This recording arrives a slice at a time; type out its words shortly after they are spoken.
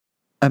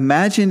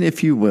imagine,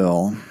 if you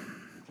will,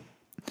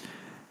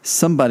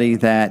 somebody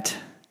that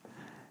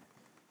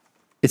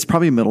it's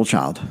probably a middle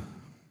child.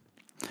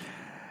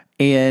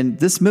 And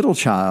this middle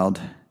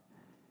child,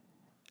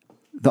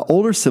 the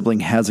older sibling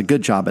has a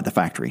good job at the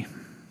factory.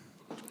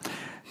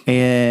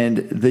 And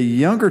the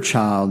younger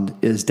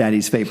child is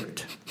daddy's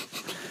favorite.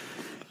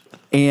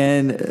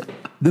 And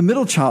the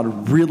middle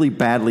child really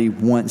badly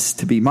wants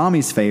to be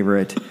mommy's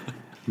favorite,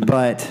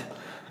 but,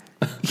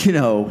 you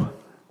know,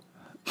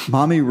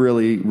 mommy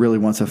really, really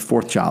wants a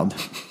fourth child.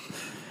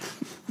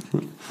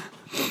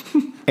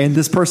 And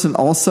this person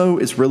also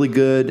is really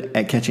good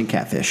at catching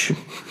catfish.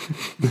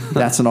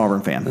 That's an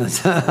Auburn fan.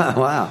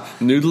 Wow.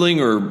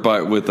 Noodling or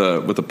with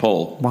a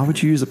pole? Why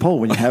would you use a pole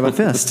when you have a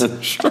fist?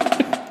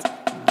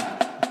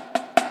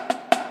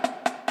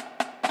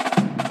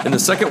 In the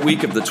second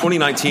week of the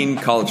 2019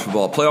 college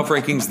football playoff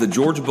rankings, the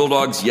Georgia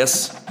Bulldogs,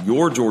 yes,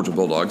 your Georgia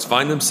Bulldogs,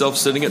 find themselves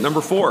sitting at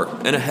number 4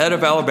 and ahead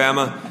of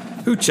Alabama,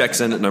 who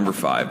checks in at number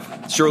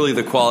 5. Surely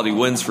the quality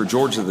wins for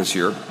Georgia this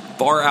year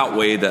far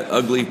outweigh that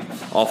ugly,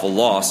 awful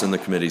loss in the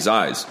committee's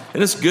eyes.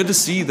 And it's good to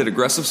see that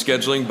aggressive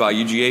scheduling by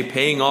UGA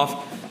paying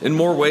off in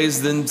more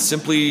ways than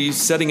simply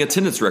setting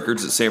attendance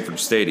records at Sanford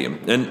Stadium.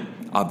 And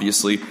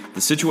obviously,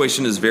 the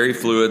situation is very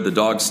fluid. The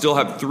Dogs still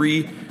have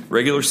 3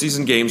 regular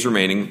season games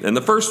remaining, and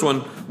the first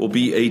one will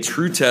be a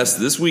true test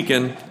this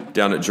weekend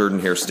down at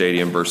Jordan-Hare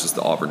Stadium versus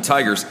the Auburn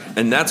Tigers,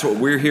 and that's what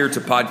we're here to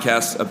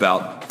podcast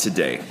about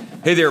today.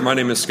 Hey there, my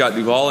name is Scott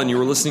Duvall, and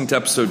you are listening to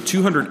episode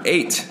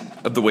 208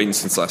 of the Waiting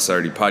Since Last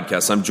Saturday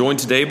podcast. I'm joined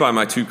today by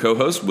my 2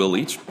 co-hosts, Will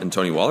Leach and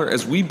Tony Waller,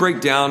 as we break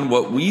down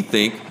what we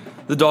think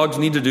the Dogs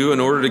need to do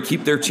in order to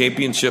keep their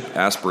championship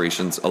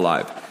aspirations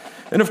alive.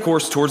 And of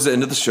course, towards the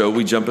end of the show,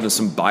 we jump into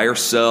some buy or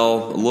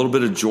sell, a little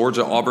bit of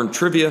Georgia-Auburn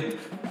trivia,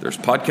 there's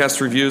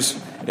podcast reviews,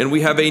 and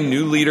we have a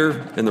new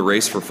leader in the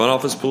race for Front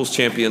Office Pools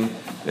champion,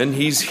 and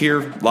he's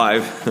here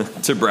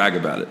live to brag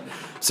about it.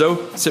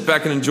 So sit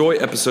back and enjoy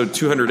episode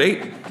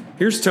 208.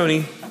 Here's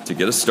Tony to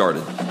get us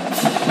started.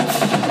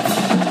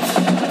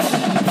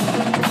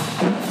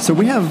 So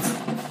we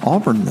have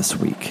Auburn this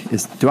week.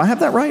 Do I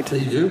have that right? You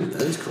do.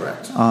 That is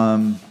correct.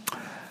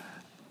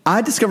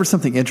 I discovered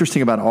something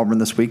interesting about Auburn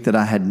this week that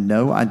I had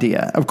no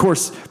idea. Of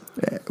course,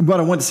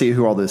 but I wanted to see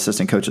who all the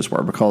assistant coaches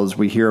were because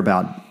we hear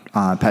about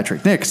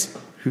Patrick Nix,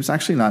 who's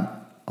actually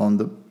not on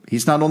the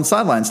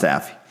sideline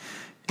staff.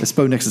 It's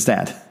Bo Nix's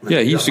dad. Yeah,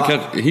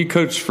 he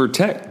coached for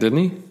Tech, didn't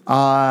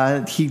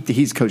he?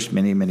 He's coached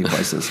many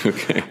places.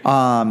 Okay.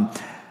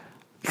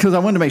 Because I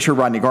wanted to make sure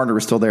Rodney Gardner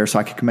was still there so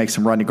I could make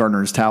some Rodney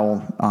Gardner's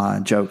towel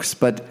jokes.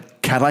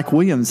 But Cadillac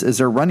Williams is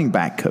their running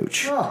back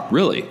coach. Oh.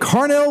 Really?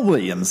 Carnell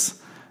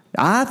Williams.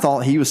 I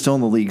thought he was still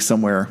in the league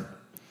somewhere,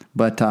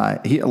 but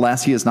he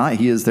is not.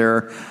 He is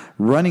their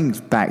running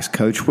backs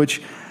coach, which,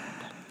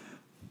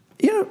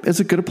 you know, is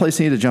a good place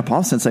to jump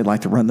off since they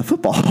like to run the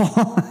football.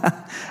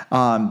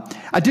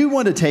 I do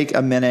want to take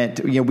a minute.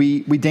 You know,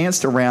 we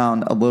danced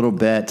around a little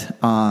bit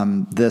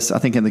this, I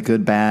think, in the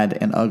good, bad,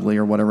 and ugly,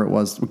 or whatever it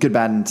was, good,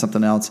 bad, and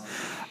something else.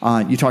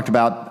 You talked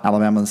about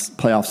Alabama's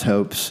playoffs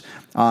hopes.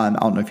 I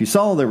don't know if you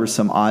saw, there were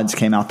some odds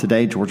came out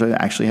today. Georgia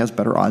actually has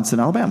better odds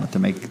than Alabama to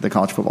make the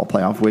college football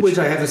playoff, which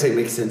I have to say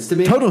makes sense to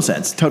me. Total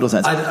sense.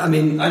 I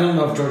mean, I don't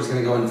know if Georgia's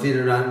going to go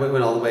undefeated or not,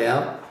 went all the way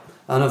out.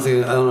 I don't know if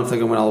they're going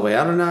to win all the way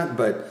out or not,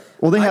 but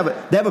well, they have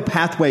a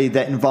pathway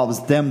that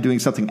involves them doing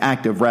something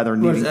active rather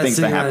than needing things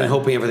to happen and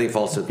hoping everything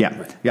falls to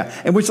them.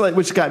 Yeah. And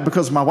which got,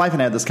 because my wife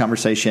and I had this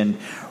conversation.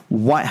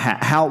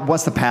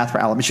 What's the path for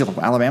Alabama? She's like,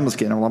 Alabama's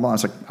getting Alabama. I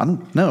was like, I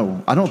don't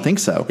know. I don't think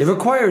so. It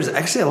requires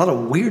actually a lot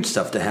of weird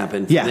stuff to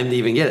happen for them to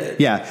even get it.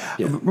 Yeah.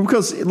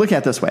 Because look at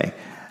it this way: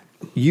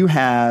 you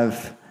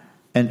have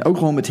an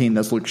Oklahoma team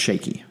that's looked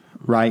shaky,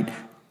 right?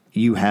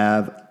 You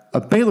have a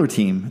Baylor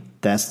team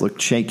that's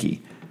looked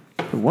shaky.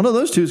 One of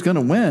those two is going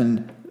to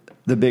win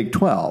the Big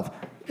 12.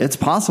 It's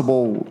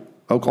possible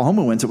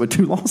Oklahoma wins it with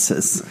 2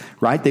 losses,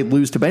 right? They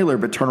lose to Baylor,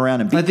 but turn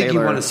around and beat Baylor. I think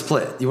you want to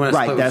split. You want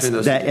to split between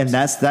those two teams. And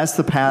that's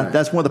the path. Right.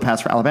 That's one of the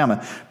paths for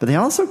Alabama. But they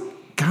also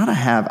got to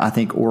have, I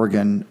think,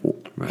 Oregon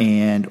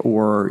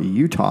or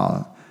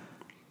Utah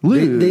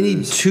lose. They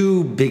need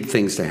 2 big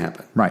things to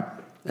happen. Right.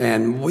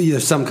 And either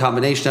some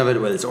combination of it,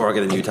 whether it's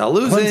Oregon and Utah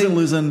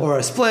losing, or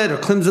a split, or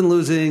Clemson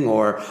losing,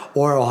 or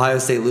Ohio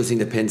State losing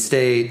to Penn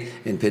State,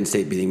 and Penn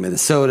State beating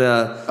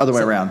Minnesota. Other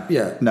way around.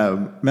 Yeah.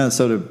 No,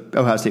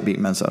 Ohio State beat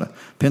Minnesota.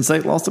 Penn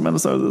State lost to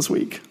Minnesota this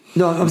week.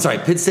 No, I'm sorry.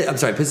 Penn State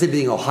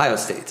beating Ohio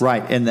State.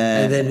 Right, and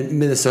then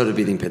Minnesota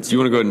beating Penn State. Do you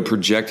want to go ahead and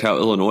project how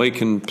Illinois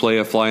can play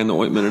a fly in the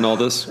ointment in all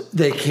this?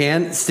 They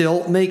can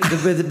still make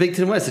the Big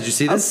Ten West. Did you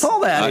see this? I saw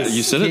that.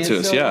 You sent it to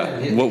us,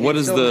 yeah. What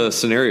is the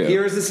scenario?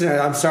 Here is the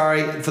scenario. I'm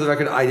sorry, for the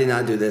record, I did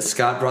not do this.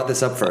 Scott brought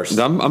this up first.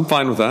 I'm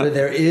fine with that. But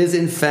there is,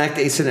 in fact,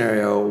 a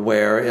scenario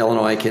where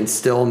Illinois can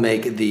still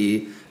make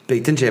the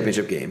Big Ten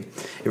championship game.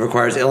 It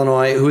requires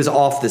Illinois, who is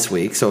off this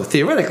week, so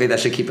theoretically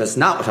that should keep us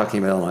not talking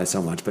about Illinois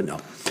so much, but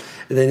no.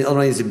 And then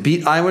Illinois needs to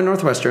beat Iowa and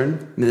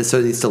Northwestern.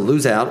 Minnesota needs to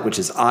lose out, which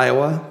is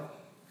Iowa,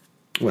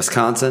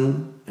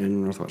 Wisconsin,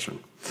 and Northwestern.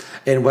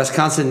 And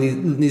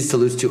Wisconsin needs to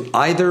lose to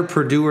either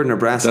Purdue or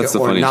Nebraska,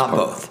 or not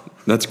both.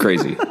 That's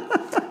crazy.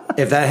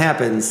 If that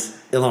happens,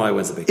 Illinois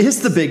wins the Big Ten. It's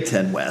the Big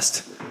Ten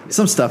West.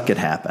 Some stuff could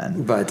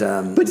happen. But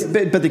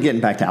they're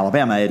getting back to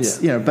Alabama. It's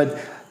but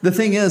the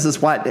thing is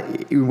what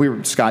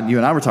Scott, you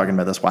and I were talking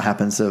about this. What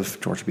happens if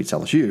Georgia beats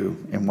LSU,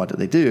 and what do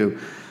they do?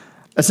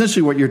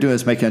 Essentially, what you're doing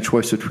is making a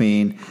choice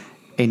between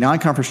a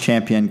non-conference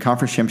champion,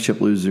 conference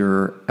championship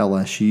loser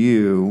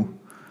LSU,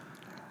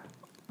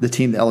 the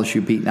team that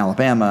LSU beat in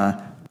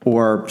Alabama,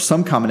 or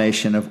some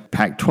combination of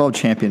Pac-12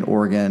 champion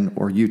Oregon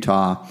or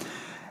Utah,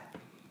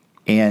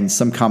 and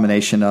some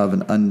combination of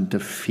an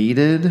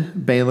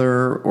undefeated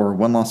Baylor or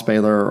one-loss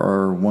Baylor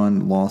or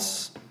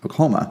one-loss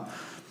Oklahoma,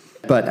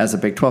 but as a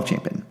Big 12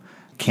 champion.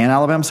 Can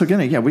Alabama still get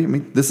it? Yeah,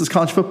 this is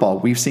college football.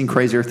 We've seen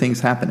crazier things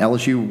happen.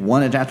 LSU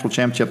won a national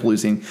championship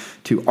losing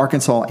to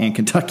Arkansas and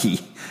Kentucky.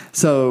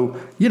 So,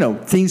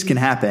 things can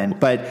happen.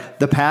 But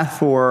the path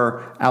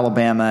for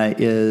Alabama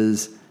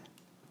is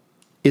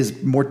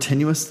more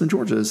tenuous than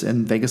Georgia's,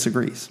 and Vegas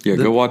agrees. Yeah,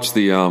 go watch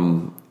the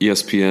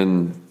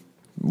ESPN,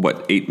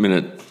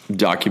 8-minute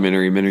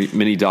documentary,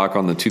 mini doc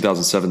on the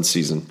 2007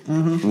 season.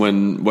 Mm-hmm.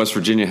 When West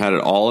Virginia had it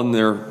all in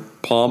their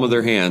palm of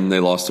their hand, they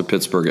lost to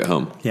Pittsburgh at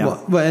home. Yeah.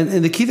 Well,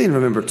 and the key thing to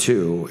remember,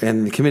 too,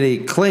 and the committee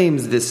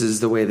claims this is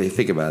the way they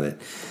think about it,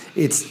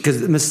 it's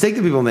because the mistake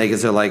that people make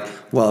is they're like,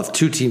 well, if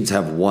two teams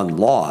have one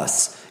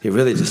loss, it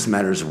really just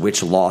matters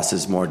which loss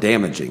is more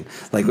damaging.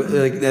 Like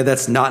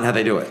that's not how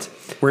they do it.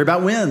 Worry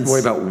about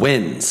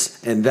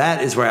wins. And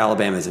that is where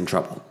Alabama's in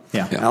trouble.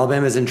 Yeah.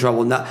 Alabama's in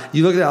trouble. Now,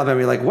 you look at Alabama,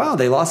 you're like, wow,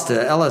 they lost to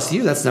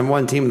LSU. That's the number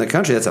one team in the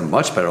country. That's a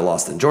much better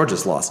loss than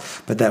Georgia's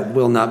loss. But that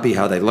will not be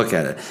how they look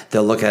at it.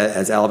 They'll look at it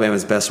as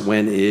Alabama's best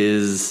win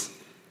is...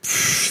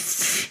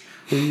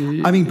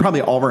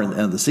 probably Auburn at the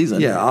end of the season.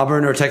 Yeah,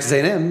 Auburn or Texas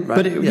A&M.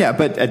 Right?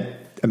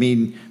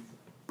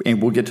 And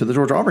we'll get to the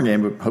Georgia-Auburn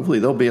game, but hopefully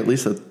they'll be at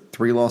least a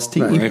 3-loss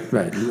team.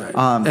 Right.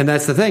 And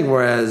that's the thing.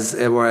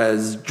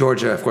 Whereas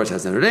Georgia, of course,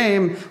 has Notre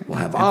Dame, we'll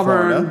have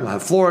Auburn, Florida. We'll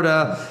have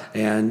Florida,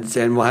 and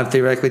we'll have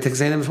theoretically Texas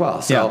A&M as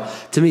well. So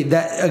to me,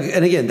 that,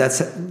 and again,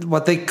 that's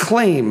what they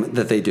claim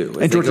that they do.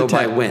 And Georgia go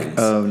Tech, by wins.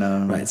 Oh,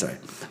 no. Right, sorry.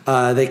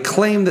 They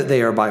claim that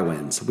they are by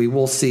wins. We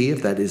will see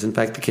if that is in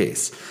fact the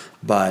case.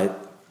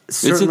 But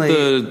certainly...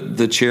 Isn't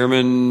the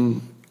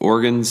chairman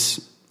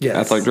Oregon's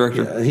athletic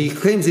director? Yeah. He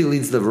claims he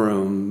leads the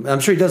room.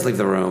 I'm sure he does leave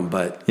the room,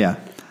 but... Yeah.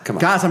 Come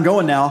on. Guys, I'm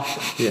going now.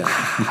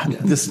 Yeah.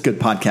 This is a good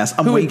podcast.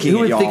 I'm who would winking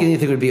at y'all. think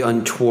anything would be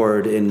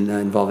untoward in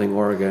involving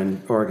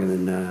Oregon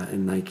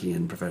and Nike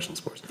and professional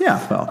sports?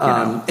 Yeah,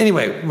 well,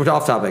 Anyway, we're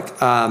off topic.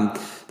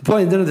 The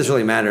point, none of this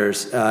really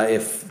matters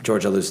if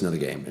Georgia loses another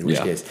game. In which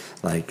case,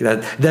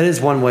 that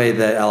is one way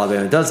that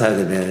Alabama does have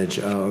the advantage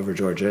over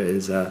Georgia.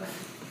 Is I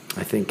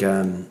think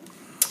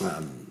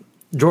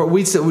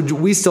we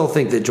still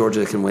think that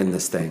Georgia can win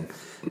this thing.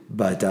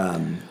 But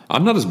I'm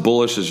not as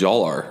bullish as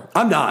y'all are.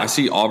 I'm not. I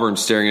see Auburn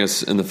staring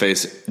us in the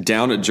face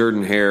down at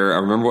Jordan-Hare. I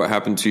remember what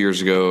happened 2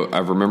 years ago. I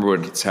remember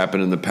what's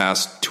happened in the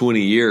past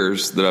 20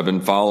 years that I've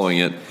been following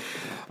it.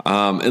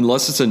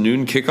 Unless it's a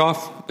noon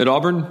kickoff at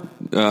Auburn,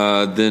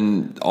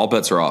 then all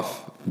bets are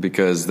off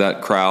because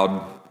that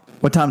crowd.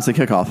 What time's the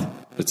kickoff?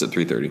 It's at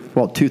 3:30.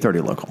 Well,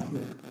 2:30 local.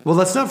 Well,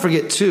 let's not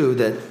forget too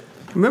that.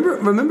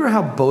 Remember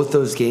how both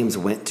those games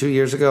went 2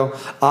 years ago?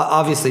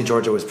 Obviously,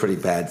 Georgia was pretty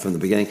bad from the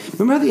beginning.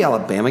 Remember how the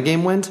Alabama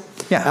game went?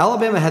 Yeah.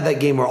 Alabama had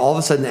that game where all of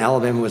a sudden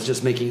Alabama was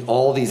just making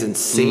all these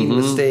insane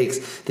mistakes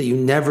that you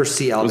never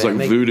see Alabama It was like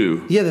make.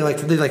 voodoo. Yeah,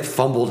 they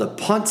fumbled a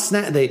punt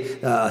snap.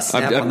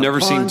 I've never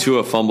seen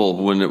Tua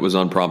fumble when it was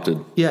unprompted.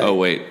 Yeah. Oh,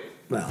 wait.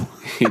 Well,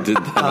 he did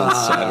that on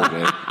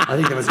Saturday. I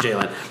think that was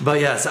Jalen. But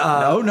yes.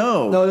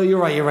 No, you're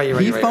right.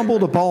 He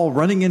fumbled a ball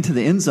running into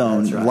the end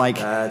zone.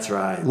 That's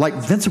right. Like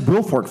Vince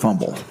Wilfork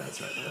fumble.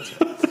 That's right.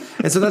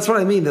 And so that's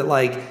what I mean. That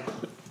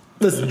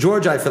listen,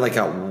 Georgia, I feel like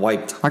got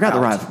wiped. I got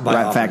out the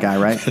right fat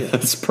guy, right?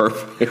 That's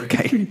perfect.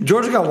 Okay.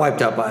 Georgia got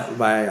wiped out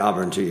by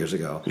Auburn 2 years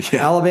ago.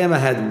 Yeah. Alabama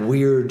had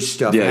weird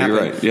stuff happen. You're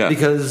right. Yeah.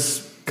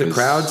 Because the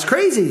crowd's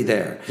crazy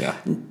there. Yeah.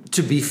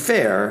 To be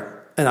fair,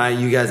 and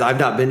I've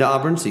not been to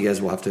Auburn, so you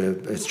guys will have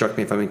to instruct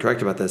me if I'm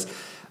incorrect about this.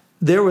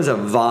 There was a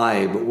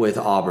vibe with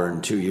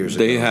Auburn 2 years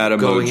ago. They had a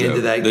going mojo.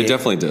 into that game. They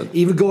definitely did.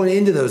 Even going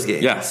into those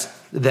games. Yes.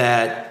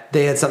 That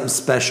they had something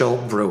special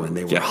brewing.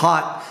 They were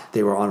hot.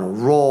 They were on a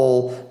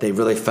roll. They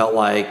really felt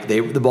like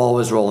the ball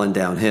was rolling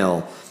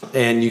downhill.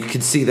 And you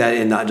could see that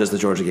in not just the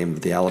Georgia game,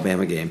 but the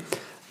Alabama game.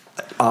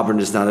 Auburn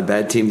is not a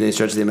bad team by any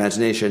stretch of the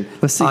imagination.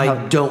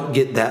 I don't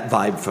get that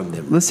vibe from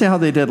them. Let's see how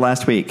they did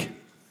last week.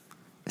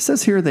 It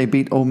says here they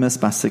beat Ole Miss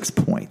by 6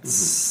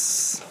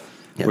 points.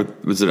 Yeah.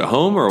 Was it at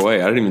home or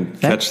away? I didn't even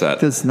catch that.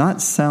 Does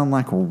not sound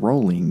like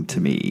rolling to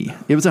me.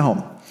 It was at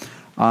home.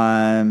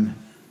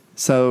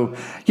 So,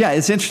 yeah,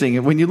 it's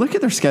interesting. When you look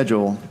at their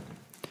schedule,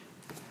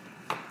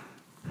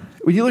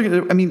 when you look at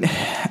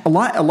it, a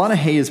lot of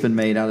hay has been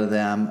made out of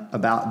them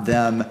about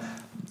them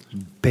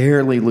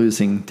barely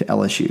losing to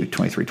LSU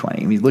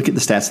 23-20. Look at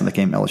the stats in the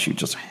game. LSU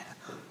just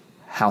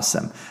housed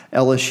them.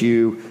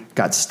 LSU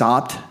got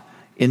stopped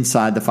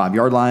inside the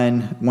 5-yard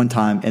line one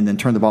time and then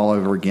turned the ball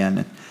over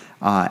again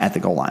at the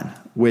goal line,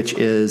 which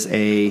is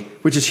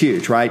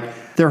huge, right?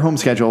 their home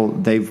schedule,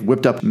 they've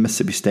whipped up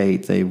Mississippi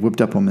State. They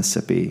whipped up on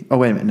Mississippi. Oh,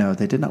 wait a minute. No,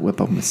 they did not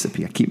whip up on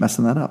Mississippi. I keep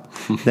messing that up.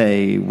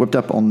 They whipped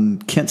up on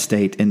Kent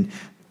State, and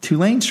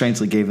Tulane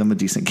strangely gave them a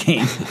decent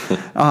game.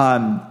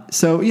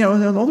 So,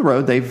 on the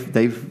road, they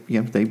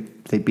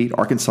beat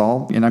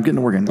Arkansas, and I'm getting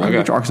Oregon,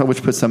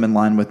 which puts them in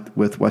line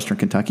with Western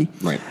Kentucky.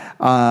 Right.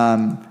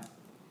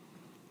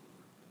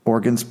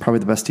 Oregon's probably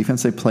the best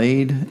defense they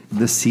played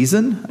this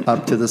season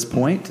up to this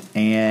point,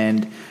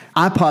 and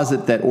I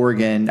posit that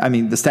Oregon,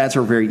 the stats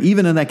are very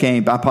even in that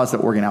game, but I posit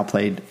that Oregon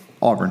outplayed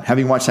Auburn.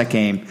 Having watched that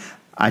game,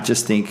 I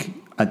just think,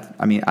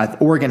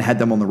 Oregon had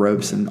them on the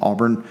ropes, and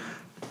Auburn,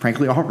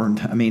 frankly, Auburn.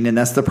 And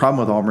that's the problem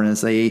with Auburn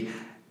is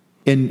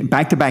in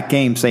back-to-back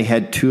games, they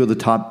had 2 of the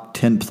top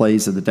 10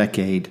 plays of the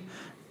decade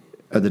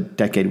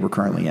we're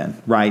currently in,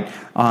 right?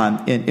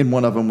 And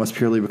one of them was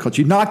purely because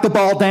you knocked the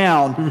ball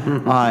down,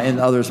 and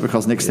others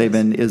because Nick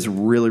Saban is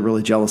really,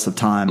 really jealous of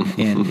time,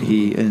 and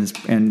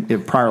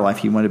in prior life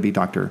he wanted to be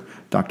Dr.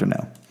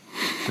 No.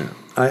 Yeah.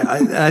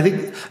 I think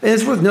and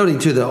it's worth noting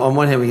too that on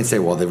one hand we can say,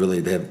 well, they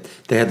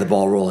had the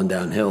ball rolling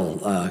downhill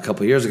a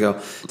couple of years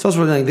ago. It's also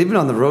worth noting they've been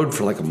on the road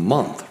for like a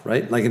month,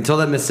 right? Like until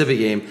that Mississippi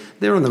game,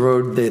 they were on the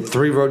road. They had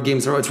 3 road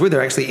games in a row. It's weird.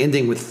 They're actually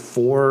ending with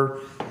 4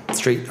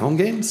 straight home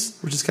games,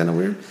 which is kind of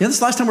weird. Yeah, this is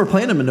the last time we're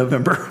playing them in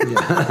November.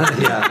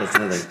 Yeah, that's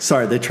another thing.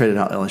 Sorry, they traded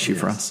out LSU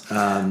for us.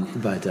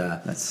 But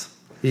that's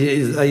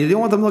you don't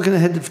want them looking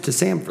ahead to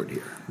Samford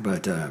here,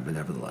 but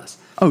nevertheless.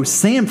 Oh,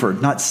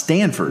 Samford, not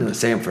Stanford. No,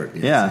 Samford.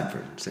 Yeah.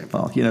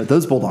 Samford. Well,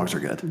 those Bulldogs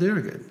are good.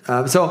 They're good.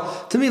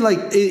 So to me,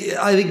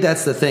 I think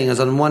that's the thing is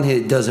on one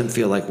hand, it doesn't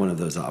feel like one of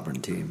those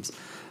Auburn teams.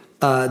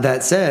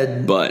 That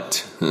said,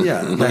 this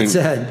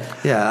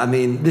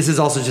is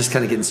also just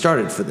kind of getting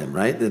started for them,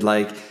 right? That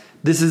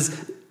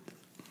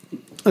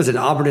listen,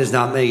 Auburn is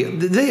not making.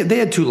 They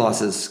had 2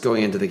 losses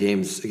going into the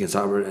games against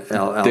Auburn.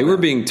 They were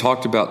being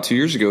talked about 2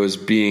 years ago as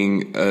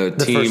being a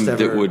team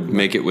that would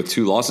make it with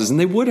 2 losses, and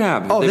they would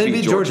have. Oh, they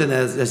beat Georgia in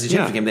the SEC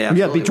championship game.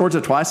 They beat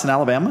Georgia twice in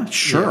Alabama.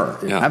 Sure,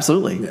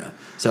 absolutely. Yeah.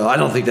 So I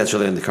don't think that's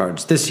really in the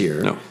cards this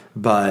year. No,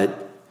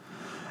 but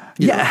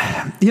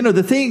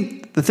the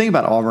thing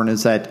about Auburn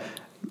is that,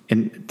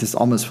 and this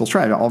almost feels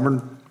right.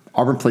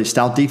 Auburn plays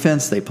stout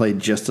defense. They played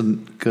just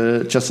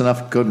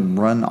enough good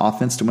run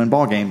offense to win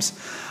ball games.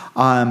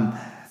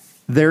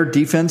 Their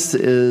defense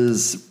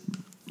is,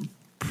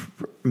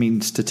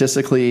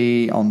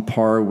 statistically on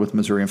par with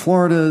Missouri and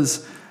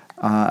Florida's.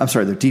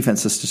 Their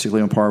defense is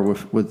statistically on par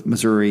with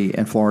Missouri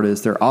and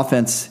Florida's. Their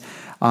offense,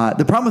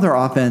 the problem with their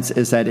offense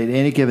is that at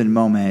any given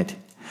moment,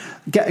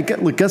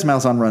 Gus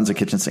Malzahn runs a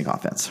kitchen sink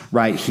offense,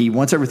 right? He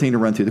wants everything to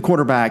run through the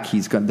quarterback.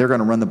 They're going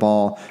to run the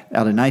ball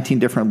out of 19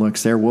 different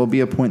looks. There will be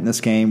a point in this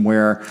game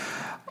where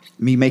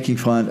me making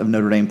fun of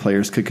Notre Dame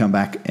players could come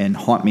back and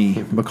haunt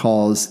me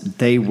because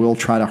they will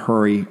try to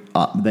hurry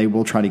up. They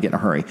will try to get in a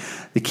hurry.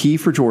 The key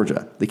for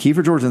Georgia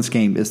in this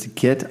game is to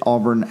get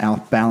Auburn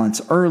out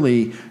balance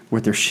early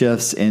with their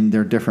shifts and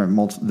their different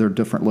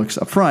looks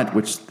up front,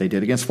 which they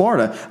did against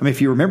Florida.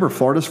 If you remember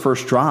Florida's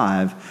first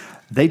drive,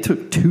 they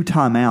took 2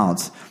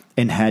 timeouts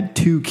and had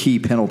 2 key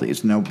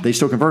penalties. They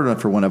still converted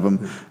for one of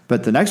them,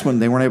 but the next one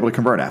they weren't able to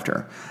convert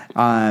after.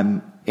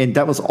 And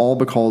that was all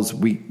because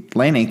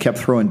Lanning kept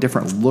throwing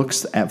different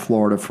looks at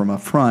Florida from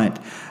up front.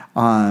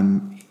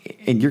 And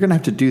you're going to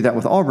have to do that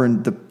with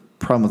Auburn. The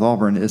problem with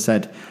Auburn is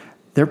that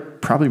they're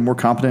probably more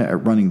competent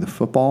at running the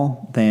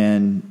football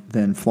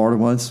than Florida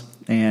was.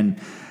 And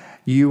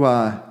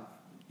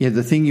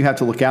the thing you have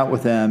to look out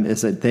with them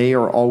is that they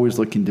are always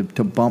looking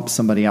to bump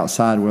somebody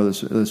outside, whether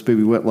it's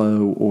Boobie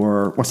Whitlow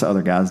or what's the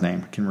other guy's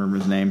name? I can't remember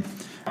his name.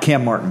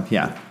 Cam Martin,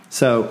 yeah.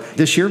 So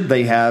this year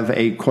they have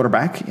a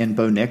quarterback in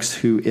Bo Nix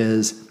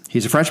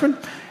he's a freshman.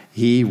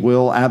 He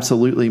will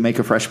absolutely make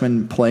a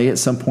freshman play at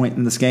some point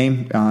in this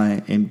game.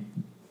 And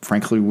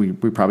frankly, we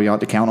probably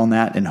ought to count on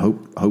that and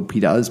hope he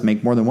does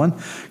make more than one,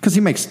 because he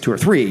makes 2 or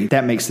 3.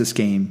 That makes this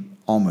game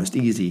almost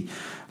easy.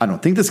 I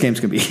don't think this game's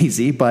going to be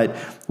easy, but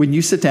when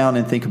you sit down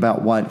and think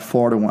about what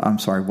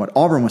what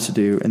Auburn wants to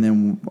do, and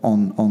then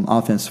on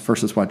offense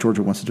versus what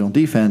Georgia wants to do on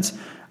defense,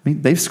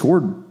 they've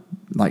scored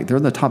they're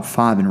in the top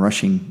 5 in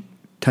rushing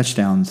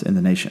touchdowns in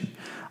the nation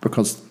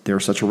because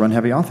they're such a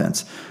run-heavy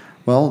offense.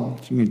 Well,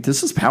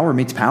 this is power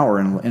meets power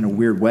in a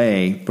weird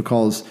way,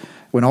 because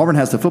when Auburn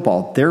has the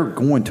football, they're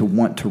going to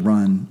want to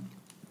run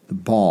the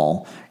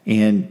ball,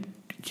 and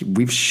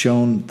we've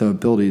shown the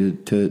ability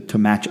to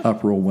match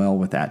up real well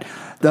with that.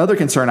 The other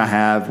concern I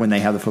have when they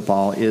have the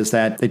football is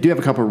that they do have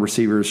a couple of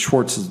receivers,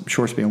 Schwartz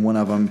being one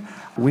of them.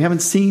 We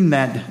haven't seen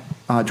that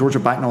Georgia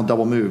biting on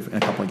double move in a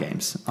couple of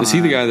games. Is he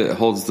the guy that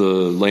holds the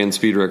land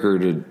speed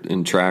record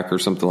in track or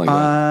something like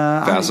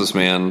that? Fastest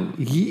man?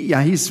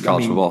 Yeah, he's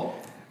college football.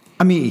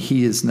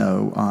 He is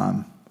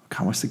no.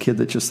 What's the kid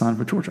that just signed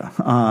for Georgia?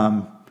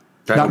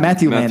 Not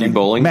Matthew Lanning.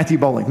 Bowling? Matthew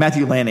Bowling.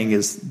 Matthew Lanning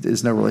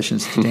is no relation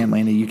to Dan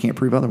Lanning. You can't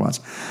prove otherwise.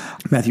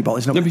 Matthew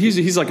Bowling's no. But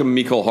he's like a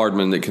Mecole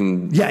Hardman that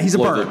can. Yeah, he's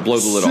blow a burner. Blow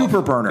the lid Super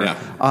off. burner. Yeah.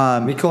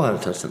 Mecole had a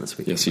touchdown this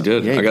week. Yes, he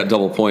did. I got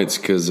double points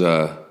because you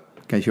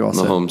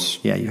also Mahomes.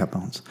 Yeah, you have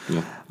Mahomes.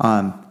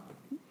 Yeah.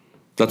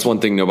 That's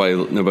one thing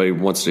nobody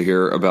wants to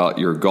hear about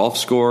your golf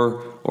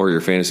score or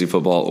your fantasy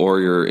football or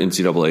your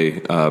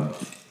NCAA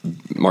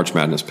March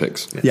Madness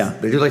picks. Yeah.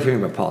 They do like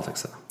hearing about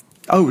politics, though.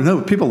 Oh,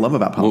 no, people love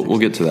about politics. We'll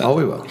get to that. Oh,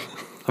 we will.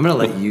 I'm going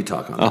to let you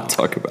talk on that. I'll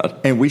talk about it.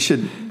 And we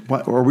should,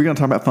 are we going to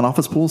talk about front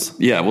office pools?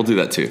 Yeah, we'll do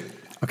that too.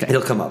 Okay.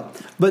 It'll come up.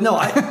 But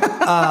no,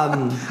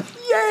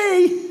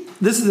 Yay!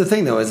 this is the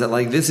thing, though, is that,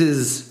 like, this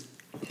is,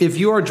 if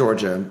you are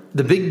Georgia,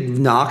 the big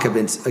knock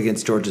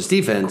against Georgia's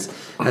defense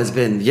has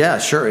been, yeah,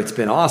 sure, it's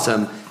been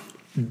awesome.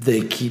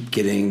 They keep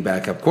getting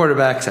backup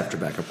quarterbacks after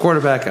backup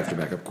quarterback after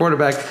backup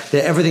quarterback.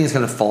 Everything is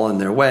going to fall in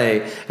their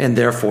way, and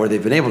therefore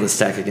they've been able to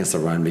stack against the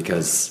run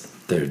because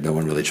no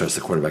one really trusts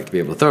the quarterback to be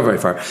able to throw very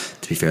far.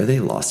 To be fair, they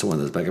lost to one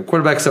of those backup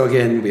quarterbacks. So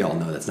again, we all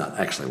know that's not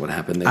actually what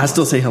happened. I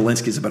still say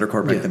Helinski's a better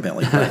quarterback than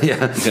Bentley. But.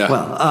 Yeah.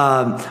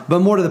 Well, but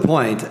more to the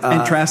point.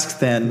 And Trask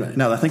then,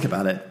 now that I think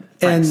about it.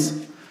 And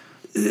Franks.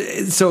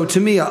 so to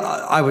me,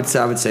 I would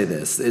say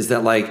this, is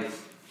that, like,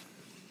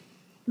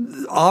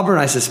 Auburn,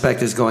 I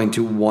suspect, is going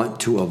to want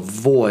to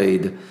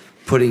avoid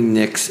putting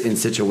Nix in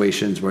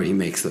situations where he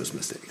makes those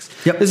mistakes.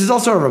 Yep. This is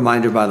also a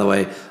reminder, by the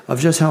way, of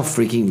just how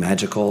freaking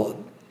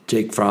magical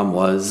Jake Fromm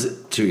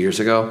was 2 years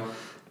ago.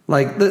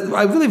 Like,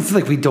 I really feel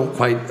like we don't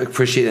quite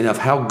appreciate enough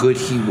how good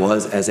he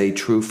was as a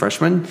true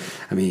freshman.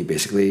 I mean,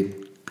 basically,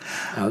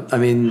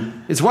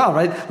 it's wild,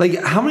 right?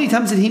 Like, how many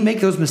times did he make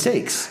those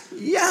mistakes?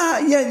 Yeah,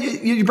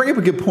 you bring up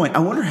a good point. I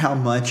wonder how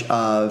much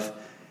of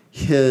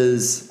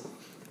his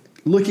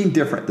looking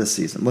different this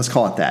season, let's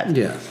call it that,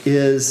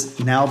 is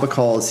now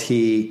because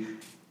he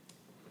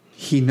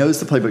knows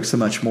the playbook so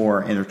much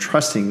more and are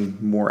trusting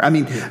more. I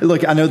mean,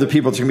 look, I know there's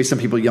going to be some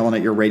people yelling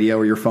at your radio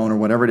or your phone or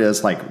whatever it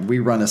is, like, we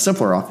run a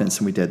simpler offense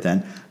than we did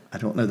then. I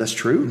don't know that's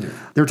true. Yeah.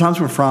 There are times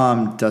when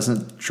Fromm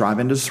doesn't drive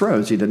into his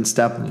throws. He didn't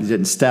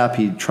step.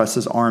 He trusts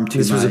his arm too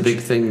much. This was a big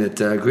thing that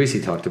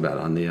Greasy talked about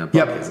on the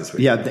podcast this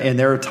week. Yeah, and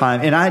there are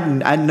times, and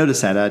I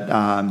noticed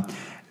that.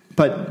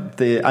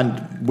 But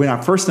when I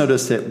first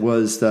noticed it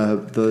was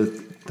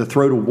the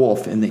throw to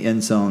Wolf in the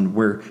end zone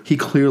where he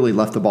clearly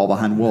left the ball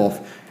behind Wolf,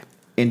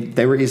 and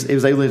it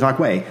was able to knock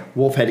away.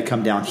 Wolf had to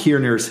come down here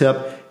near his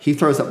hip. He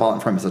throws that ball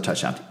in front of him as a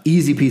touchdown.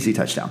 Easy peasy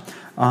touchdown.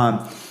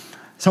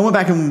 So I went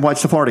back and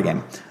watched the Florida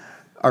game,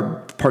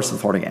 or parts of the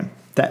Florida game.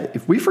 That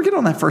if we forget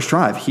on that first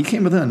drive, he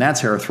came within a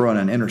gnat's hair of throwing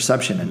an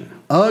interception, an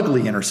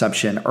ugly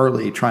interception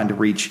early, trying to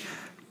reach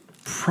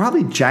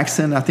probably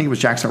Jackson. I think it was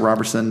Jackson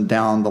Robertson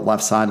down the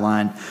left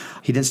sideline.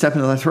 He didn't step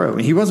into that throw. I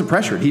mean, he wasn't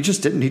pressured. He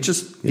just didn't. He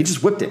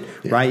just whipped it,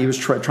 right? He was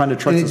trying to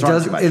trust his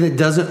arm too much. And it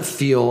doesn't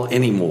feel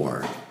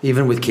anymore,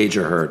 even with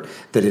Cager hurt,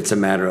 that it's a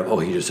matter of,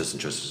 he just doesn't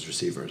trust his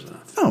receivers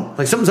enough. Oh.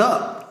 Like, something's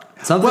up.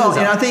 And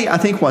I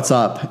think what's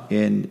up,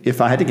 and if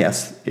I had to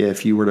guess,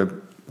 if you were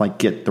to, like,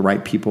 get the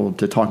right people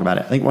to talk about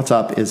it, I think what's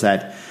up is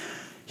that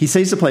he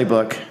says the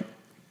playbook.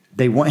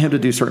 They want him to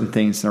do certain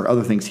things, and there are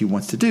other things he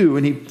wants to do,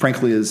 and he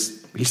frankly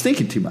he's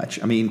thinking too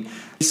much. I mean,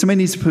 somebody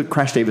needs to put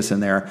Crash Davis in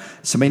there.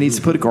 Somebody needs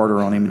to put a garter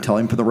on him and tell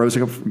him put the rose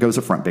goes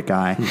up front, big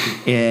guy,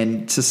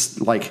 and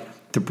just, like,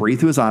 to breathe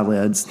through his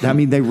eyelids. I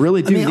mean, they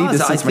really do need to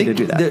send somebody to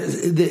do that.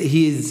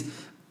 He's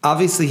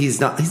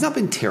not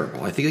been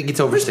terrible. I think it's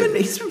overstated.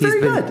 He's been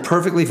very good.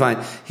 Perfectly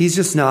fine. He's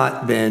just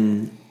not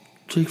been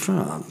Jake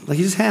Fromm. Like,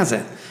 he just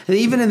hasn't. And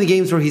even in the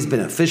games where he's been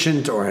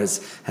efficient or has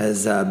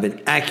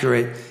been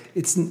accurate,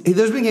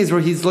 there's been games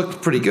where he's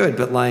looked pretty good,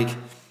 but, like,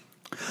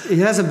 he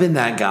hasn't been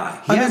that guy.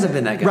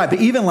 Right,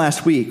 but even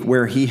last week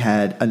where he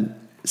had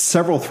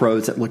several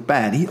throws that looked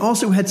bad, he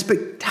also had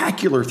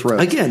spectacular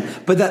throws.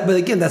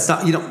 That's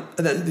not,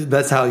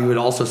 that's how you would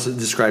also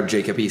describe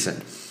Jacob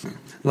Eason.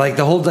 Like,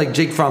 the whole, like,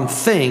 Jake Fromm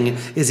thing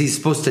is he's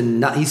supposed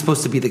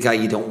to be the guy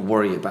you don't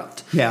worry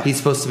about. Yeah. He's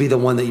supposed to be the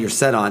one that you're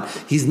set on.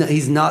 He's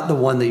not the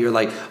one that you're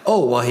like,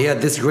 oh, well, he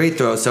had this great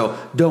throw, so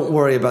don't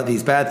worry about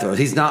these bad throws.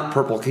 He's not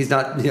purple. He's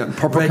not,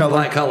 purple red, color.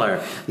 Black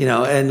color.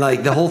 And,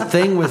 like, the whole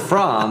thing with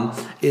Fromm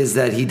is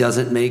that he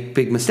doesn't make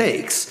big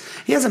mistakes.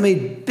 He hasn't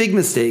made big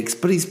mistakes,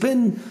 but he's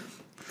been...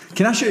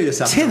 Can I show you a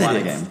South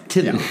Carolina game?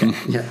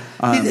 Yeah.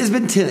 It's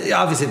been tentative.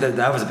 Obviously,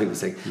 that was a big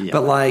mistake. Yeah.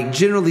 But, like,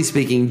 generally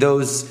speaking,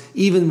 those,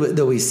 even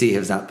though we see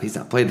he's not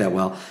played that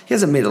well, he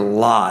hasn't made a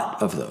lot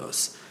of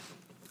those.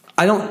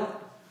 And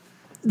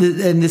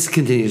this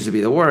continues to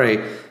be the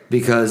worry,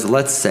 because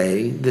let's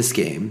say this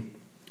game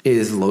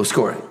is low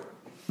scoring.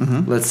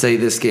 Mm-hmm. Let's say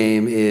this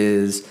game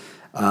is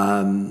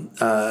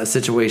a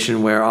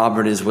situation where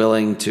Auburn is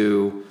willing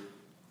to...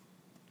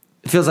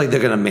 It feels like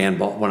they're going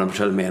to want to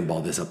try to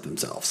man-ball this up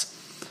themselves.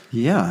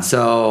 Yeah.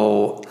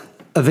 So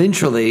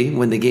eventually,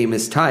 when the game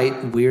is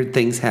tight, weird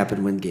things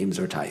happen when games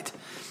are tight.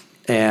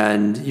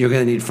 And you're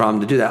going to need Fromm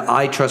to do that.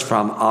 I trust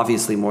Fromm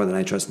obviously more than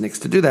I trust Nix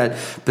to do that.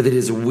 But it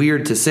is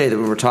weird to say that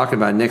when we're talking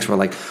about Nix, we're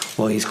like,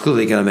 well, he's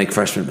clearly going to make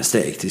freshman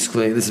mistakes. This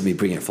is me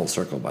bringing it full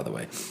circle, by the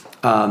way.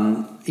 He's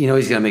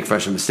going to make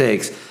freshman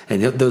mistakes,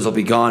 and those will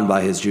be gone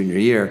by his junior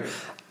year.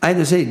 I have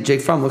to say,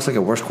 Jake Fromm looks like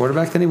a worse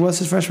quarterback than he was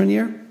his freshman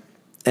year.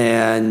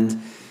 And...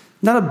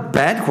 not a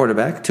bad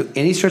quarterback to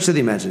any stretch of the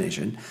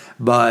imagination,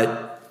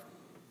 but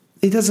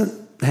he doesn't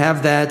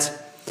have that.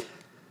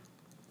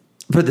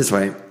 Put it this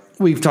way.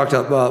 we've talked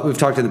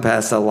in the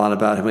past a lot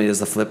about how he does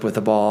the flip with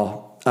the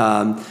ball.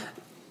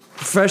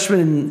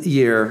 Freshman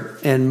year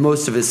and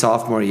most of his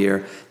sophomore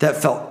year, that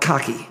felt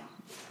cocky.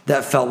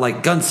 That felt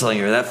like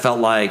gunslinger. That felt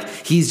like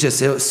he's just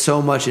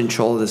so much in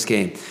control of this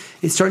game.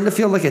 It's starting to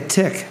feel like a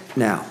tick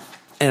now.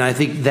 And I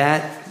think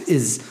that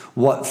is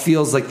what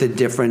feels like the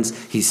difference.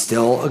 He's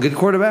still a good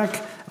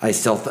quarterback. I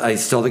still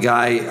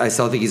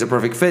think he's a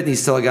perfect fit. And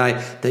he's still a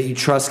guy that you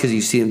trust because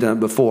you see him done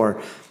it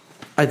before.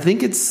 I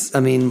think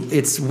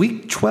it's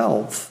week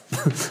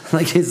 12.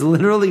 Like, it's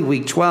literally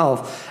week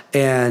 12.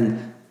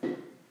 And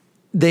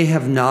they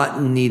have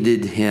not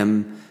needed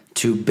him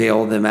to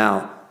bail them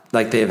out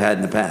like they have had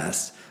in the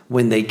past.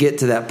 When they get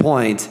to that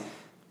point,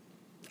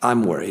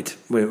 I'm worried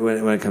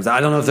when it comes. I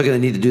don't know if they're going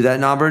to need to do that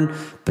in Auburn,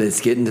 but it's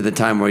getting to the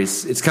time where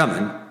it's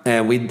coming,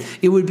 and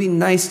it would be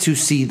nice to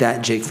see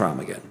that Jake Fromm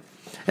again.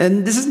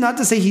 And this is not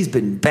to say he's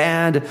been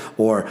bad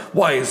or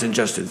why isn't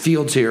Justin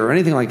Fields here or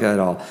anything like that at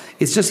all.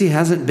 It's just he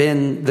hasn't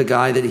been the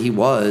guy that he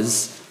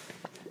was.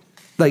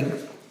 Like,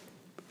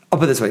 I'll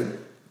put it this way: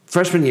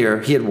 freshman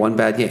year, he had one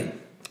bad game,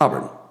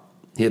 Auburn.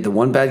 He had the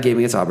one bad game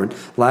against Auburn.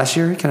 Last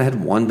year, he kind of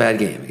had one bad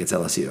game against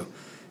LSU.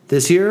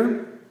 This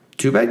year,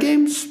 2 bad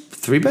games,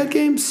 3 bad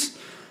games.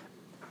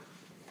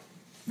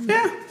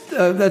 Yeah,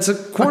 that's a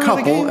quarter of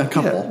the game. A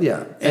couple.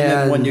 Yeah. And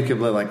then one you could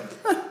be like,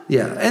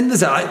 yeah. And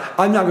listen,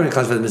 I'm not going to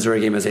classify the Missouri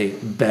game as a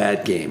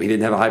bad game. He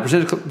didn't have a high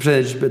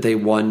percentage, but they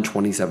won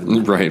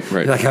 27. Right.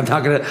 Like, I'm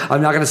not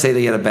gonna say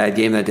they had a bad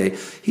game that day.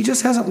 He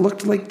just hasn't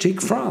looked like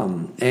Jake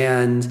Fromm.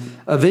 And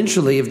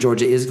eventually, if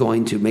Georgia is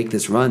going to make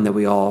this run that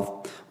we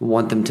all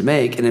want them to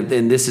make,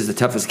 and this is the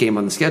toughest game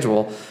on the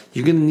schedule,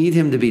 you're going to need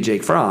him to be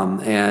Jake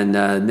Fromm, and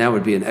now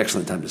would be an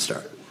excellent time to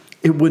start.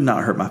 it would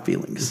not hurt my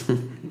feelings.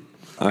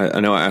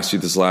 I know I asked you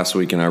this last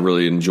week, and I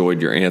really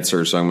enjoyed your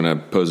answer, so I'm going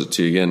to pose it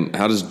to you again.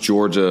 How does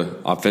Georgia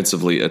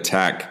offensively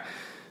attack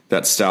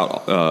that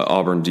stout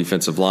Auburn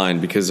defensive line?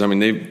 Because I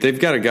mean they've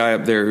got a guy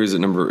up there who's at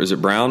number, is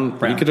it Brown?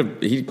 He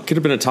could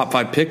have been a top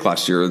 5 pick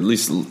last year. At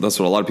least that's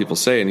what a lot of people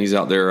say, and he's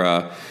out there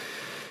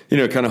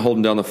kind of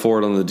holding down the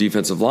fort on the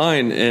defensive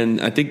line.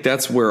 And I think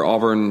that's where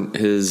Auburn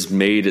has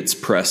made its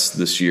press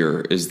this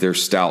year, is their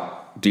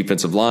stout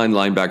defensive line,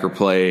 linebacker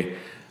play.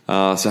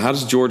 So how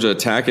does Georgia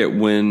attack it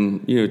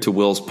when, to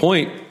Will's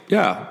point,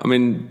 yeah, I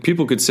mean,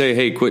 people could say,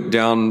 hey, quit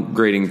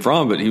downgrading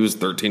Fromm, but he was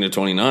 13 of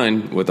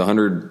 29 with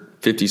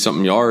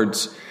 150-something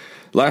yards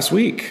last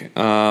week.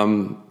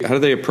 How do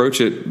they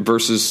approach it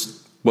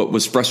versus what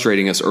was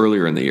frustrating us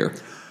earlier in the year?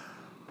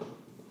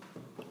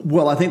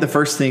 Well, I think the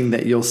first thing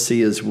that you'll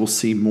see is we'll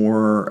see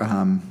more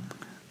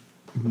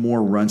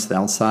runs to the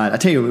outside. I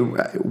tell you,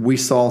 we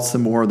saw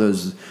some more of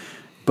those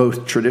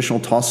both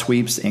traditional toss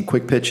sweeps and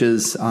quick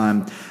pitches.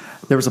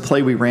 There was a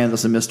play we ran that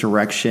was a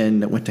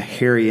misdirection that went to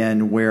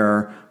Harrion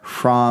where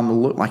Fromm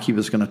looked like he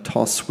was going to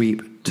toss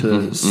sweep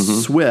to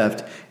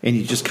Swift, and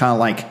he just kind of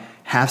like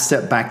half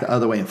step back the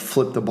other way and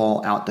flip the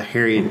ball out to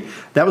Harrion.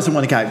 That was the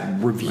one that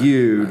got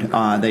reviewed.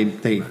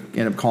 They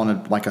ended up calling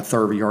it like a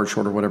third of a yard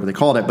short or whatever they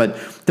called it, but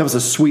that was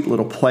a sweet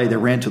little play. They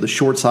ran to the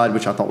short side,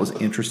 which I thought was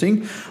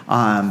interesting.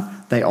 I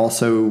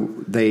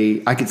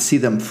could see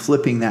them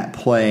flipping that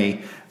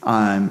play,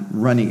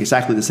 running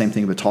exactly the same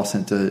thing but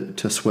tossing it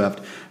to Swift,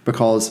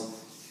 because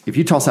if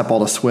you toss that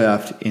ball to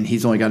Swift and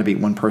he's only got to beat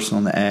one person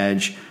on the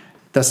edge,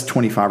 that's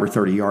 25 or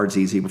 30 yards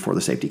easy before the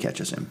safety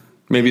catches him.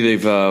 Maybe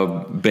they've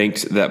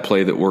banked that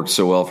play that worked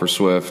so well for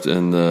Swift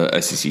in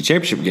the SEC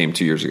championship game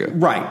 2 years ago.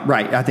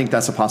 Right. I think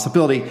that's a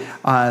possibility.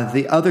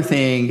 The other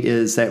thing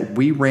is that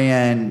we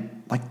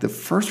ran, like the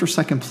first or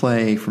second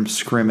play from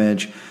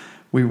scrimmage,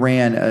 we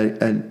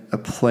ran a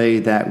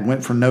play that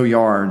went for no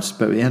yards,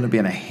 but it ended up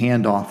being a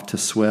handoff to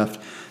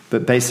Swift.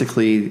 But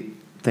basically,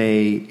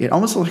 it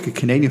almost looked like a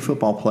Canadian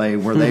football play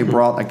where they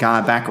brought a guy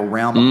back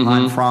around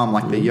behind from,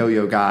 like the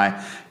yo-yo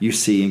guy you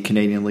see in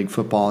Canadian League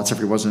football, except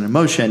for he wasn't in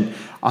motion.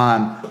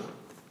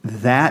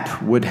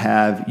 That would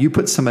have you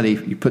put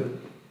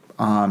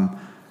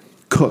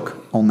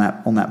Cook on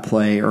that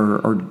play,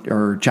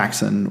 or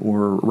Jackson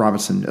or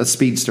Robinson, a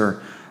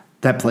speedster.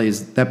 That play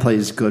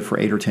is good for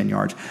 8 or 10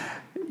 yards.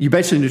 You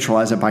basically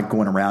neutralize it by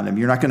going around him.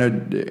 You're not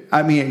going to –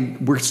 I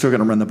mean, we're still going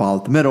to run the ball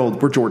at the middle.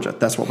 We're Georgia.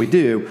 That's what we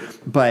do.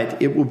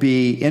 But it will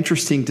be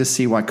interesting to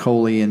see what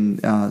Coley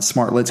and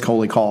Smart lets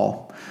Coley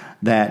call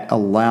that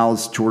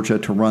allows Georgia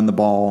to run the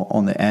ball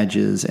on the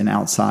edges and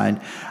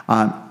outside.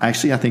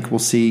 Actually, I think we'll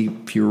see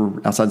fewer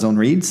outside zone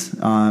reads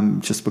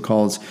just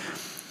because –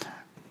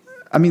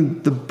 I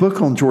mean, the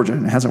book on Georgia,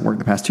 and it hasn't worked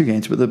the past 2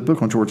 games, but the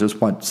book on Georgia is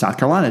what South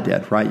Carolina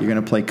did, right? You're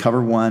going to play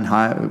cover 1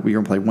 high.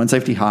 You're going to play 1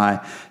 safety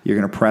high. You're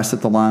going to press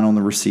at the line on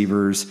the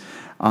receivers,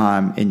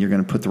 and you're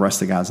going to put the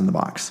rest of the guys in the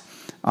box.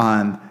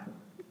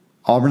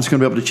 Auburn's going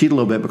to be able to cheat a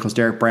little bit because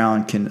Derek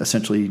Brown can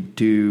essentially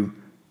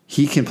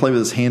he can play with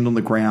his hand on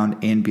the ground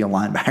and be a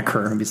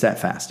linebacker, and he's that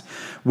fast,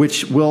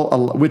 which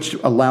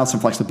allows some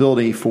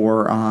flexibility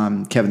for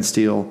Kevin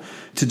Steele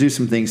to do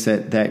some things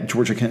that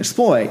Georgia can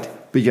exploit,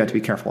 but you have to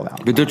be careful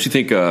about. But don't you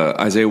think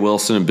Isaiah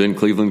Wilson and Ben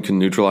Cleveland can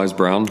neutralize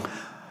Brown?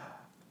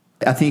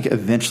 I think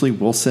eventually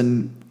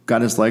Wilson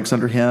got his legs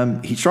under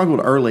him. He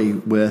struggled early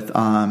with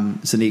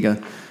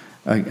Zuniga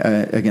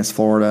against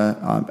Florida.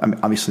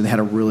 Obviously, they had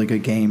a really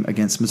good game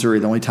against Missouri.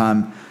 The only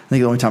time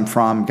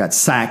Fromm got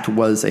sacked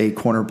was a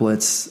corner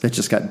blitz that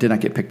just did not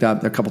get picked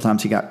up. A couple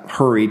times he got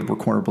hurried were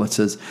corner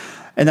blitzes.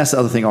 And that's the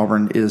other thing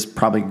Auburn is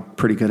probably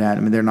pretty good at.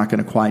 I mean, they're not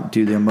going to quite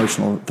do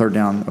the third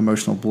down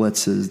emotional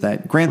blitzes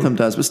that Grantham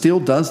does, but still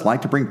does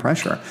like to bring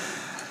pressure.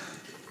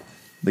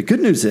 The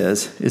good news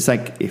is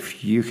like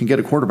if you can get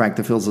a quarterback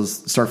that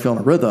start feeling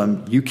a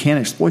rhythm, you can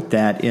exploit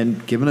that.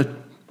 And given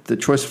the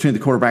choice between two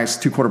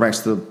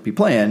quarterbacks to be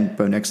playing,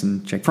 Bo Nix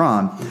and Jake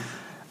Fromm,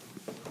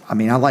 I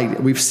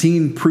mean, we've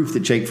seen proof that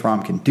Jake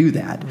Fromm can do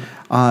that.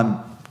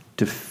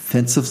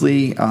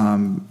 Defensively,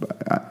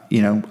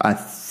 I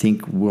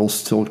think we'll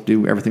still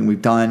do everything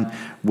we've done.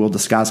 We'll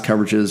disguise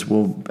coverages.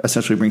 We'll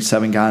essentially bring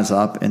 7 guys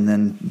up and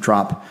then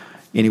drop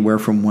anywhere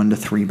from 1 to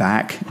 3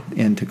 back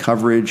into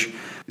coverage.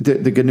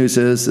 The good news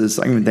is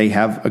they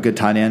have a good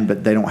tight end,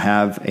 but they don't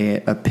have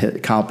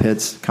Kyle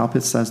Pitts. Kyle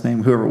Pitts is his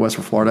name, whoever it was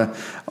for Florida,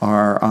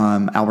 or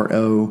Albert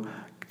O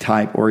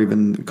type, or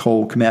even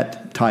Cole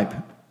Kmet type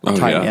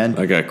tight end.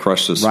 That guy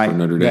crushed us for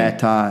Notre Dame.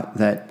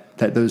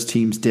 That those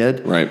teams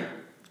did. Right.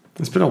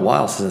 It's been a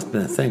while since it's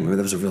been a thing. Maybe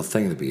that was a real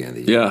thing at the beginning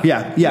of the year.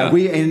 Yeah.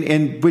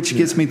 And which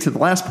gets me to the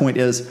last point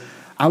is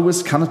I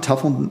was kind of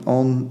tough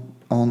on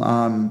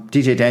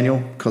DJ Daniel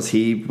because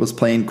he was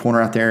playing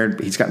corner out there.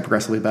 He's gotten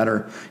progressively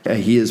better.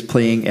 He is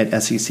playing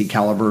at SEC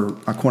caliber,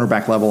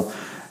 cornerback level,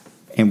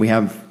 and we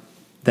have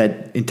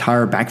that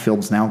entire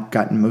backfield's now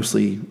gotten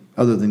mostly,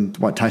 other than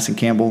Tyson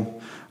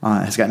Campbell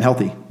has gotten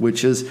healthy,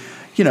 which is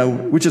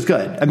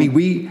good. I mean,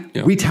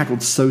 we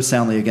tackled so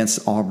soundly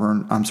against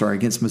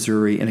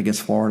Missouri and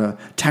against Florida.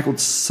 Tackled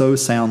so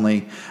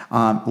soundly.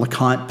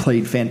 LeConte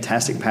played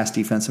fantastic pass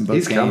defense in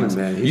both games. He's coming,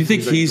 man. You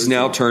think he's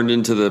now turned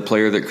into the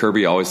player that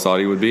Kirby always thought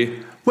he would be?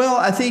 Well,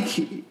 I think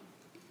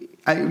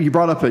you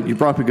brought up a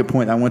good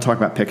point. I want to talk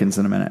about Pickens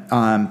in a minute.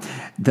 I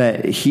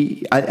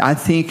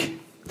think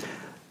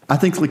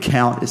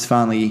LeCount is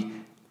finally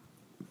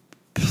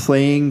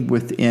playing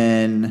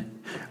within.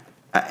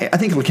 I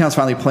think LeCount's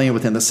finally playing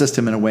within the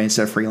system in a way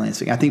instead of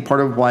freelancing. I think part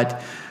of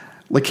what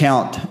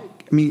LeCount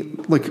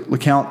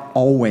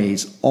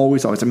always.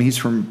 I mean, he's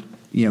from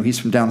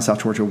down in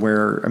South Georgia,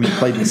 where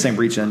played in the same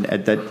region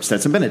that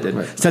Stetson Bennett did.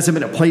 Right. Stetson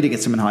Bennett played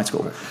against him in high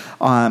school,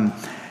 and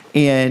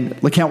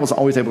LeCount was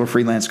always able to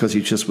freelance because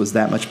he just was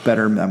that much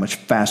better, that much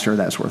faster,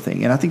 that sort of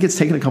thing. And I think it's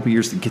taken a couple of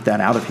years to get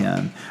that out of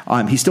him.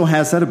 He still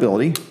has that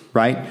ability,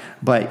 right?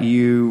 But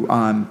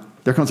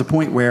there comes a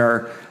point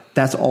where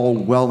that's all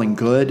well and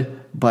good.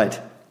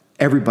 But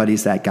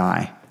everybody's that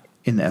guy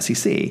in the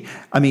SEC.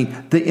 I mean,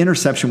 the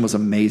interception was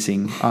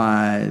amazing.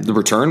 The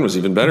return was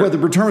even better. Well, the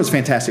return was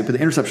fantastic, but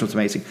the interception was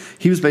amazing.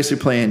 He was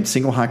basically playing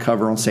single high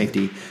cover on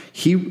safety.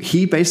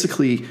 He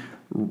basically,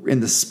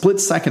 in the split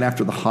second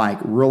after the hike,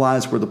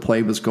 realized where the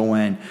play was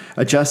going,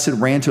 adjusted,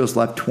 ran to his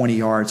left 20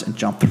 yards, and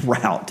jumped the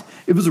route.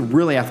 It was a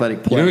really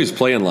athletic play. He's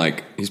playing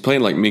like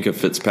Minkah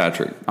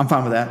Fitzpatrick. I'm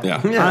fine with that. Yeah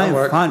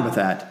I'm fine with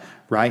that.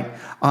 Right,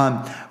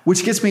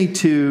 which gets me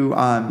to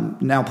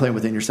now playing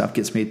within yourself.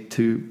 Gets me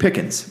to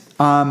Pickens.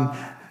 I'd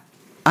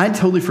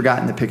totally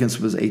forgotten that Pickens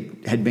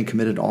had been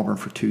committed to Auburn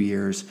for 2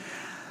 years.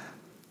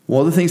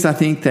 One of the things I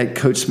think that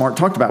Coach Smart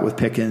talked about with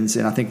Pickens,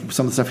 and I think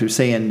some of the stuff he was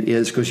saying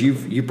is because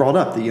you brought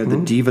up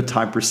the diva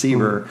type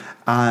receiver.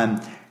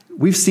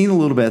 We've seen a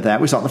little bit of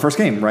that. We saw it in the first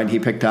game, right? He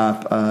picked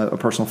up a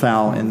personal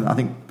foul, and I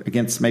think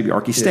against maybe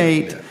Arky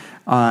State.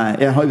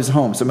 It was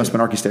home, so it must have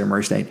been Arky State or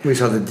Murray State. We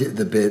saw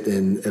the bit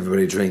in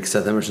Everybody Drink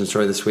Seth Emerson's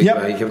story this week.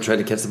 Yep. He kept trying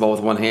to catch the ball with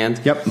one hand.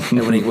 Yep.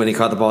 And when he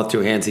caught the ball with 2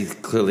 hands, he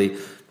clearly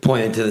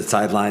pointed to the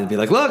sideline and be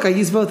like, "Look, I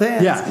used both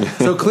hands." Yeah.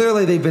 So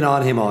clearly they've been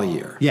on him all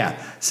year.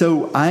 Yeah.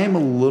 So I am a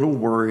little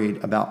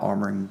worried about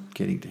Auburn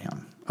getting to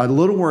him. A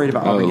little worried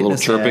about Auburn getting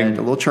his head,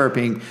 a little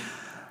chirping.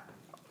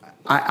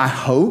 I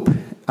hope,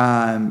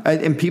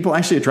 and people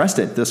actually addressed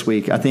it this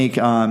week. I think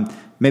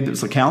maybe it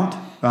was LeCount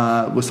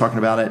was talking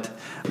about it,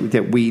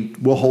 that we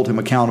will hold him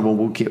accountable.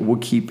 We'll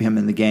keep him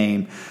in the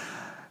game.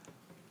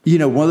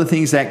 One of the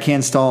things that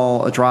can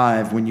stall a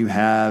drive when you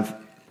have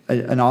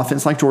an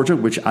offense like Georgia,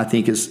 which I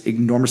think is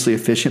enormously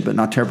efficient but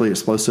not terribly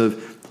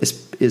explosive,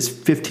 is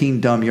 15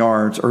 dumb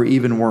yards, or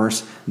even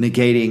worse,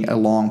 negating a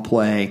long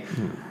play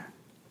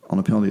on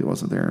a penalty that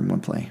wasn't there in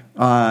one play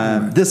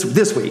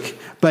this week.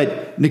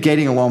 But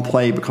negating a long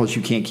play because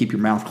you can't keep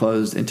your mouth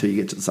closed until you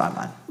get to the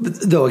sideline.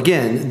 Though,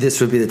 again, this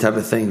would be the type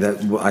of thing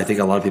that I think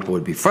a lot of people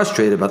would be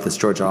frustrated about this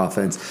Georgia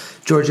offense.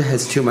 Georgia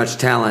has too much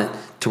talent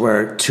to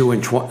where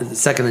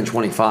 2nd and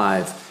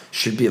 25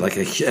 should be like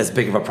as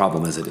big of a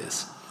problem as it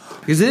is.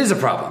 Because it is a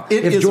problem.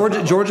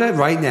 Georgia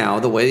right now,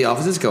 the way the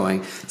offense is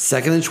going,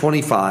 2nd and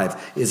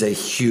 25 is a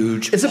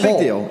huge It's a hole.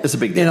 big deal. It's a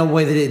big deal. In a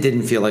way that it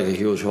didn't feel like a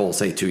huge hole,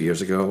 say, 2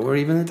 years ago or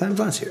even at times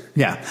last year.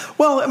 Yeah.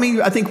 Well,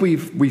 I think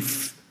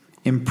we've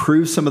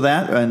improved some of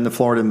that in the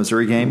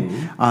Florida-Missouri game.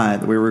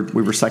 We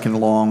were second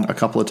along a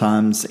couple of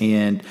times,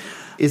 and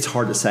It's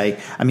hard to say.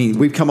 I mean,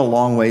 we've come a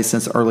long way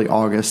since early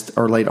August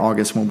or late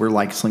August when we're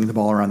like slinging the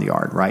ball around the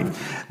yard, right?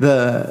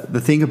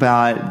 The thing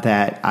about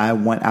that I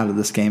want out of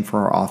this game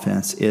for our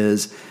offense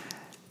is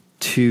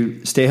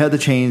to stay ahead of the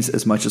chains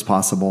as much as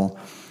possible.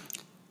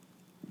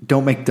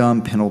 Don't make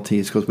dumb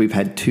penalties because we've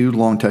had 2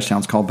 long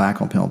touchdowns called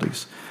back on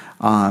penalties.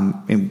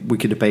 And we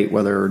could debate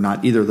whether or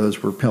not either of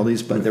those were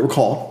penalties, but they were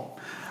called.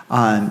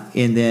 And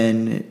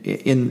then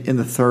in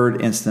the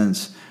third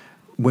instance,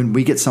 when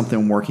we get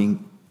something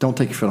working, don't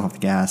take your foot off the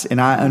gas.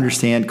 And I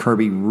understand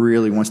Kirby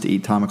really wants to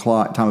eat time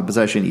of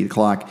possession, eat the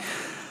clock.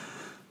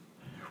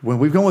 When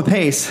we've gone with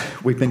pace,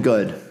 we've been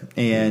good.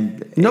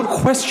 And no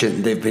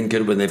question they've been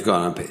good when they've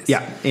gone on pace.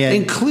 Yeah.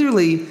 And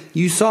clearly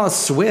you saw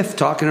Swift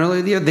talking earlier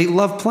in the year. They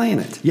love playing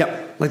it.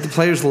 Yep. Like the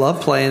players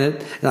love playing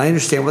it. And I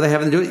understand why they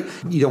haven't to do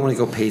it. You don't want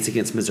to go pace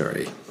against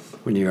Missouri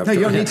when you're up. No,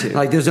 you don't need to.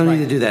 Like there's no need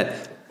to do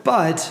that.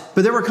 But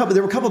there were a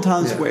couple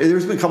times where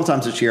there's been a couple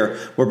times this year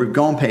where we've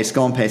gone pace,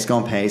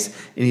 and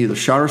either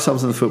shot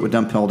ourselves in the foot with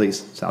dumb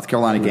penalties, South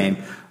Carolina game,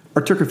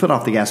 or took our foot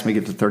off the gas and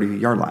make it to the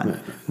 30-yard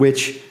line,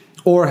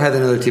 or had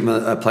another team,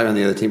 a player on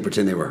the other team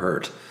pretend they were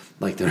hurt,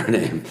 like their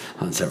name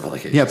on several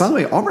occasions. Yeah. By the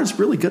way, Auburn's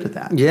really good at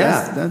that.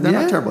 Yeah, they're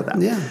not terrible at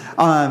that.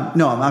 Yeah.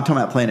 No, I'm talking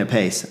about playing at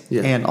pace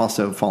and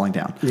also falling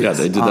down. Yeah,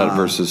 they did that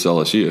versus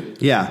LSU.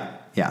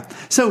 Yeah.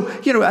 So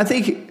I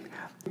think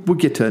we'll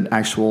get to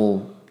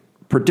actual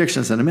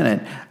predictions in a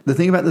minute. The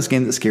thing about this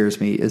game that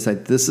scares me is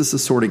that this is the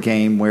sort of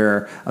game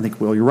where I think,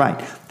 Will, you're right,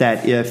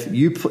 that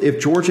if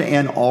Georgia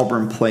and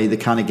Auburn play the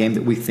kind of game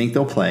that we think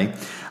they'll play,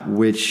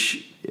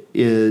 which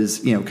is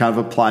kind of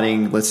a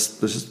plotting, let's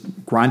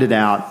just grind it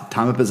out,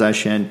 time of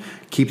possession,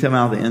 keep them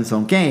out of the end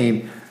zone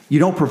game, you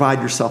don't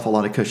provide yourself a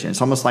lot of cushion.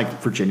 It's almost like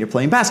Virginia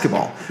playing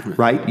basketball,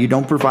 right? You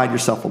don't provide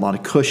yourself a lot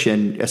of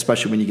cushion,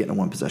 especially when you get in a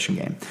one-possession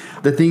game.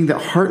 The thing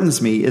that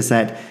heartens me is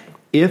that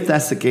if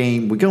that's the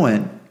game we go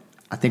in,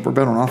 I think we're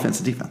better on offense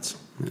and defense.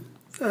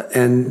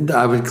 And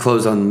I would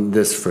close on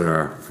this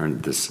for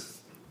this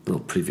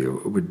little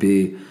preview. It would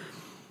be,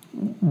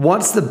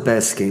 what's the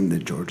best game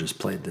that Georgia's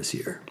played this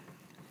year?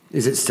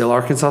 Is it still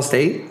Arkansas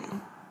State?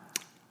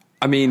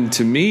 I mean,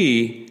 to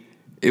me,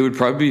 it would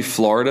probably be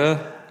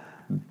Florida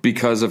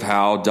because of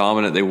how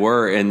dominant they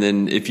were. And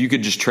then if you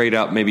could just trade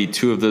out maybe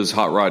 2 of those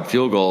hot rod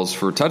field goals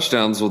for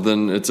touchdowns, well,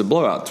 then it's a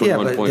blowout.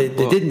 21 point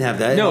they didn't have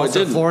that. No, also,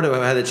 it didn't.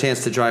 Florida had a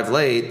chance to drive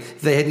late.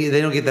 They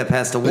don't get that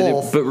past a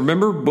Wolf. But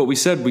remember what we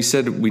said? We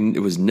said it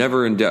was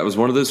never in doubt. It was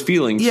one of those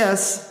feelings.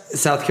 Yes,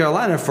 South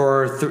Carolina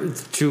for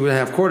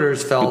 2.5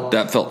 quarters felt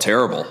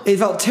terrible. It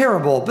felt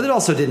terrible, but it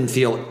also didn't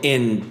feel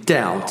in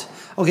doubt.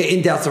 Okay,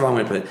 in doubt's the wrong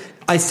way to put it.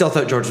 I still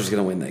thought Georgia was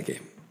going to win that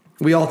game.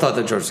 We all thought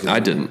that Georgia was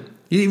going to win. I didn't.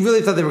 You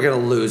really thought they were going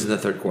to lose in the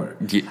third quarter?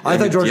 I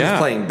thought Georgia was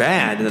playing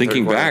bad in the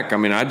Thinking third quarter. back, I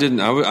mean, I didn't.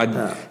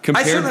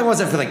 I certainly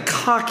wasn't feeling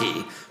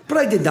cocky, but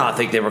I did not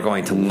think they were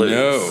going to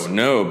lose.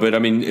 No. But, I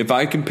mean, if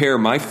I compare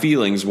my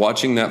feelings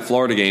watching that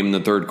Florida game in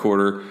the third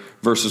quarter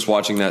versus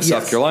watching that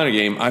South Carolina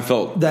game, I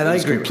felt that it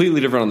was completely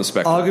different on the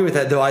spectrum. I'll agree with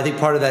that, though. I think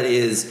part of that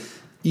is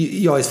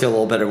you always feel a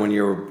little better when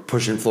you're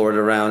pushing Florida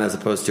around as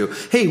opposed to,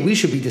 hey, we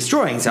should be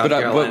destroying South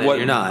Carolina, and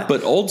you're not.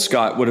 But old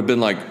Scott would have been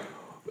like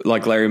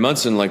Larry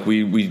Munson, like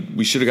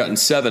we should have gotten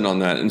 7 on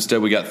that.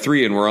 Instead, we got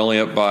 3, and we're only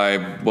up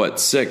by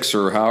 6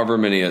 or however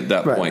many at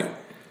that point.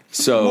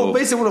 So,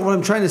 basically, what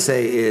I'm trying to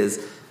say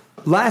is,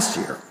 last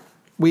year,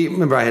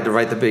 remember I had to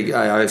write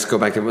I always go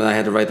back to when I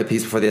had to write the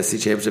piece before the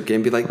SEC championship game,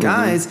 and be like,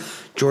 guys,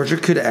 Georgia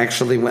could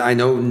actually win. I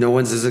know no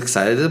one's as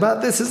excited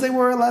about this as they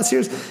were at last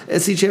year's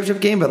SEC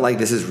championship game, but like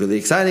this is really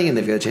exciting, and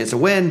they've got a chance to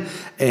win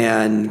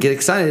and get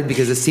excited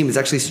because this team is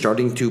actually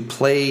starting to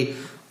play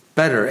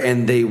better,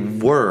 and they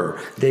were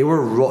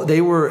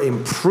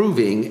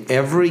improving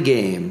every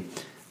game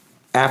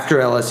after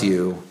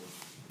LSU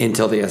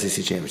until the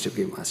SEC championship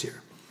game last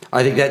year.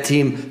 I think that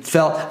team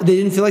they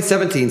didn't feel like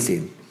 17's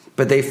team,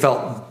 but they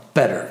felt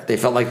better. They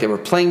felt like they were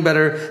playing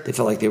better. They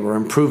felt like they were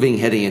improving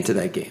heading into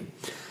that game.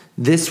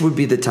 This would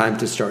be the time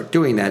to start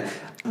doing that.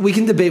 We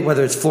can debate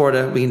whether it's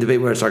Florida. We can debate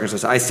whether it's Arkansas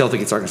State. I still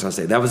think it's Arkansas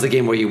State. That was the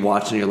game where you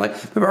watched and you're like,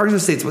 remember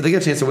Arkansas State's, they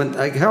got a chance to win.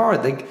 Like, how are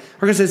they?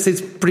 Arkansas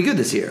State's pretty good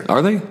this year.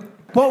 Are they?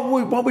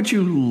 What would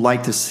you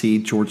like to see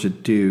Georgia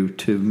do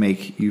to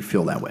make you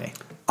feel that way?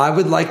 I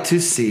would like to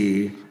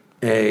see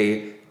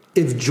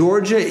if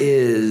Georgia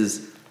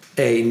is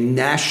a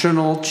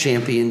national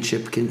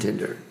championship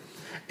contender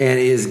and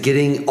is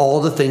getting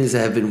all the things that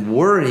have been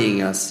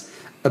worrying us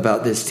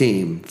about this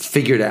team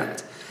figured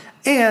out.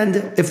 And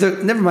if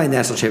they're, never mind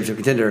national championship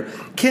contender,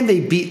 can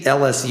they beat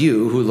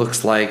LSU, who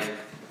looks like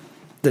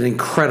an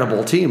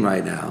incredible team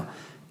right now?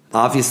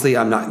 Obviously,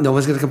 no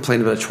one's going to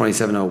complain about a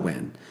 27-0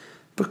 win.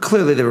 But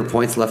clearly there were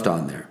points left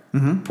on there.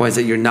 Mm-hmm. Points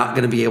that you're not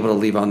going to be able to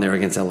leave on there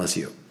against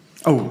LSU.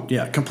 Oh,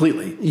 yeah,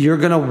 completely. You're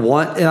going to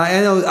want, and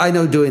I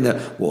know doing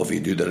if you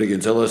do that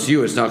against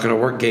LSU, it's not going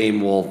to work game.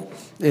 Well,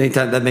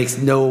 anytime that makes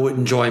no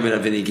enjoyment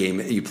of any game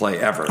that you play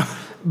ever.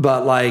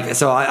 But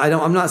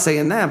I'm not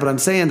saying that, but I'm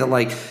saying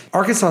that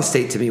Arkansas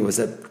State to me was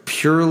a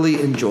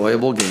purely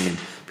enjoyable game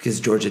because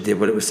Georgia did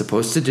what it was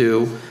supposed to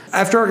do.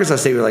 After Arkansas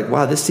State, we were like,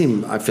 wow, this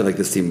team, I feel like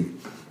this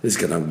team is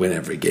going to win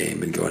every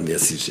game and go into the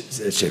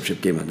SEC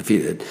championship game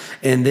undefeated.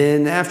 And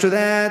then after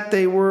that,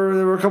 there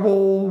were a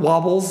couple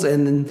wobbles,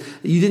 and then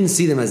you didn't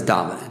see them as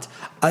dominant.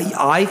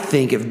 I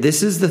think if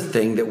this is the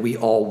thing that we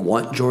all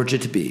want Georgia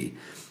to be,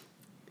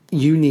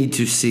 you need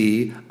to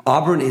see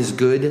Auburn is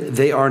good.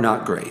 They are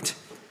not great.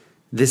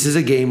 This is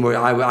a game where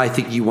I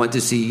think you want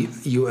to see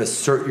you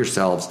assert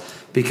yourselves,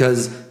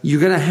 because you're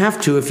going to have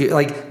to, if you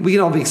like, we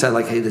can all be excited,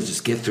 like, hey, let's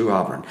just get through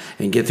Auburn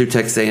and get through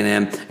Texas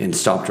A&M and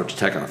stop Georgia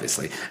Tech,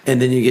 obviously. And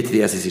then you get to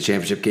the SEC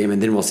championship game,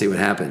 and then we'll see what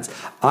happens.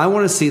 I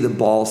want to see the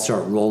ball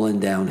start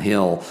rolling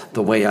downhill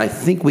the way I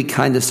think we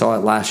kind of saw it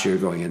last year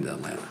going into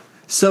Atlanta.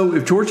 So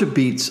if Georgia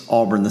beats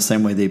Auburn the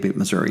same way they beat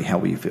Missouri, how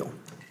will you feel?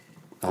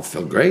 I'll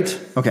feel great.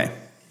 Okay.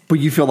 But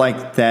you feel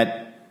like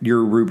that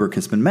your rubric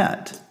has been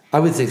met? I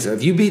would think so.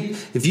 If you beat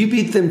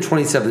them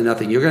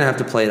 27-0, you're going to have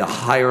to play at a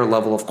higher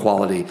level of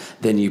quality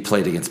than you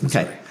played against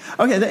Missouri.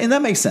 Okay, and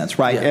that makes sense,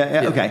 right?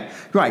 Yeah. Okay,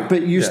 right.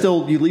 But you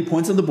leave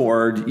points on the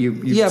board.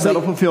 You set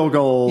up a field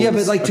goal. Yeah,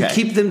 but to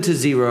keep them to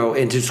 0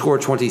 and to score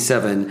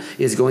 27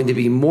 is going to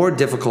be more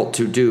difficult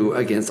to do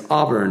against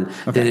Auburn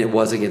than it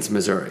was against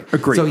Missouri.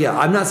 Agreed. So yeah,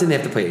 I'm not saying they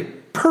have to play a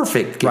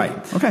perfect game.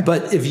 Right. Okay.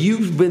 But if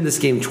you win this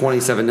game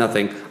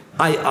 27-0.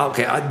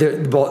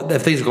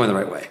 If things are going the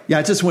right way. Yeah,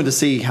 I just wanted to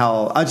see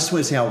how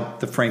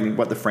the framing.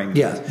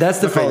 Yeah, that's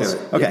the framing.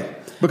 Okay, yeah.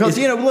 because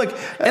look,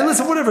 and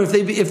listen, whatever. If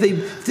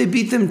they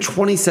beat them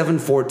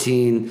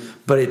 27-14,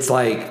 but it's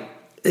like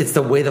it's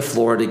the way the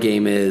Florida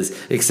game is,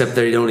 except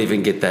they don't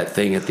even get that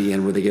thing at the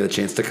end where they get a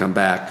chance to come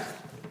back.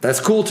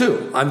 That's cool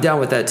too. I'm down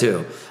with that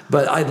too.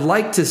 But I'd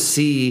like to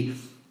see.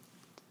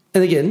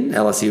 And again,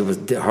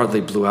 LSU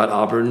hardly blew out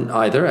Auburn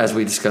either, as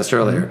we discussed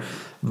earlier,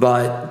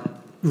 but.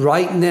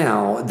 Right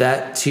now,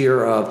 that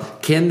tier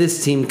of can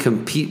this team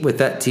compete with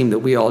that team that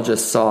we all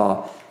just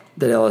saw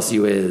that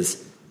LSU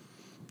is?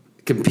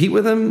 Compete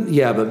with them?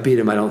 Yeah, but beat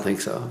them, I don't think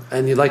so.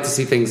 And you'd like to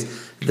see things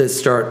that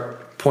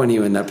start pointing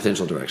you in that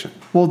potential direction.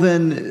 Well,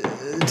 then,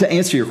 to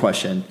answer your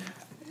question,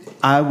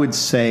 I would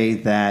say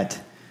that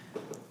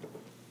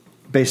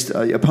based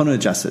opponent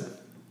adjusted,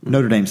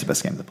 Notre Dame's the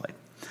best game they played.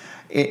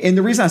 And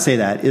the reason I say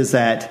that is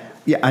that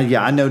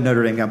I know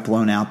Notre Dame got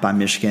blown out by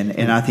Michigan,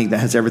 and I think that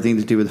has everything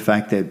to do with the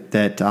fact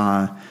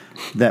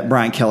that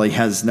Brian Kelly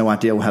has no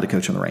idea how to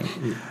coach on the rain.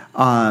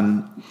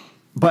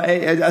 But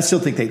I still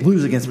think they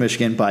lose against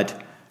Michigan.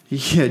 But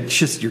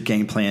just your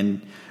game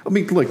plan. I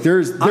mean, look,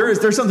 there's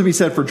something to be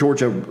said for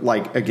Georgia,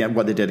 like again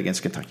what they did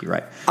against Kentucky,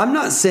 right? I'm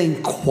not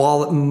saying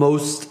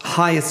most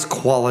highest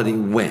quality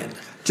win.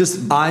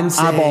 I'm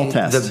saying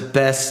the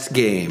best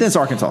game. That's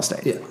Arkansas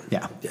State.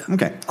 Yeah.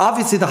 Okay.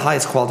 Obviously, the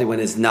highest quality win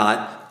is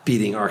not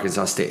beating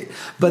Arkansas State,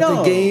 but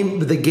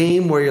the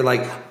game where you're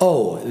like,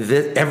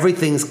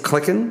 everything's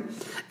clicking,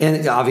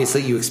 and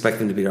obviously you expect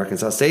them to beat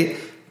Arkansas State.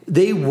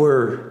 They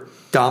were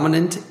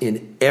dominant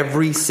in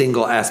every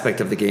single aspect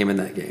of the game in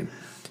that game.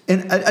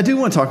 And I do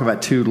want to talk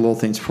about two little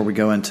things before we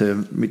go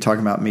into me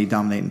talking about me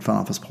dominating front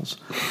office polls.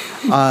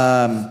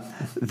 And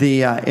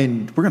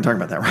we're going to talk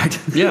about that, right?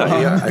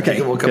 Yeah. I think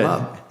it will come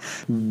up.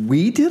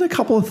 We did a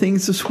couple of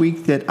things this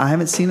week that I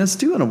haven't seen us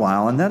do in a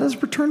while, and that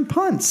is return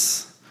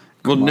punts.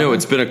 Well, no,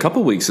 it's been a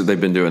couple weeks that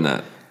they've been doing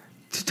that.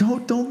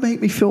 Don't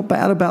make me feel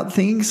bad about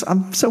things.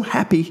 I'm so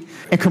happy.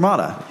 And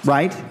Kermata,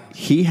 right?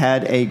 He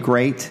had a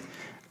great.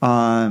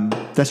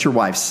 That's your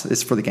wife's.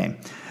 It's for the game.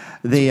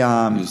 We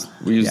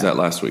used that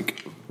last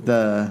week.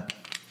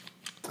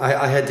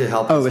 I had to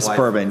help. It's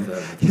bourbon.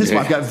 His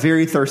wife got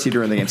very thirsty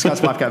during the game.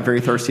 Scott's wife got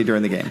very thirsty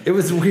during the game. It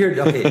was weird.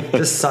 Okay,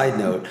 just side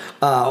note.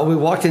 We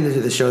walked into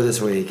the show this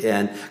week,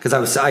 and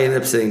because I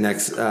ended up sitting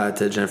next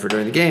to Jennifer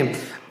during the game,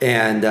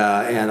 and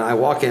I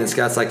walk in, and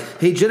Scott's like,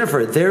 "Hey,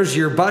 Jennifer, there's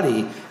your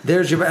buddy.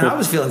 There's your buddy." And I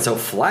was feeling so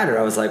flattered.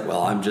 I was like,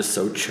 "Well, I'm just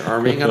so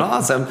charming and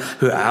awesome.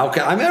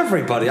 I'm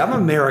everybody. I'm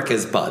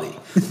America's buddy."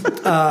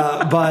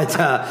 But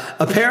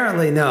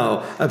apparently,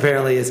 no.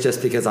 Apparently, it's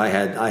just because I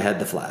had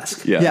the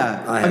flask.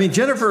 Yeah. I mean,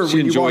 Jennifer.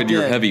 She enjoyed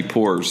your heavy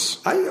pours.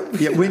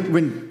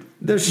 When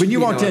you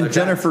walked in,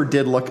 Jennifer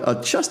did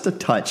look just a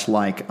touch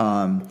like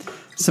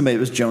somebody that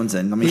was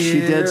jonesing. I mean,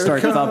 she did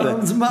start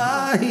thumping.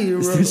 My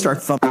hero.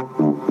 Start thumping.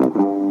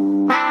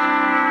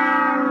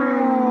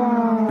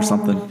 Or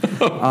something.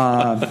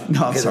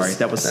 No, I'm sorry.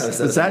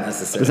 Was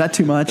that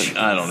too much?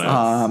 I don't know.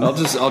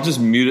 I'll just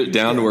mute it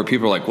down to where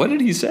people are like, "What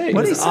did he say?"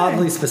 What did he say?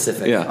 Oddly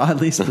specific. Yeah,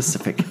 oddly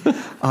specific.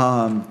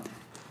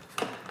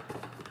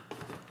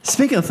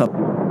 Speaking of thump,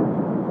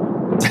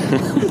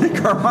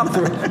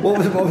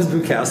 what was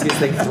Bukowski's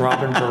thing?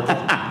 Throbbing purple.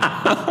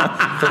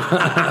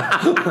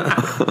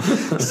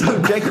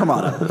 So Jake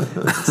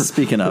Kermata.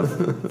 Speaking of,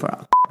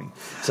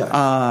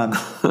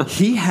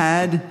 he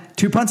had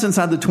 2 punts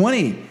inside the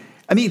 20.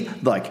 I mean,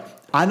 like,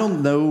 I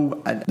don't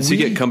know. Does he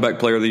get comeback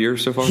player of the year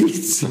so far?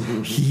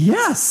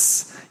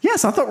 Yes. I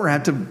thought we were going to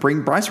have to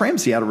bring Bryce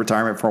Ramsey out of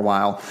retirement for a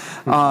while.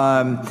 Ray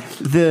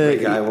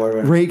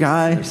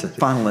Guy,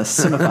 finalist,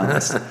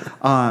 semifinalist.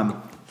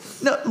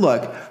 No,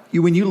 look,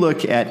 when you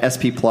look at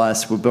SP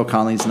Plus with Bill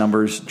Conley's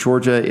numbers,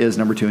 Georgia is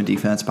number 2 in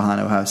defense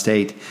behind Ohio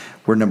State.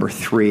 We're number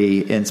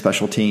 3 in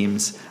special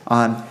teams.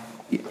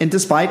 And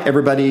despite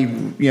everybody,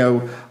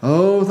 the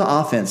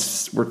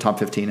offense, we're top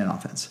 15 in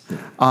offense.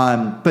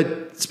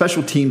 But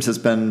special teams has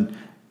been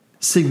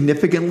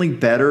significantly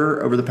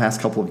better over the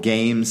past couple of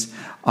games.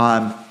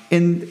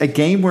 In a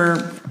game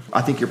where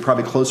I think you're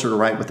probably closer to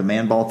right with the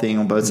man ball thing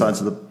on both sides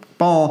of the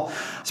ball,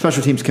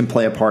 special teams can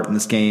play a part in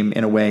this game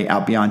in a way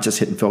out beyond just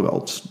hitting field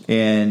goals.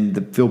 And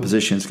the field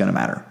position is going to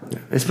matter. Yeah.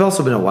 It's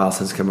also been a while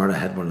since Camarda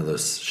had one of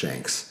those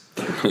shanks.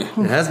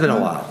 It has been a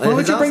while. Why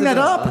would you bring that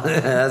up?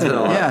 It has been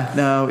a while. Yeah,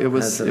 no, it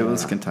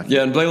was Kentucky.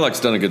 Yeah, and Blaylock's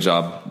done a good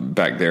job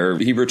back there.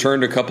 He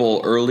returned a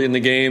couple early in the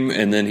game,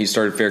 and then he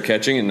started fair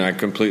catching, and I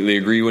completely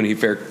agree when he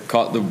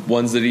caught the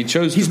ones that he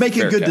chose. He's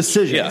making good catch.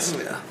 decisions. Yes.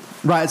 Yeah.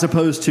 Right, as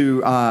opposed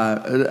to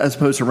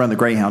run the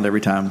Greyhound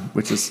every time,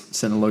 which is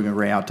sending Logan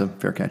Gray out to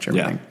fair catch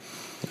everything.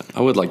 Yeah.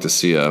 I would like to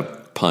see a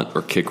punt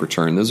or kick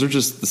return. Those are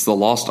it's the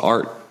lost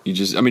art.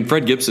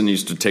 Fred Gibson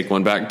used to take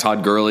one back.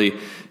 Todd Gurley,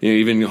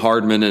 even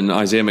Hardman and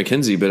Isaiah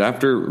McKenzie.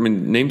 But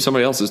name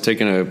somebody else has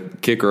taken a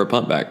kick or a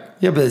punt back.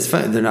 Yeah, but it's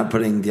fun. They're not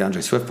putting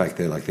DeAndre Swift back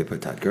there like they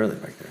put Todd Gurley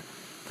back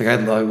there.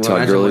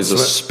 Todd Gurley's a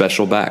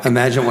special back.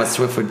 Imagine what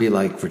Swift would be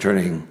like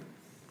returning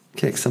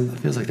kicks. It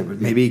feels like that would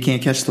be. Maybe he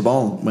can't catch the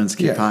ball when it's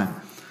keep high.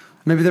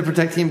 Maybe they're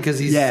protecting him because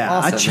he's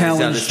awesome. I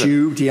challenged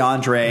you,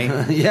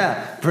 DeAndre.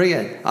 Yeah, bring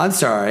it. I'm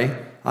sorry.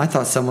 I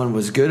thought someone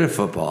was good at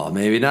football.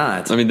 Maybe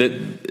not.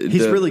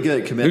 He's really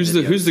good at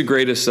commitment. Who's the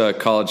greatest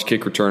college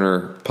kick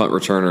returner, punt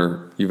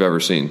returner you've ever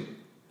seen?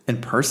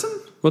 In person?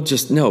 Well,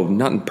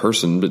 not in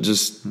person, but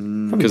just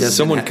because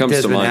someone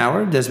comes to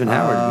mind. Desmond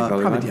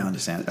Howard. Probably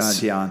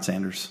Deion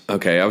Sanders.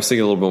 Okay, I was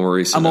thinking a little bit more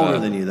recent. I'm older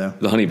than you, though.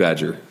 The Honey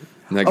Badger.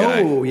 That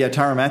guy. Oh, yeah,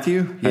 Tyrann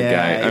Mathieu?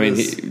 That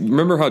guy.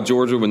 Remember how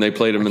Georgia, when they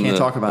played him can't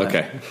talk about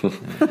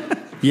it.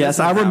 Yes,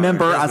 I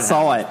remember. I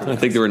saw it. I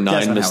think there were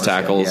 9 missed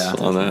tackles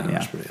on that. Yeah.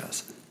 That's pretty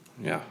awesome.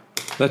 Yeah.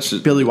 That's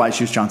just Billy White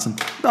Shoes Johnson.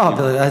 Oh,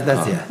 Billy,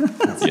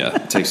 that's yeah,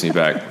 it takes me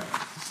back.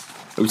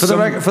 For the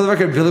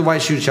record, Billy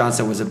White Shoes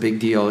Johnson was a big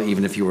deal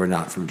even if you were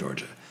not from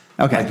Georgia.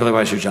 Okay. Billy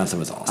White Shoes Johnson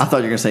was awesome. I thought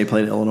you were going to say he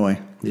played at Illinois.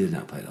 He did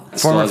not play at Illinois.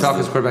 Former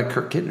Falcons quarterback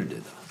Kirk Kittner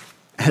did, though.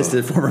 As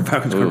did former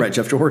Falcons quarterback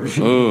Jeff George.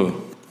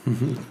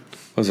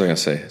 What was I going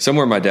to say?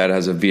 Somewhere my dad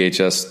has a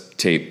VHS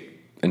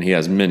tape, and he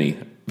has many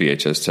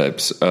VHS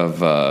tapes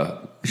of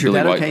Is your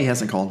dad okay? He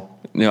hasn't called.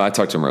 No, I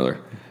talked to him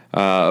earlier.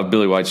 Of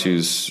Billy White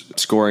Shoes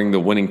scoring the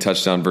winning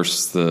touchdown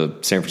versus the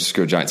San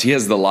Francisco Giants. He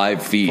has the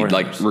live feed,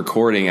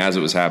 recording as it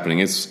was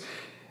happening.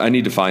 I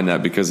need to find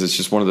that because it's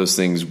just one of those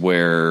things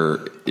where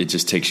it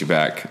just takes you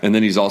back. And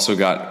then he's also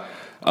got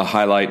a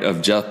highlight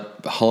of Jeff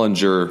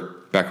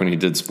Hullinger back when he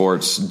did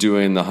sports,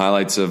 doing the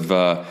highlights of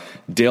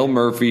Dale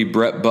Murphy,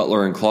 Brett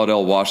Butler, and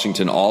Claudell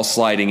Washington all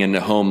sliding into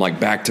home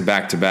back to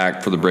back to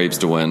back for the Braves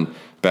to win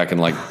back in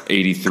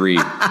 83.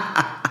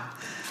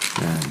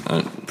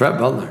 Brett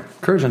Butler,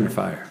 Courage Under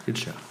Fire, good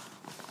show.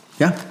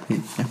 Yeah.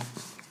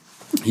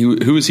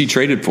 Who was he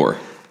traded for?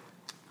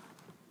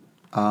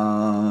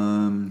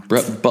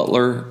 Brett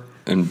Butler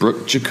and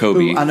Brooke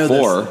Jacoby. I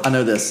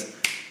know this.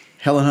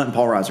 Helen Hunt and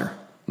Paul Reiser.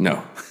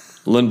 No,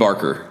 Lynn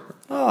Barker.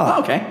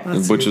 Oh, okay.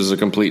 Which was a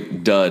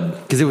complete dud.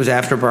 Because it was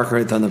after Barker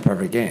had done the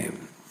perfect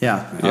game.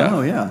 Yeah.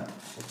 Oh, yeah.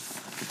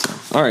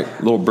 All right,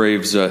 little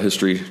Braves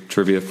history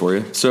trivia for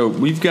you. So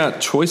we've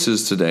got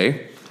choices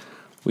today.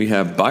 We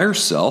have buy or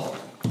sell.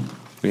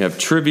 We have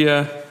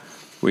trivia.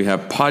 We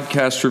have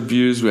podcast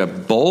reviews. We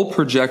have bowl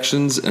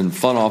projections and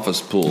fun office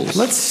pools.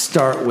 Let's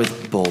start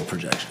with bowl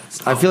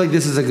projections. I feel like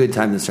this is a good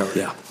time to start with.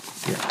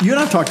 Yeah. You and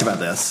I have talked about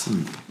this.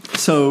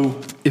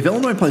 So if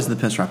Illinois plays in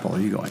the Pinstripe Bowl, are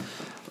you going?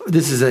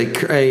 This is a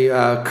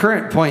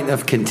current point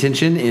of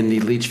contention in the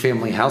Leach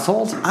family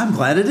household. I'm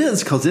glad it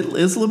is because it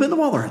is a little bit in the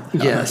Waller.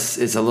 Yes,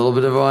 it's a little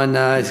bit of one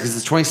because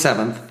it's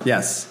 27th.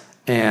 Yes.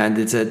 And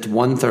it's at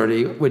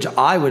 1:30, which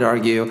I would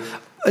argue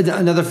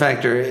another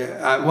factor.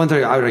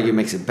 1:30, I would argue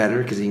makes it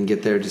better because you can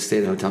get there, just stay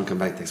at the hotel, and come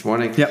back next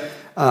morning. Yep.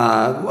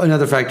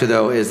 Another factor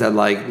though is that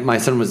my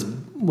son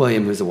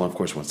William, who's the one, of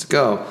course, wants to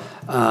go,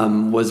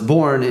 was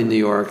born in New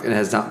York and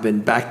has not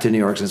been back to New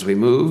York since we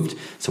moved.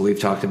 So we've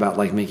talked about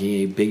making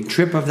a big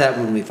trip of that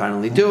when we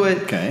finally do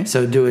it. Okay.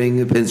 So doing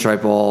the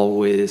Pinstripe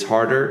Bowl is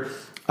harder.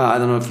 I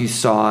don't know if you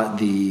saw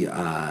the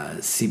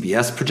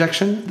CBS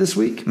projection this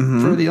week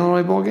for the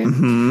Illinois bowl game.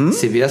 Mm-hmm.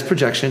 CBS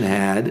projection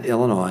had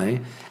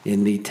Illinois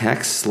in the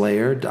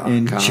TexSlayer.com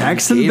in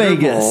Jackson, Gator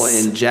Vegas. Bowl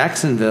in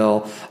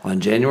Jacksonville on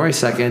January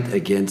 2nd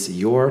against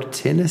your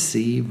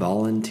Tennessee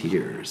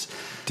Volunteers.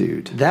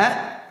 Dude.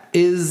 That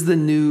is the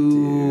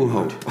new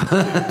hope.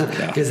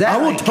 Because I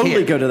will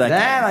totally go to that.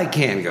 That I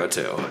can go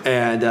to.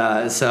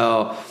 And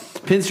so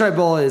Pinstripe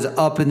Bowl is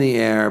up in the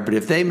air, but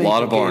if they make a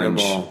lot of orange,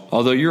 bowl,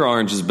 although your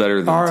orange is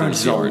better than orange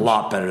is a orange.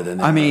 lot better than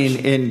that. I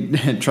mean,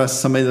 and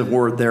trust somebody that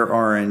wore their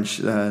orange,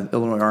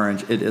 Illinois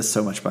orange, it is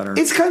so much better.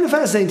 It's kind of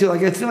fascinating too.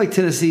 I feel like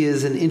Tennessee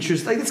is an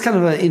interest. It's kind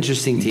of an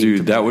interesting team.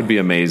 Dude, that would be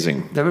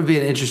amazing. That would be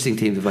an interesting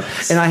team to play.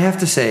 And I have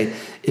to say,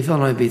 if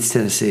Illinois beats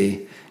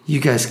Tennessee, you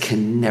guys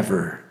can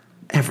never,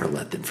 ever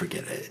let them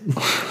forget it.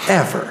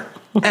 Ever,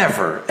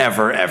 ever,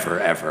 ever, ever,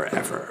 ever,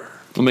 ever.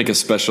 We'll make a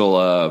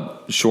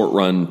special short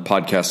run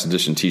podcast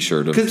edition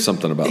T-shirt of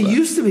something about it. It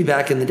used to be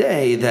back in the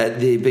day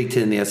that the Big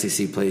Ten and the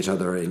SEC play each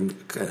other in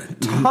a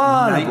ton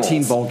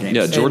 19 of bowl games.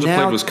 Yeah, Georgia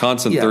played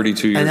Wisconsin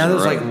 32 years and now in a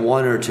there's row. like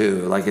one or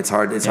two. Like it's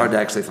hard to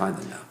actually find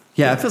them now.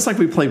 Yeah, it feels like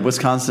we played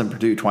Wisconsin and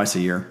Purdue twice a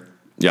year.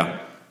 Yeah,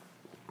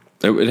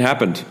 it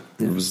happened.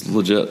 It was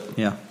legit.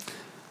 Yeah.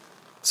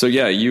 So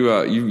yeah,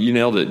 you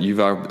nailed it. You've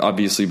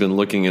obviously been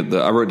looking at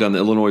I wrote down the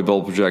Illinois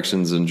bowl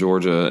projections in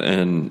Georgia,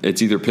 and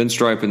it's either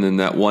pinstripe and then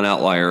that one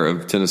outlier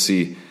of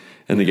Tennessee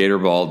and the Gator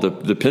Ball.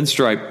 The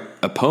pinstripe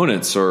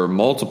opponents are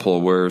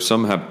multiple, where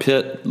some have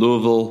Pitt,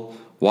 Louisville,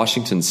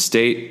 Washington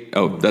State.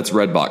 Oh, that's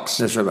Redbox.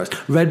 That's Redbox.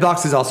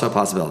 Redbox is also a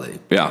possibility.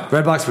 Yeah.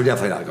 Redbox we're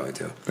definitely not going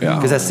to. Yeah.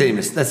 Because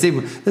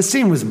that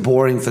stadium was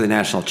boring for the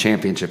national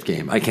championship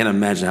game. I can't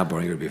imagine how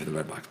boring it would be for the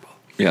Redbox Bowl.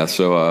 Yeah,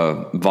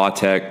 so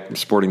Vatek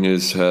Sporting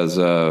News has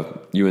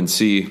UNC.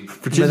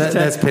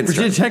 That's Pinstripe.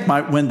 Virginia Tech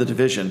might win the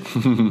division.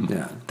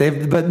 Yeah,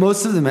 but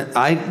most of them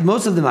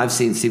I've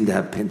seen seem to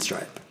have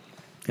pinstripe.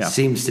 Yeah.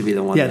 Seems to be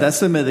the one. Yeah, that's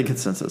the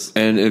consensus.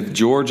 And if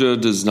Georgia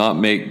does not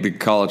make the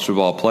college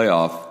football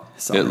playoff,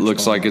 it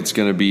looks like it's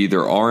going to be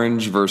either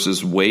Orange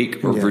versus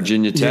Wake or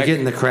Virginia Tech. You're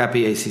getting the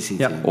crappy ACC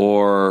team.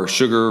 Or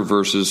Sugar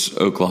versus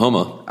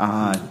Oklahoma.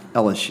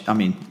 LSU. I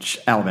mean,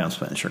 Alabama's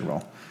playing the Sugar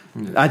Bowl.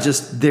 I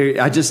just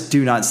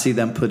do not see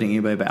them putting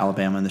anybody but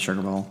Alabama in the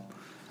Sugar Bowl.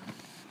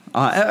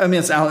 I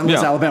mean,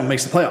 Alabama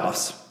makes the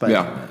playoffs. But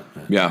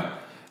Yeah.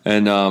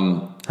 And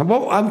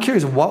I'm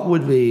curious, what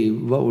would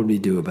we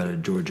do about a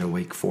Georgia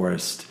Wake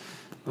Forest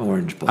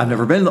Orange Bowl? I've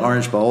never been to the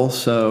Orange Bowl,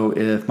 so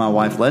if my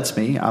wife lets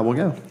me, I will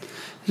go.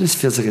 It just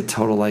feels like a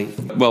total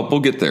well,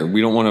 we'll get there.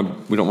 We don't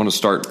want to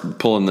start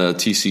pulling the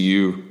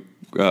TCU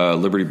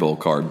Liberty Bowl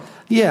card.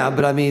 Yeah,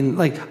 but I mean,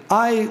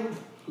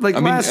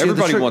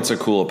 everybody wants a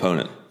cool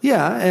opponent.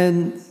 Yeah,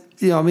 and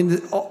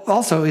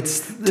also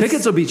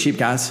Tickets will be cheap,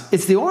 guys.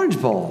 It's the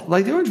Orange Bowl.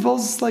 Like the Orange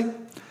Bowl's like.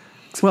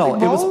 Well,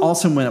 it was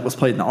awesome when it was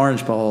played in the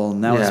Orange Bowl.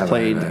 Now it's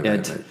played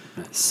at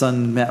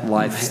Sun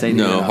MetLife Stadium.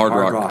 No, Hard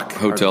Rock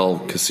Hotel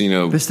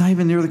Casino. But it's not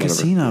even near the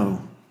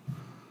casino.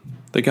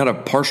 They got a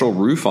partial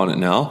roof on it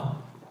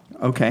now.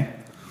 Okay.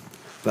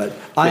 But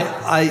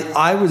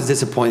I was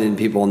disappointed in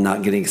people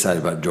not getting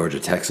excited about Georgia,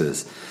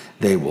 Texas.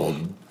 They will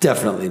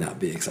definitely not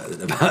be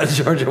excited about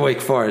Georgia,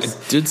 Wake Forest.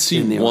 I did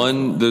see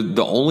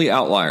the only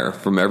outlier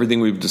from everything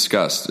we've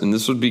discussed, and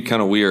this would be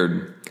kind of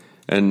weird,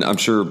 and I'm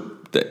sure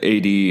the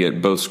AD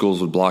at both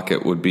schools would block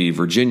it, would be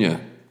Virginia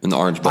in the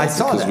Orange Bowl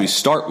because we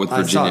start with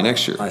Virginia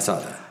next year. I saw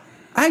that.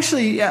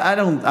 Actually, I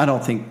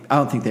don't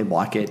think they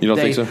block it. You don't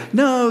think so?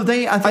 No,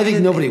 I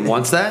think nobody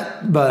wants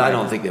that, but I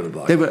don't think they would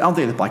block it. I don't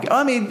think they block it.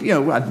 I mean,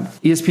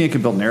 ESPN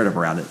can build narrative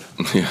around it.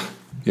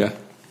 Yeah.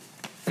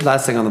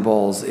 Last thing on the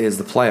bowls is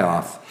the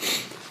playoff.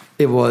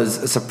 It was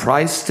a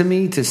surprise to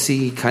me to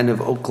see kind of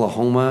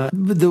Oklahoma.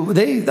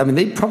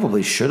 They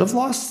probably should have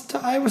lost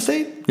to Iowa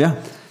State. Yeah.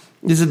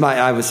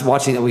 I was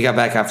watching it. We got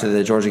back after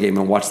the Georgia game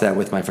and watched that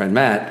with my friend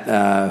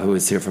Matt, who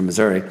is here from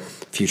Missouri,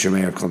 future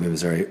mayor of Columbia,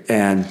 Missouri.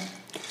 And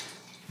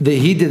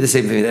he did the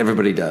same thing that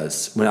everybody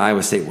does when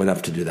Iowa State went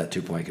up to do that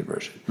 2-point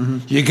conversion.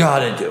 Mm-hmm. You got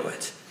to do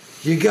it.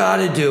 You got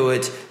to do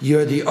it.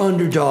 You're the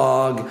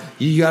underdog.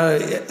 You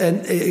got to,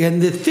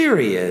 and the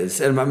theory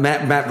is, and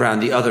Matt Brown,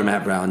 the other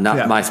Matt Brown,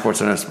 not my Sports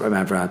Center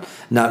Matt Brown,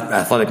 not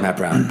athletic Matt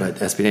Brown, but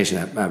SB Nation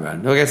Matt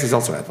Brown. No, I guess he's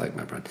also athletic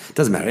Matt Brown.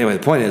 Doesn't matter. Anyway,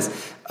 the point is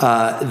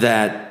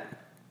that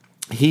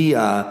he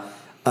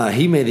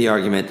made the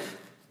argument.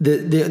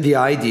 The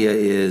idea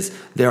is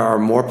there are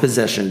more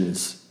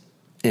possessions,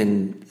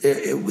 and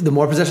the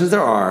more possessions there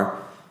are,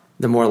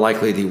 the more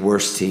likely the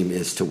worst team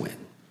is to win.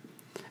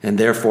 And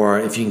therefore,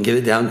 if you can get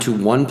it down to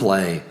one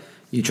play,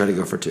 you try to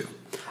go for two.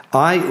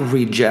 I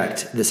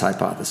reject this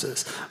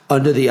hypothesis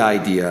under the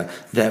idea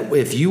that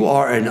if you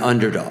are an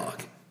underdog,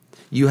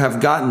 you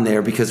have gotten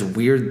there because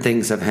weird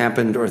things have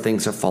happened or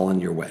things have fallen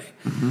your way.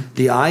 Mm-hmm.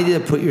 The idea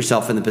to put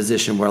yourself in the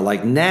position where,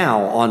 like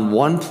now, on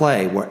one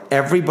play where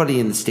everybody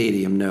in the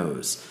stadium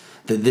knows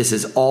that this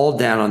is all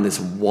down on this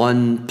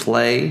one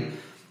play,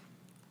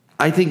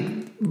 I think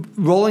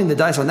rolling the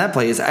dice on that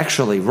play is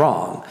actually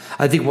wrong.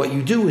 I think what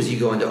you do is you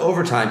go into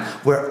overtime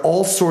where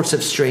all sorts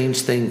of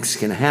strange things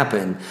can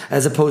happen,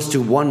 as opposed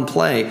to one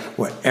play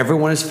where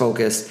everyone is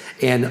focused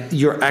and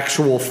your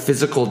actual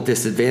physical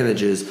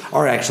disadvantages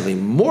are actually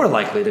more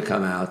likely to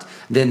come out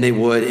than they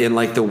would in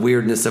like the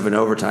weirdness of an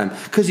overtime,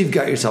 because you've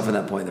got yourself in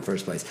that point in the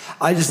first place.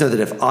 I just know that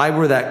if I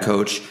were that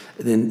coach,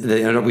 then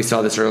I know we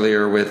saw this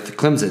earlier with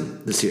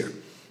Clemson this year,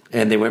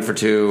 and they went for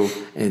two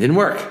and it didn't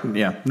work.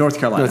 Yeah, North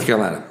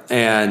Carolina.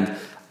 And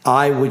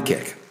I would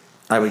kick.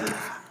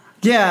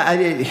 Yeah,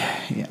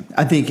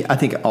 I think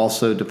it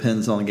also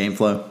depends on the game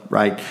flow,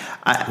 right?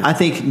 I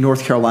think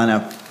North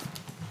Carolina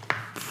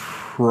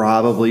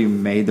probably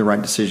made the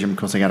right decision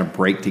because they got a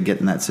break to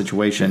get in that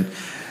situation.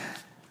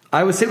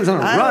 Iowa State was on a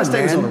run. Iowa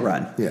State was on a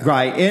run,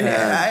 right? And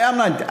I'm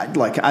not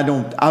like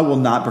I will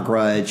not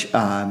begrudge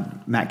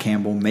Matt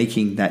Campbell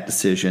making that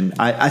decision.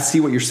 I see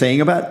what you're saying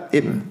about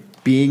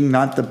it being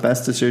not the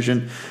best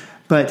decision,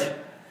 but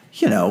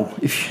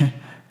if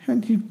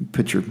you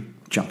put your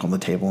junk on the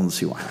table and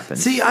see what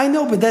happens. See, I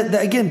know, but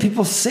that again,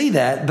 people say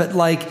that, but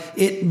like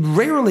it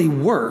rarely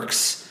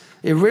works.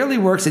 It rarely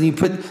works, and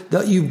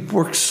you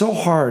work so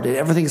hard, and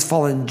everything is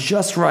falling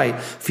just right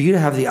for you to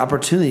have the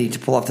opportunity to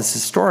pull off this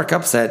historic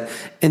upset,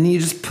 and you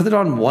just put it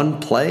on one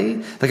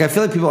play. Like I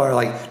feel like people are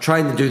like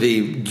trying to do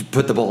the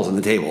put the balls on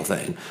the table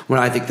thing,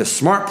 when I think the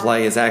smart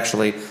play is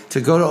actually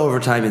to go to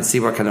overtime and see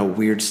what kind of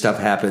weird stuff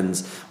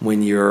happens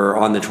when you're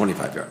on the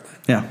 25-yard line.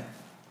 Yeah,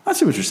 I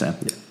see what you're saying.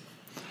 Yeah.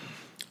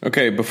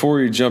 Okay, before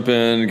we jump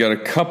in, got a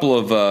couple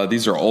of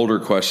these are older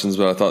questions,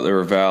 but I thought they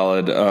were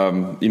valid.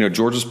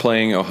 Georgia's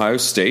playing Ohio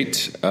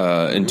State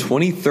in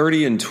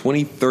 2030 and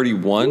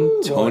 2031.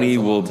 Ooh, Tony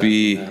will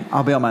be.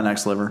 I'll be on my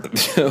next liver.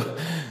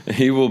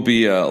 He will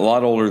be a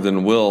lot older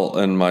than Will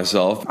and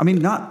myself. I mean,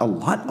 not a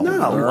lot older.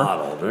 Not a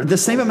lot older. The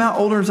same amount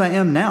older as I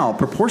am now,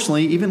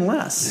 proportionally even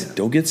less. Yeah.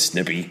 Don't get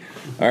snippy.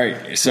 All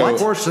right, so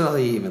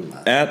proportionally even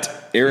less.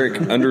 At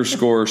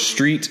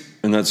Eric_Street,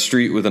 and that's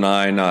Street with an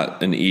I,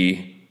 not an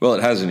E. Well,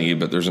 it has an E,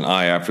 but there's an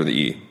I after the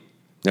E.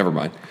 Never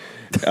mind.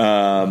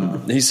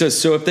 He says,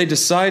 so if they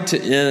decide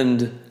to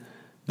end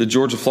the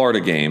Georgia-Florida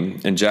game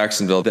in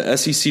Jacksonville, the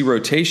SEC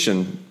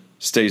rotation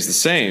stays the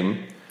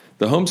same.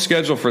 The home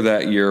schedule for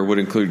that year would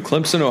include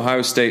Clemson,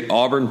 Ohio State,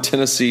 Auburn,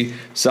 Tennessee,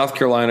 South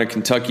Carolina,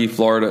 Kentucky,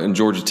 Florida, and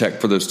Georgia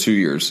Tech for those 2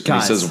 years. Guys,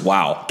 and he says,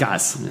 wow.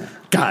 Guys,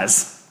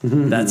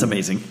 that's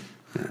amazing.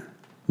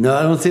 No,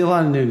 I don't see a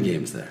lot of noon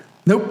games there.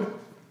 Nope.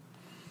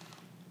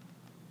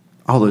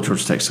 Although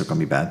Georgia Tech's still going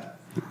to be bad.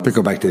 But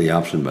go back to the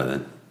option by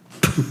then.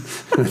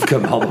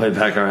 Come all the way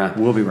back around.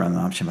 We'll be running the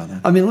option by then.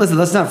 I mean, listen,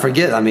 let's not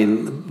forget. I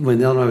mean,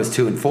 when Illinois was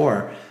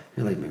 2-4,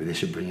 you're like, maybe they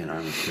should bring in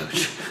Army's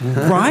coach.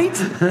 Right?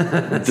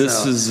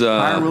 This is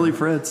hire Willie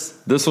Fritz.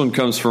 This one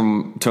comes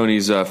from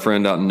Tony's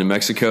friend out in New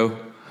Mexico,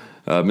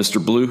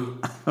 Mr. Blue.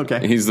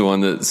 Okay. He's the one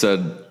that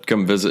said,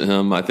 come visit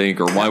him, I think,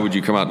 or why would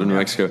you come out to New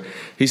Mexico?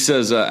 He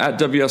says, at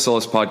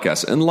WSLS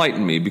Podcast,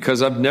 enlighten me,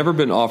 because I've never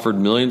been offered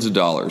millions of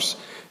dollars.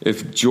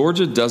 If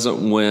Georgia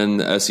doesn't win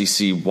the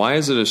SEC, why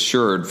is it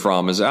assured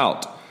Fromm is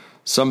out?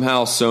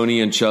 Somehow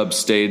Sony and Chubb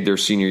stayed their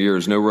senior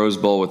years. No Rose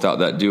Bowl without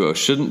that duo.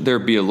 Shouldn't there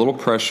be a little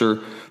pressure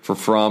for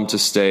Fromm to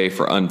stay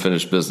for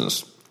unfinished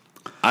business?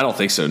 I don't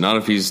think so. Not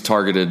if he's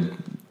targeted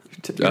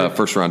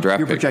first-round draft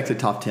pick. You're projected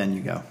top 10, you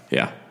go.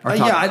 Yeah.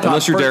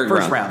 Unless you're Derek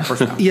Brown.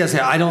 First round. Yes,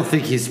 I don't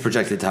think he's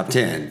projected top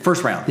 10.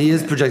 First round. He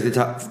is projected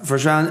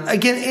first round.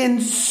 Again,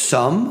 in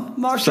some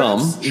mock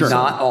drafts. Sure.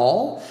 Not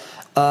all.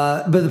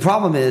 But the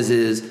problem is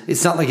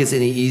it's not like it's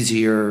any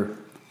easier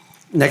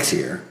next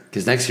year,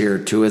 because next year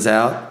Tua is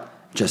out,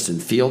 Justin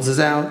Fields is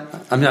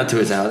out. Not Tua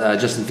is out.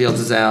 Justin Fields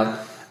is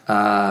out.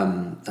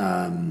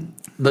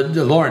 But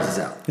Lawrence is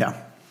out. Yeah.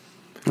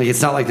 Like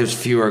it's not like there's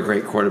fewer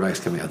great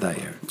quarterbacks coming out that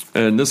year.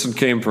 And this one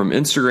came from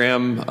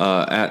Instagram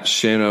at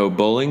Shano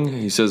Bowling.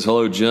 He says,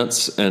 hello,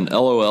 gents, and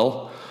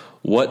LOL.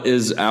 What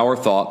is our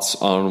thoughts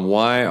on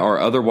why our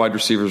other wide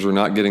receivers are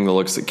not getting the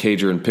looks that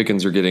Cager and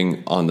Pickens are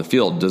getting on the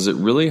field? Does it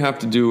really have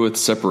to do with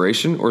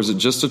separation, or is it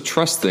just a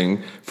trust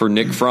thing for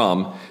Nick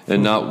Fromm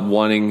and not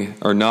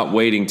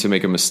waiting to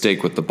make a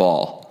mistake with the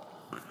ball?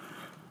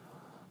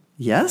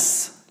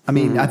 Yes. I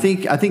mean, I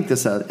think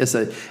this it's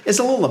a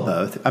little of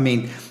both. I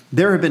mean,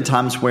 there have been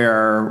times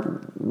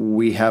where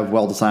we have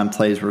well-designed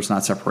plays where it's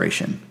not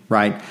separation,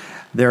 right?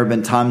 There have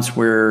been times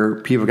where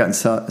people have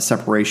gotten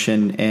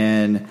separation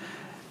and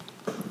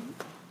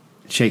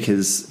Jake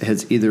has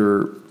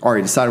either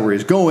already decided where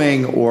he's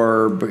going,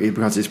 or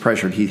because he's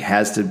pressured, he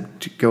has to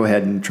go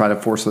ahead and try to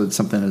force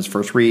something in his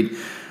first read.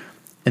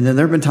 And then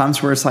there have been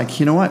times where it's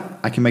like, you know what,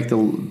 I can make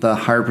the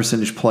higher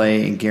percentage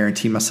play and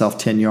guarantee myself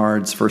 10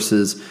 yards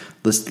versus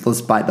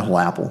let's bite the whole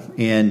apple.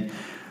 And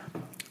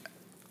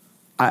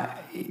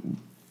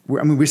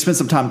we spent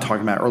some time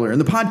talking about it earlier in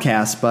the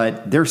podcast,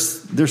 but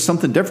there's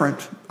something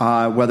different,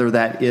 whether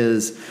that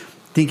is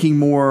thinking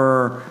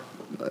more.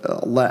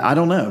 I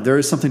don't know. There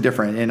is something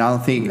different, and I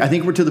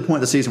think we're to the point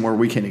of the season where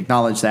we can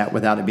acknowledge that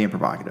without it being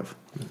provocative.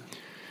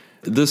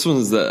 This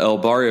one's the El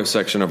Barrio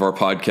section of our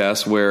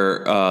podcast,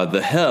 where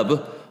the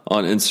Heb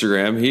on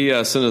Instagram, he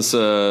sent us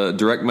a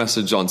direct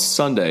message on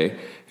Sunday.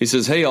 He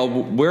says, hey,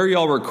 where are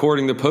y'all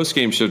recording the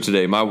post-game show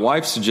today? My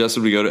wife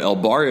suggested we go to El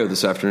Barrio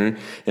this afternoon,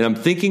 and I'm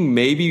thinking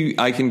maybe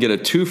I can get a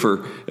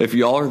twofer if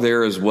y'all are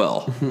there as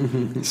well.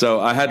 So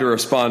I had to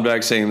respond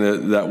back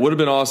saying that would have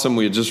been awesome.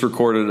 We had just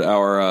recorded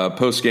our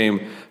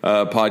post-game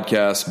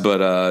podcast,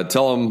 but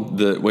tell them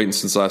that Waiting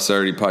Since Last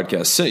Saturday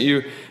podcast sent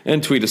you,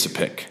 and tweet us a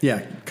pic.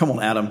 Yeah, come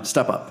on, Adam,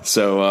 step up.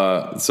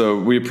 So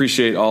we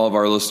appreciate all of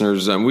our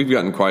listeners. We've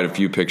gotten quite a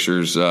few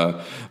pictures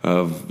of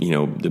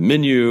the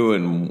menu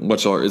and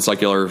it's like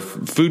y'all are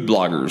food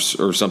bloggers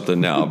or something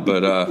now.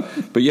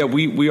 But yeah,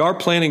 we are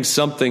planning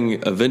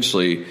something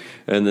eventually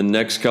in the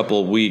next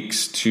couple of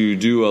weeks to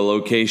do a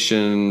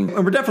location.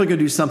 And we're definitely going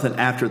to do something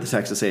after the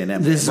Texas A&M.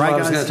 This is right,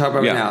 what I was going to talk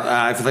about right now.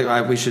 I feel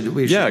like we should go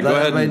let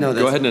everybody know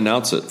this. Go ahead and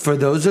announce it. For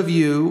those of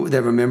you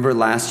that remember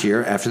last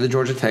year after the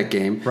Georgia Tech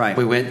game, right.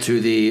 We went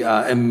to the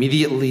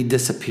immediately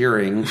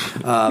disappearing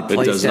place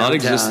It does downtown. not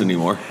exist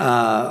anymore.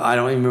 I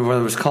don't even remember what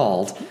it was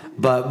called.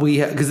 but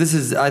because this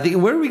is, I think,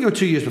 where did we go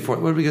 2 years before?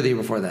 Where did we go the year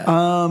before that?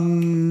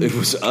 It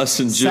was us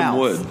and Jim South.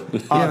 Wood.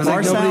 Yeah, it was Bar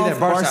like nobody South, there.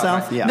 Bar South.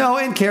 South, yeah. No,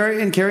 and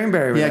Carrie and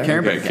Barry. Yeah, Carrie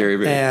and Barry. Okay, Carrie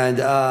Barry.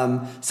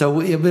 And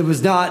so it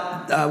was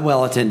not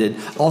well attended.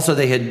 Also,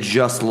 they had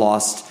just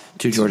lost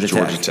to Georgia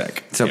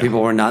Tech. So Yeah.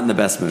 people were not in the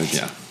best moods.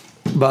 Yeah.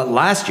 But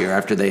last year,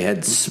 after they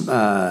had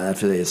smoked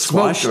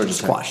Georgia Tech,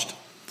 Squashed.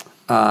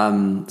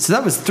 so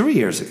that was 3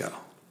 years ago.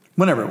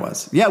 Whenever it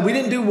was. Yeah, we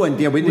didn't do one.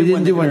 Yeah, We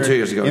didn't do one 2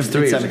 years ago. It was in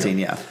 3 years 17, ago.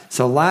 yeah.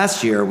 So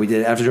last year we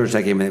did after Georgia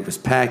Tech game, and it was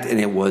packed, and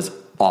it was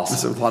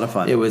awesome. It was a lot of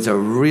fun. It was a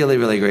really,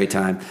 really great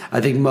time. I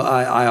think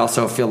I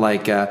also feel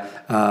like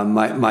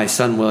my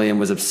son William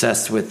was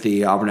obsessed with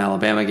the Auburn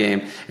Alabama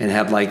game and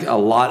had like a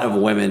lot of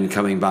women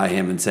coming by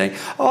him and saying,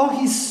 "Oh,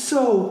 he's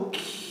so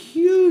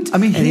cute." I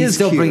mean, and he is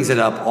still cute. brings it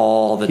up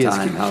all the He is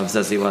time. cute. How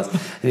obsessed he was.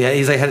 And yeah,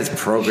 he's like had his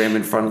program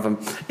in front of him.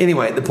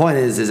 Anyway, the point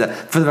is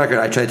that for the record,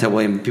 I try to tell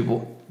William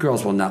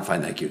girls will not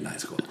find that cute in high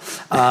school.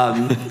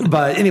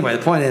 But anyway,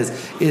 the point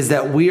is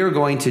that we are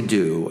going to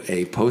do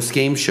a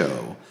post-game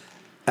show,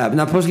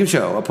 not post-game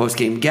show, a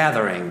post-game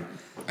gathering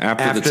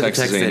After the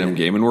Texas A&M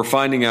game. And we're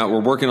finding out, we're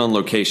working on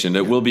location.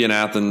 It will be in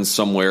Athens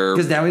somewhere.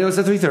 Because now we know it's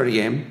a 3:30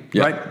 game,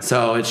 Yeah. right?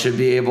 So it should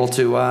be able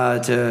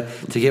to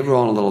get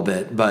rolling a little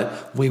bit.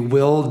 But we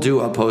will do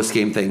a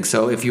post-game thing.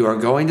 So if you are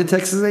going to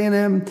Texas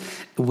A&M,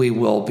 we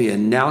will be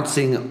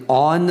announcing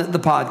on the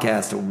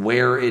podcast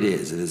where it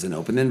is. It is an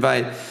open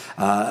invite.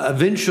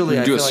 Eventually,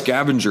 I do a feel like-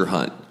 scavenger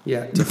hunt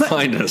to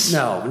find us.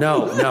 No, we're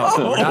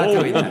not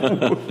doing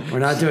that. We're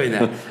not doing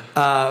that.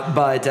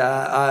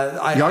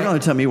 Y'all going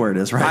to tell me where it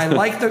is, right? I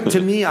like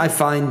to me, I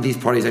find these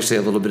parties actually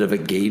a little bit of a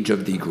gauge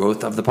of the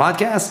growth of the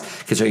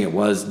podcast, considering it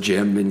was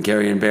Jim and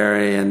Carrie and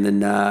Barry and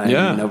then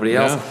and nobody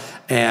else. Yeah.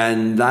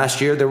 And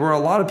last year there were a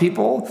lot of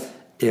people.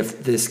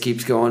 If this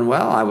keeps going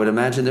well, I would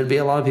imagine there'd be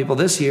a lot of people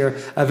this year.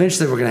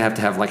 Eventually, we're going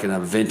to have like an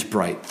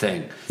Eventbrite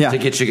thing to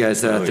get you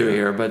guys through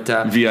here. But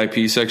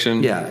VIP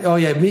section. yeah. Oh,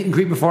 yeah. Meet and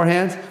greet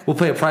beforehand. We'll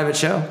play a private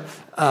show.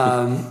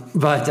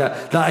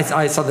 But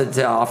I saw that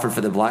offered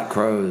for the Black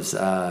Crows. Did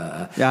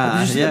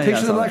you see the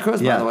pictures of the Black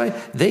Crows, by the way?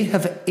 They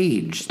have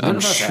aged. I'm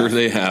sure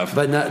they have.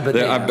 But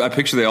I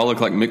picture they all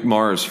look like Mick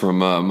Mars from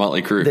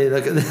Motley Crue. they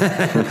look.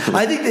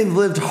 I think they've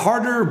lived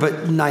harder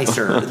but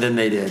nicer than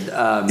they did.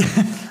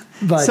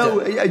 But so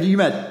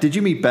did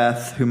you meet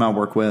Beth, whom I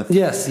work with?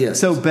 Yes.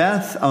 So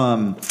Beth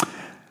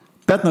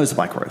knows the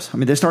Black Crows. I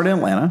mean, they started in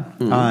Atlanta.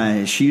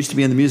 Mm-hmm. She used to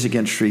be in the music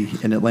industry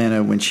in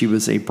Atlanta when she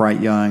was a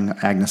bright young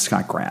Agnes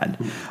Scott grad.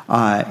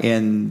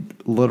 And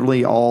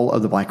literally all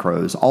of the Black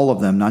Crows, all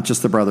of them, not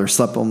just the brothers,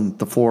 slept on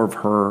the floor of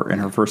her and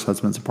her first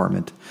husband's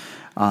apartment.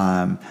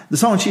 The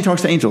song "She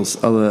Talks to Angels"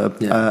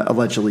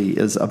 allegedly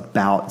is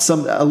about a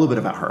little bit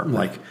about her,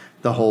 like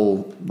the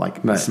whole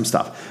some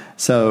stuff.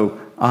 So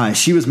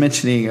she was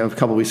mentioning a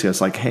couple of weeks ago, it's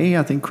like, hey,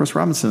 I think Chris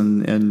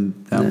Robinson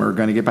and them are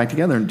going to get back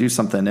together and do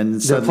something.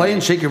 And so they're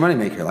playing "Shake Your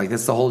Moneymaker," like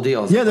that's the whole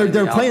deal. Yeah,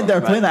 they're playing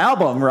the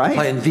album, right?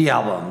 Playing the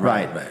album,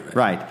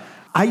 right.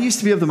 I used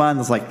to be of the mind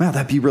that's like, man,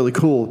 that'd be really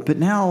cool. But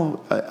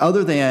now,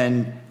 other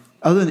than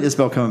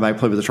Isabel coming back to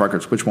play with the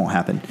Truckers, which won't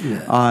happen.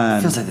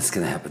 It feels like it's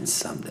going to happen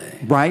someday.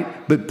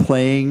 Right? But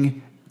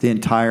playing the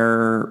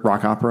entire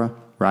rock opera,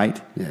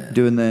 right? Yeah.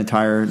 Doing the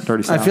entire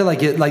Dirty South. I feel like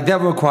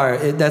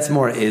that's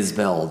more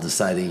Isbell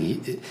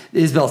deciding.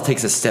 Isbell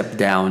takes a step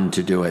down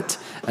to do it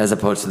as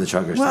opposed to the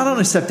Truckers. Well, I don't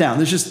want to step down.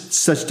 There's just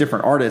such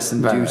different artists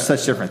and do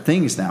such different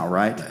things now,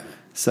 right?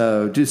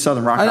 So do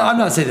Southern rock opera. I'm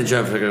not saying the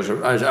Truckers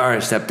are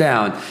a step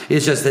down.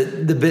 It's just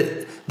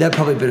that that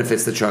probably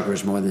benefits the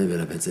Truckers more than it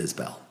benefits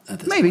Isbell. At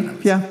this Maybe,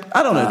 point, yeah.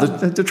 I don't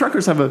know. The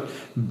Truckers have a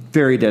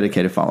very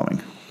dedicated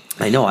following.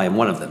 I know I am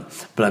one of them,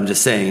 but I'm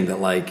just saying that,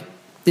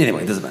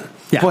 anyway, it doesn't matter.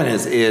 Yeah. The point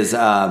is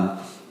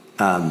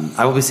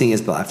I will be seeing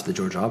Isbell after the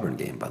Georgia-Auburn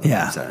game, by the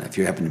way. So if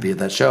you happen to be at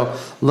that show,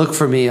 look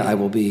for me. I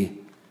will be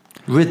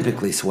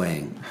rhythmically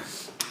swaying.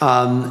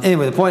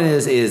 Anyway, the point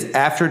is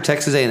after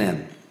Texas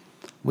A&M,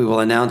 we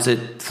will announce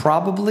it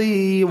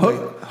probably...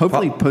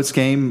 Hopefully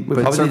post-game,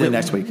 but certainly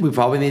next week. We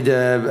probably need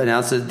to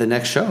announce it the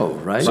next show,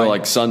 right? So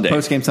like Sunday.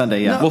 Post-game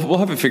Sunday, yeah. We'll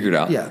have it figured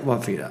out. Yeah, we'll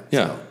have it figured out.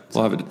 Yeah,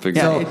 we'll have it figured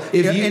Yeah, out.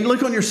 and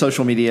look on your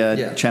social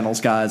media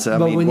channels, guys.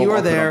 But when you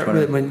are there,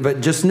 Twitter.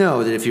 but just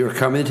know that if you are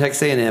coming to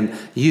Texas A&M,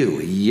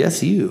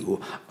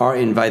 you are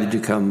invited to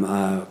come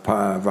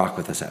rock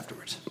with us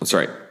afterwards. That's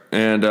right.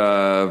 And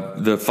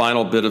the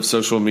final bit of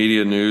social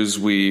media news,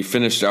 we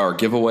finished our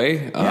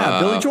giveaway.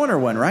 Billy Joyner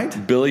won,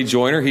 right? Billy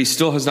Joyner, he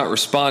still has not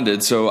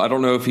responded, so I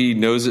don't know if he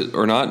knows it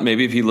or not.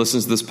 Maybe if he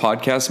listens to this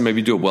podcast,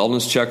 maybe do a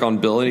wellness check on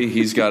Billy.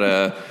 He's got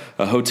a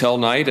hotel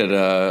night at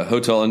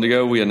Hotel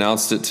Indigo. We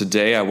announced it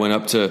today. I went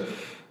up to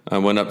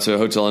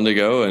Hotel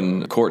Indigo,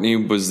 and Courtney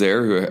was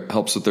there, who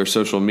helps with their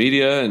social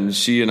media, and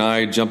she and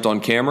I jumped on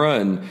camera,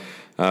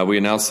 and we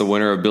announced the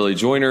winner of Billy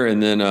Joyner,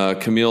 and then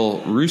Camille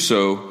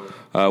Russo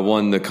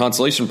won the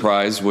consolation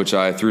prize, which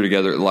I threw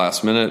together at the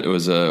last minute. It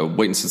was a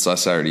Waiting Since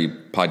Last Saturday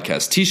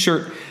podcast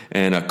T-shirt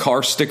and a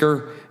car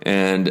sticker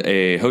and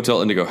a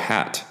Hotel Indigo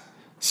hat.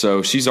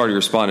 So she's already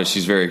responded.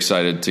 She's very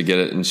excited to get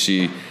it. And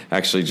she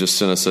actually just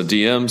sent us a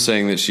DM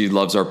saying that she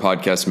loves our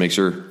podcast, makes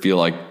her feel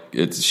like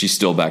she's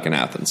still back in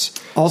Athens.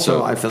 Also,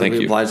 so, I feel like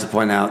we're obliged to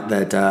point out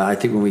that I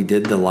think when we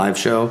did the live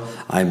show,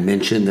 I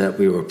mentioned that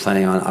we were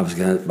planning on,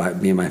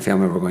 me and my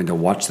family were going to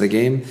watch the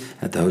game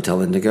at the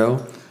Hotel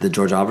Indigo, the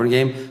Georgia Auburn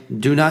game.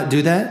 Do not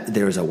do that.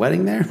 There is a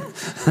wedding there.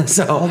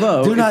 So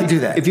do not do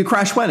that. If you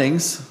crash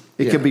weddings,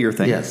 it could be your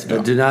thing. Yes,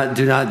 but do not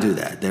do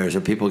that. There's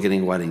people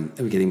getting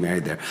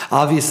married there.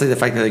 Obviously, the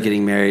fact that they're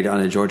getting married on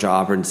a Georgia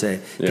Auburn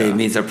day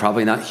means they're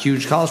probably not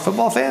huge college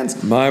football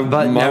fans. My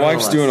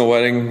wife's doing a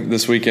wedding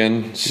this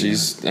weekend. She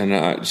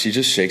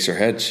just shakes her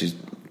head.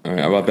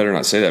 I better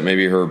not say that.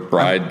 Maybe her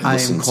bride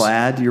listens. I am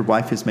glad your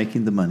wife is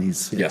making the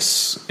monies.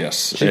 Yes.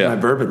 She's my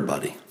bourbon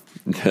buddy.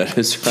 That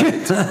is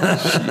right.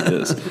 She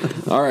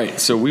is. All right,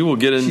 so we will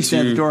get into. She's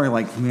at the door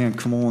like, man,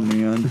 come on,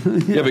 man.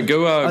 Yeah, but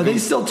go. Are they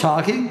still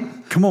talking?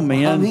 Come on,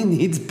 man. Mommy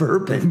needs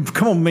bourbon.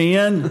 Come on,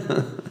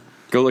 man.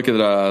 Go look at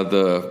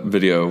the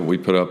video we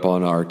put up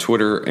on our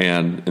Twitter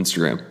and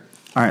Instagram.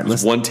 All right,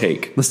 let's one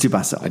take. Let's do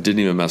buy sell. I didn't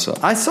even mess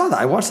up. I saw that.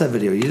 I watched that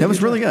video. That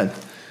was really good.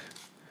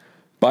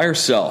 Buy or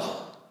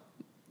sell.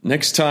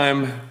 Next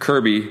time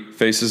Kirby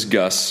faces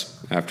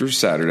Gus after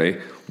Saturday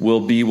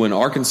will be when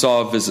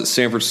Arkansas visits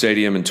Sanford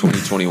Stadium in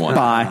 2021.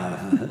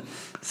 Buy.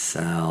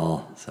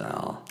 Sell.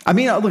 I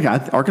mean, look,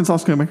 Arkansas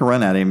is going to make a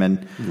run at him,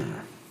 and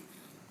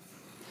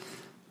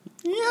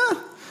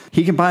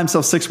he can buy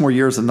himself 6 more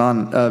years of not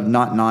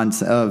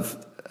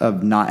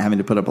having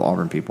to put up with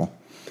Auburn people.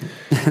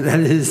 That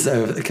is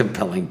a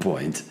compelling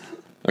point.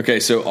 Okay,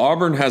 so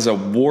Auburn has a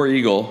war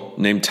eagle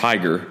named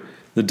Tiger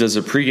that does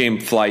a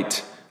pregame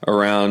flight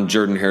around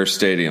Jordan-Hare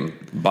Stadium.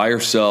 Buy or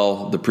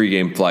sell the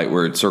pregame flight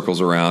where it circles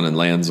around and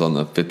lands on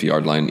the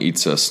 50-yard line and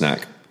eats a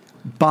snack.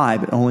 Buy,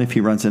 but only if he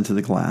runs into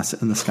the glass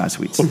in the Sky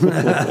Suites.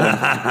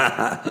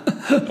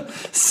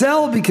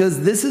 Sell,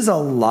 because this is a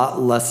lot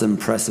less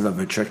impressive of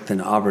a trick than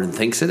Auburn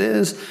thinks it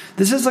is.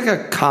 This is like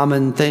a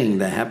common thing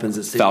that happens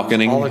at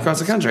stadiums all across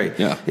the country.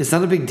 Yeah. It's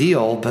not a big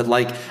deal, but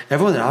like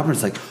everyone at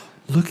Auburn's like,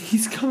 look,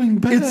 he's coming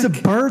back. It's a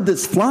bird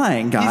that's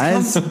flying,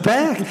 guys. He comes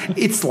back.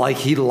 It's like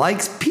he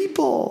likes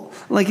people.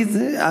 Like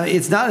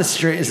it's not a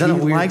strange. It's not a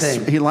weird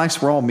thing. He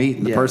likes raw meat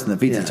and the person that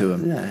feeds it to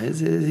him. Yeah,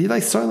 he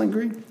likes Soylent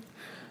Green.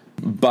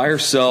 Buy or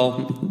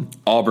sell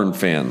Auburn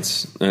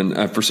fans.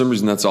 And for some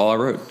reason, that's all I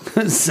wrote.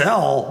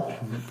 Sell.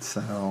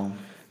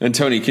 And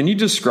Tony, can you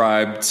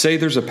describe, say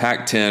there's a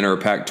Pac-10 or a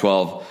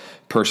Pac-12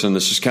 person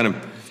that's just kind of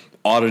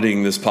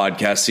auditing this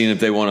podcast, seeing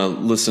if they want to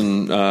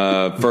listen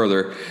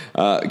further.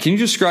 Can you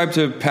describe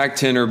to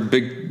Pac-10 or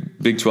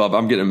Big 12,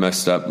 I'm getting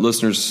messed up,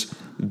 listeners,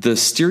 the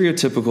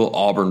stereotypical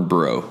Auburn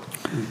bro?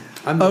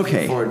 I'm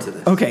looking forward to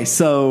this. Okay,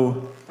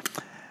 so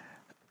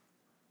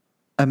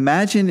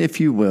imagine, if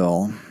you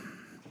will,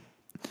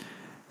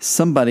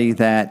 somebody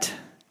that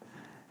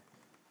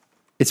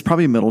it's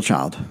probably a middle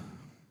child.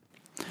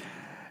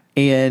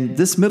 And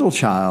this middle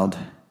child,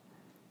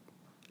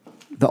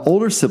 the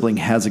older sibling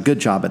has a good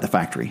job at the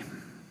factory.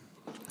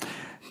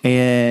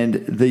 And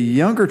the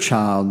younger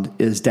child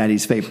is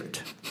daddy's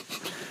favorite.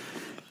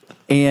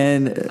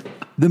 And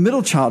the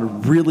middle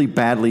child really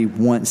badly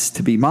wants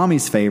to be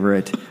mommy's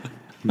favorite,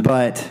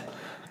 but,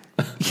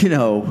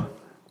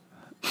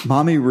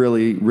 mommy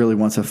really, really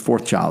wants a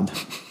 4th child.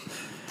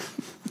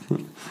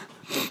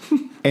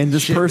 And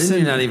this person,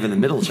 you're not even the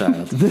middle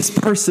child. This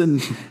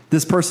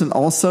person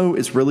also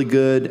is really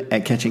good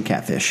at catching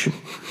catfish.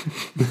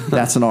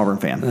 That's an Auburn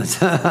fan.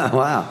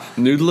 Wow.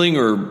 Noodling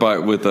or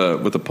with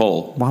a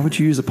pole? Why would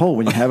you use a pole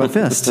when you have a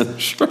fist?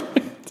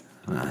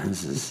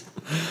 This is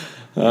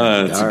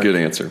that's a good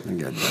answer. I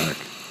got dark.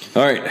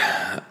 All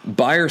right.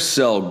 Buy or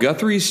sell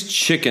Guthrie's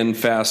Chicken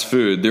Fast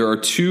Food. There are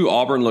 2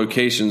 Auburn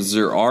locations.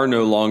 There are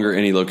no longer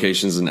any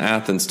locations in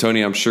Athens.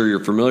 Tony, I'm sure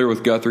you're familiar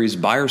with Guthrie's.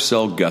 Buy or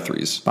sell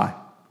Guthrie's? Buy.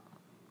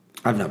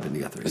 I've not been to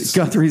Guthrie's.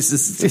 Guthrie's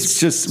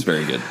it's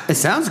very good. It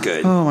sounds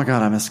good. Oh my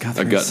God, I miss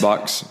Guthrie's. A gut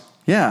box.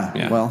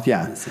 Yeah. Well,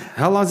 yeah.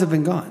 How long has it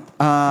been gone?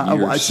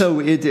 So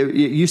it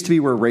used to be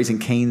where Raising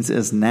Cane's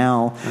is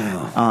now.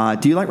 Oh.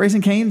 Do you like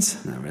Raising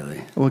Cane's? Not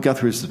really. Well,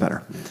 Guthrie's is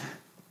better.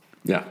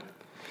 Yeah.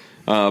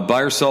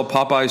 Buy or sell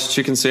Popeye's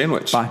chicken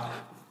sandwich? Buy.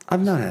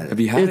 I've not had it. Have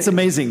you had it? It's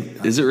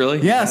amazing. Is it really?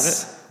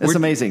 Yes. It's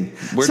amazing.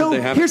 Where did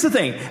they have here's the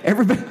thing.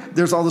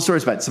 There's all the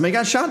stories about it. Somebody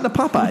got shot in the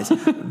Popeyes.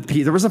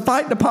 There was a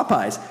fight in the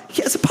Popeyes.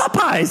 Yes,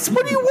 Popeyes.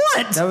 What do you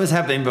want? That was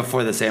happening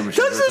before the sandwich.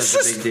 That's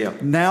a big deal.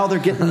 Now they're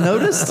getting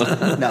noticed.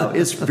 No,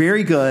 it's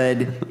very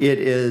good. It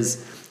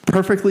is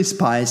perfectly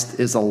spiced.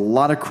 It's a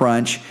lot of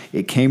crunch.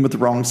 It came with the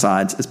wrong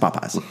sides. It's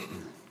Popeyes.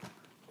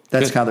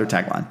 That's kind of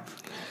their tagline.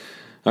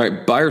 All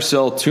right. Buy or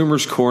sell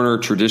Toomer's Corner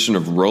tradition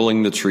of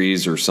rolling the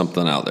trees or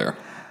something out there?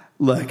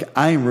 Look,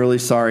 I am really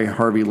sorry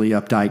Harvey Lee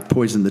Updike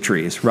poisoned the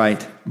trees,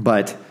 right?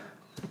 But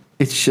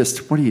it's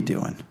just, what are you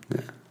doing? Yeah.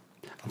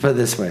 I'll put it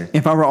this way.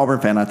 If I were an Auburn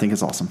fan, I think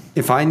it's awesome.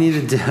 If I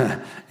needed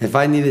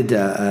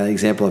an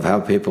example of how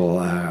people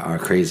are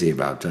crazy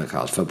about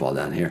college football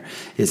down here,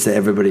 it's that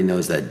everybody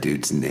knows that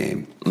dude's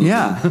name.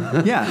 Yeah.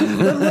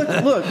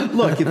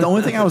 Look. If the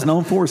only thing I was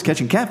known for is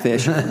catching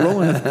catfish,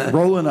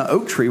 rolling an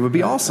oak tree would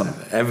be awesome.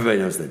 Everybody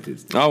knows that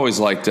dude's name. I always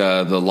liked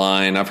the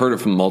line. I've heard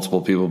it from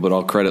multiple people, but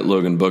I'll credit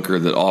Logan Booker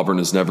that Auburn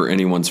is never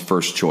anyone's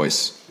first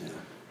choice.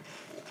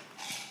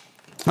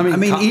 I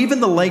mean, even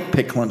the lake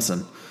picked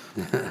Clemson.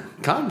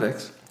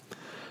 Convicts.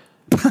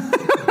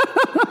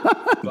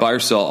 Buy or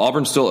sell,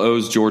 Auburn still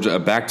owes Georgia a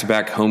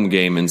back-to-back home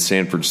game in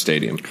Sanford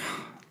Stadium.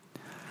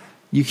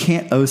 You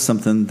can't owe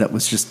something that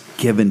was just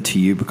given to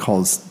you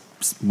because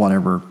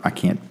whatever. I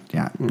can't.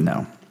 Yeah,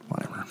 no,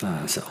 whatever.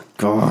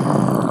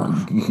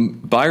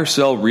 Buy or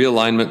sell,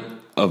 realignment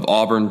of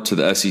Auburn to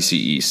the SEC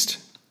East.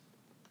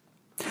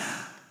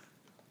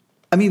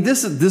 I mean,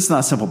 this is not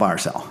a simple buy or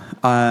sell.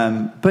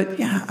 But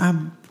yeah,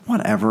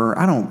 whatever.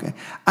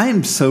 I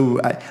am so.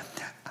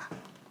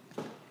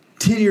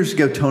 10 years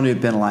ago, Tony had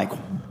been like,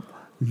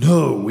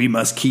 no, we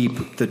must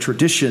keep the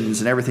traditions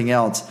and everything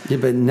else. Yeah,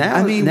 but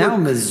now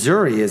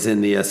Missouri is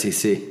in the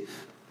SEC.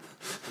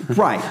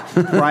 Right.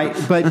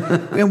 But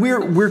and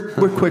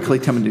we're quickly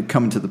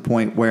coming to the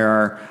point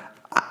where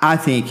I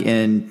think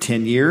in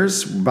 10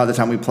 years, by the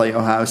time we play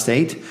Ohio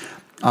State,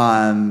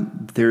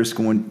 we're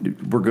going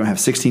to have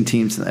 16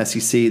 teams in the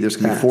SEC. There's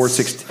going to be four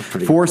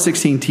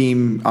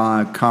 16-team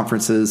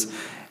conferences.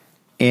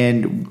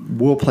 And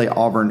we'll play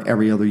Auburn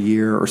every other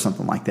year or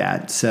something like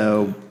that.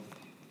 So,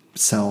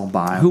 sell,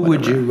 buy. Who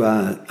whatever.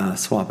 would you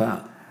swap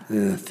out,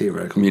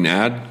 theoretically? You mean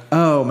add?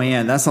 Oh,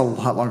 man, that's a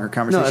lot longer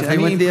conversation. No, if they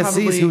went to the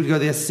SEC, who would go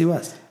to the SEC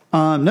West?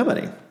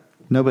 Nobody.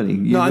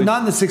 Not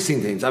in the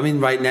 16 teams. I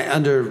mean, right now,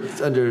 under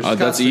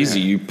that's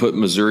easy. You put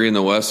Missouri in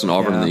the West and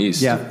Auburn in the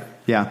East. Yeah.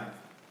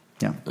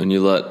 And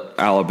you let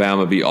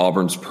Alabama be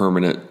Auburn's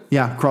permanent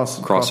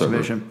cross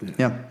division.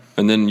 Yeah.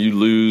 And then you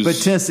lose. But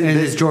Tennessee, and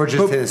it's Georgia,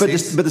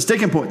 Tennessee. But the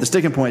sticking point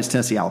is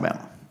Tennessee,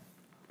 Alabama.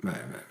 Right.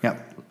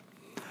 Yep.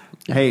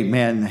 Hey,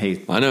 man.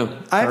 Hey, I know.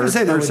 I have to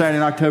say third Saturday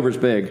in October is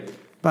big.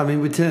 But I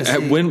mean, with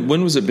Tennessee, when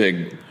was it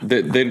big?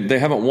 They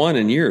haven't won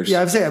in years.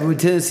 Yeah, I would say, would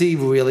Tennessee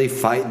really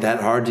fight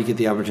that hard to get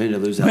the opportunity to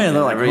lose? Man,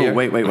 they're like,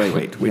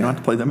 wait. We don't have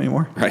to play them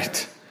anymore.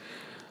 Right.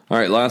 All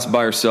right. Last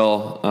buy or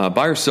sell.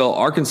 Buy or sell.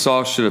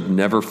 Arkansas should have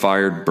never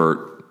fired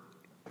Burt.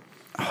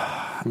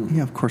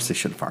 Yeah, of course they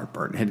should have fired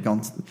Burt. Had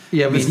gone.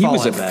 Yeah, he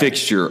was a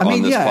fixture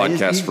on this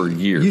podcast for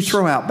years. You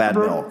throw out bad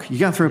milk. You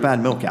got to throw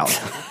bad milk out.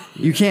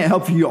 You can't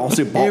help you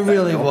also. It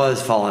really was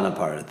falling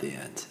apart at the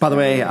end. By the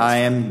way, I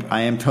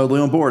am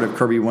totally on board if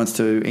Kirby wants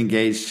to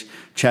engage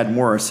Chad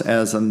Morris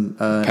as an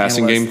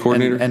passing game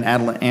coordinator and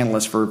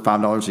analyst for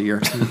 $5 a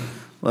year.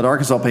 Let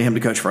Arkansas pay him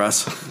to coach for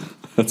us.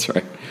 That's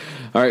right.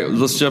 All right,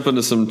 let's jump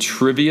into some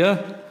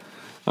trivia.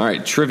 All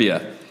right,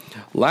 trivia.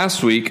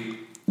 Last week,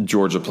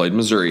 Georgia played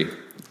Missouri.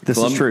 This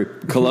is true.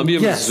 Columbia,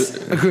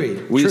 yes,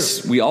 agreed.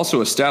 We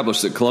also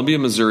established that Columbia,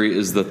 Missouri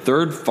is the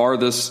third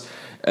farthest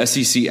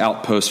SEC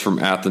outpost from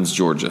Athens,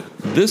 Georgia.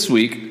 This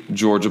week,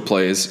 Georgia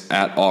plays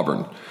at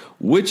Auburn.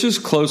 Which is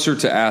closer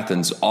to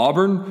Athens,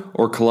 Auburn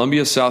or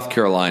Columbia, South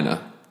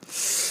Carolina?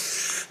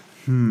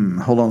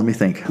 Hold on, let me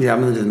think. Yeah,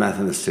 I'm going to do the math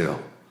on this too.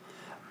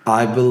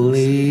 I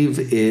believe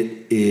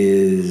it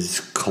is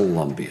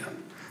Columbia.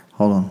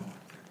 Hold on.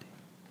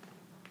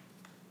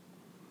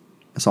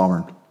 It's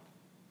Auburn.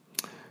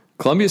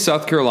 Columbia,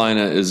 South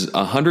Carolina is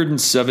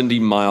 170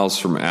 miles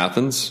from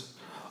Athens.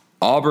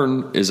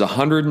 Auburn is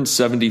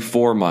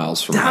 174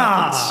 miles from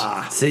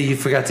Athens. See, you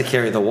forgot to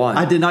carry the one.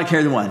 I did not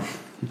carry the one.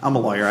 I'm a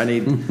lawyer.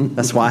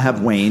 That's why I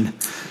have Wayne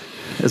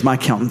as my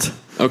accountant.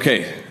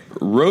 Okay.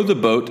 Row the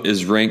Boat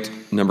is ranked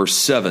number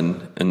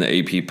 7 in the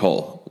AP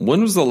poll.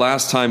 When was the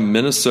last time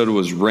Minnesota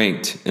was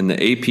ranked in the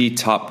AP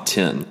top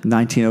 10?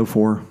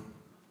 1904.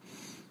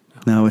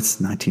 No,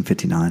 it's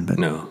 1959, but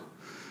no.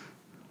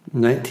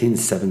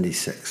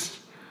 1976.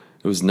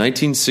 It was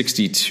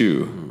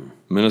 1962.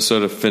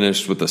 Minnesota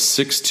finished with a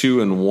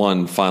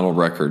 6-2-1 final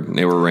record, and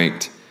they were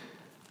ranked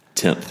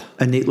 10th.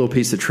 A neat little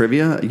piece of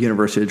trivia. A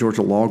University of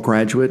Georgia law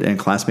graduate and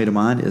classmate of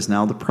mine is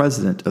now the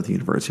president of the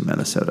University of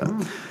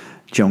Minnesota,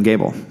 Joan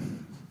Gable.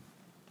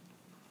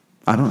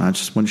 I don't know. I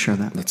just want to share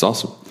that. That's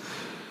awesome.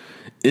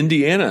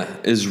 Indiana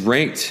is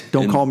ranked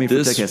Don't call me for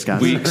this tickets,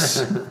 guys.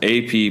 week's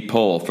AP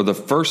poll for the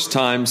first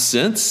time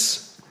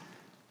since...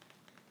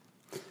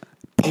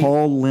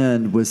 Paul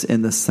Lynde was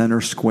in the center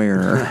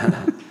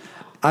square.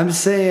 I'm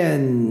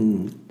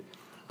saying,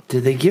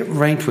 did they get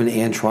ranked when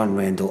Antwan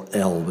Randall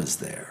L was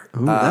there?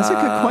 Ooh, that's a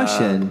good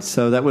question.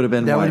 So that would have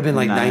been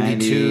like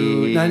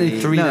 92,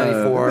 93,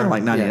 94. Would have been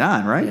like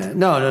 99, right? Yeah.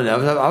 No.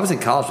 I was in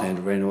college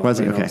when Randall was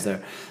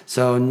there.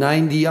 So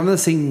 90, I'm going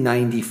to say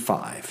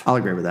 95. I'll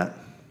agree with that.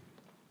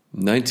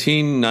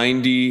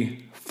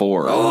 1994.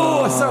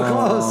 Oh, so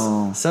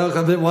close. So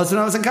it was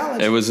when I was in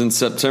college. It was in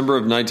September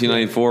of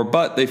 1994,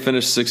 but they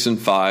finished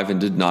 6-5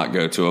 and did not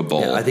go to a bowl.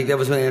 Yeah, I think that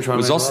was when Antwan. It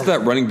was also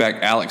that running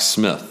back Alex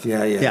Smith.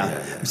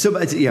 Yeah. So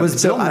was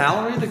Bill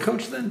Mallory the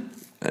coach then?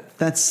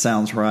 That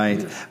sounds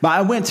right. But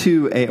I went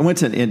to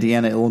an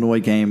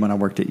Indiana-Illinois game when I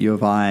worked at U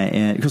of I,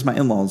 and because my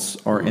in-laws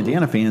are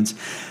Indiana fans,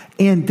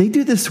 and they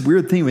do this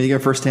weird thing when you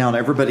get first down.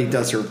 Everybody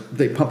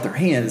they pump their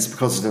hands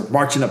because they're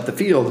marching up the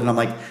field, and I'm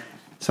like,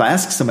 so I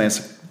asked somebody, I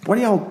said, what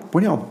are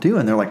y'all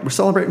doing? They're like, we're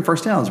celebrating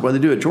first downs. What do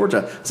they do at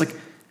Georgia? It's like,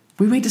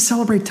 we wait to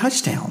celebrate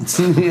touchdowns.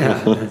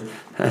 Yeah,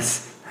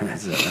 that's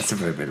a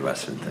very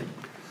Midwestern thing.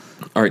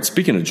 All right,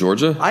 speaking of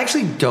Georgia, I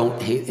actually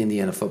don't hate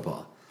Indiana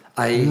football.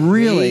 I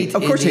Really? hate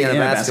Of course you hate Indiana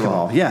Indiana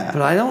basketball. basketball, yeah.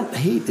 But I don't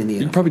hate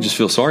Indiana. you probably just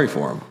feel sorry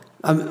for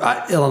them.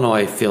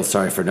 Illinois feels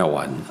sorry for no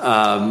one.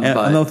 And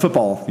on the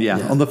football,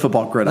 on the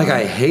football gridiron. Like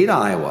I hate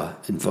Iowa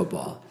in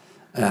football,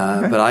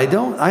 but I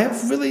don't. I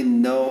have really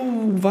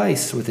no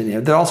vice with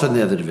Indiana. They're also in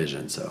the other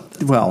division, so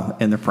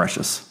and they're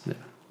precious. yeah,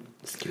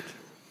 it's cute.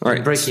 All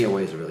right. Breaking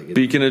away is really good.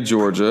 Speaking of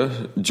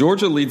Georgia,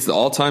 Georgia leads the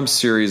all-time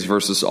series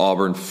versus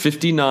Auburn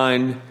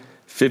 59,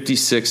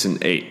 56,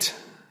 and 8.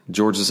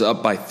 Georgia's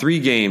up by 3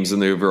 games in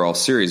the overall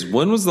series.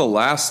 When was the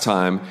last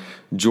time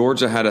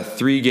Georgia had a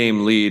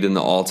 3-game lead in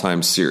the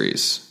all-time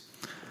series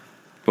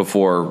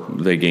before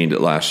they gained it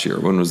last year?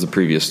 When was the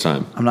previous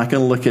time? I'm not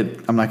going to look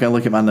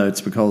at my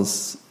notes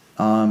because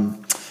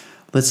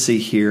let's see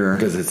here.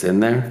 Because it's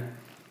in there.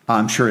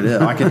 I'm sure it is.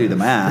 I can do the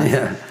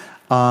math.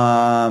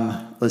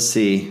 Yeah. Let's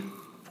see.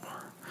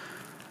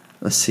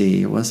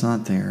 It was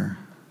not there.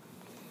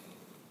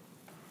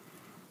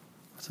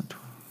 Was it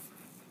 12?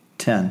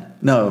 10.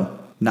 No,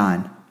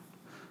 9.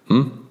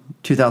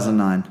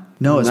 2009.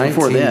 No, it's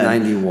before then.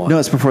 1991. No,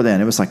 it's before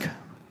then. It was like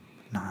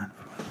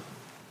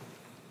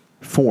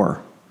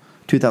 4.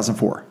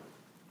 2004.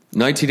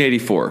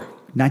 1984.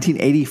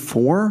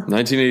 1984?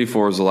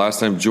 1984 was the last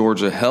time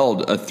Georgia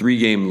held a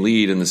 3-game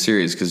lead in the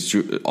series because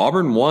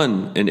Auburn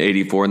won in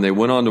 84 and they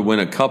went on to win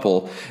a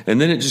couple. And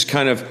then it just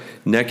kind of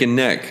neck and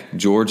neck.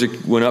 Georgia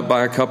went up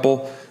by a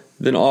couple,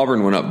 then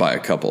Auburn went up by a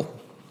couple.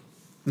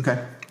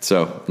 Okay.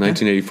 So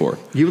 1984.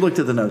 You looked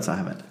at the notes. I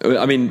haven't.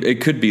 I mean,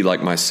 it could be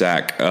like my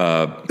sack. 4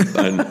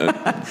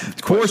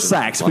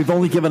 sacks. We've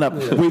only given up.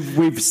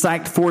 We've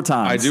sacked 4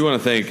 times. I do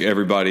want to thank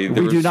everybody.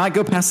 We do not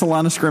go past the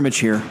line of scrimmage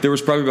here. There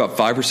was probably about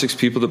 5 or 6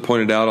 people that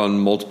pointed out on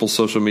multiple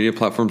social media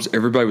platforms.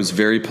 Everybody was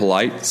very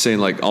polite, saying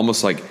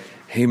almost like,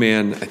 "Hey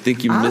man, I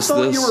think you missed this."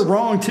 I thought you were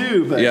wrong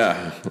too. But.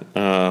 Yeah,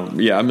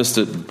 I missed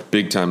it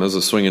big time. It was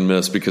a swing and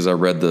miss because I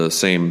read the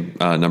same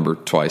number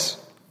twice.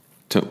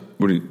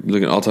 What are you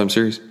looking at? All-time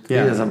series?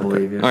 Yeah, he doesn't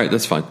believe you. All right,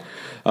 that's fine.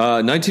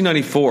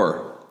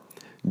 1994,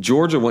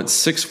 Georgia went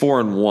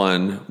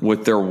 6-4-1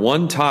 with their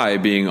one tie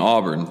being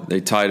Auburn.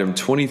 They tied them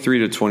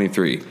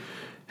 23-23.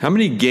 How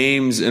many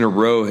games in a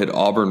row had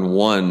Auburn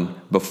won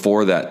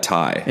before that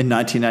tie? In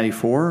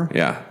 1994?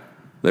 Yeah.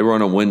 They were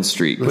on a win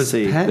streak. Let's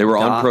see. They were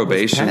on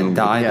probation. Was Pat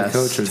Dye Yes. the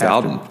coach? Or was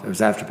Bowden. it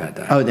was after Pat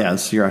Dye. Oh, yeah,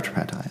 it's year after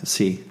Pat Dye. Let's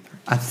see.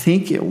 I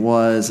think it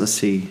was,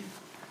 was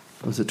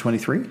it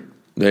 23?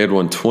 They had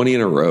won 20 in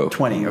a row.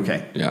 20,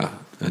 okay. Yeah.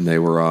 And they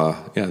were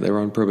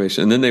on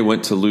probation. And then they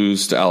went to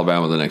lose to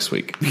Alabama the next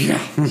week. Yeah.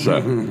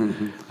 So,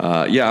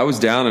 I was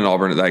down in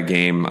Auburn at that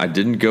game. I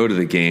didn't go to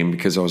the game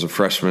because I was a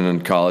freshman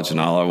in college, and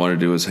all I wanted to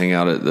do was hang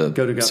out at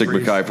the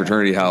Sigma Chi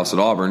fraternity house at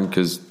Auburn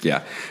because,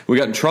 we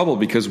got in trouble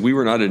because we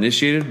were not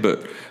initiated,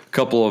 but a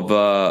couple of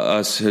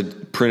us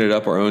had printed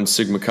up our own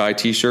Sigma Chi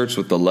T-shirts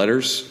with the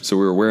letters. So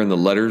we were wearing the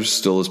letters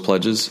still as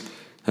pledges.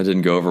 That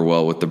didn't go over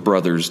well with the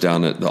brothers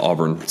down at the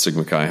Auburn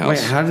Sigma Chi house. Wait,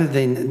 how did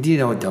they? Do you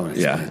know what? Don't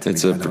explain it to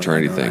it's me. a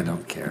fraternity thing. I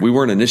don't care. We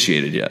weren't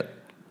initiated yet.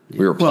 We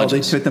were Well,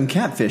 pledges. they took them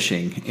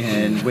catfishing,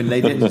 and when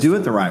they didn't do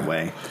it the right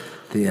way.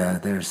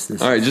 There's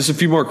this. All right, just a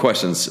few more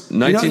questions.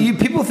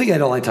 People think I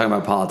don't like talking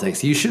about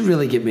politics. You should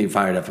really get me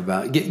fired up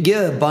about.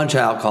 Get a bunch of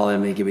alcohol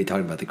in me and get me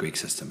talking about the Greek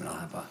system, and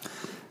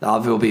I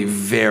will be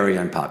very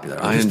unpopular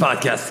on this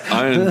podcast.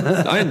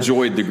 I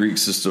enjoyed the Greek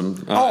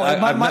system.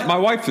 I met my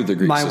wife through the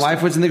Greek system. My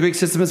wife was in the Greek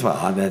system as well.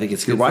 I think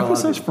it's good. Your wife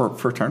was in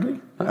fraternity?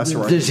 That's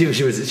right. She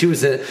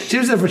was in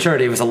a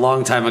fraternity. It was a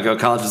long time ago.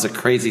 College was a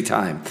crazy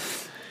time.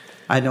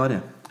 I had no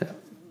idea.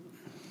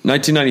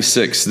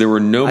 1996. There were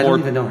no I more. don't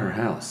even know her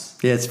house.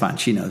 Yeah, it's fine.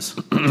 She knows.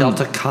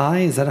 Delta Chi,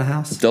 is that a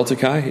house? Delta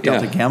Chi.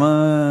 Delta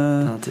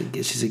Gamma.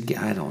 She's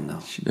I don't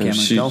know. Gamma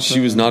Delta. She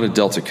was not a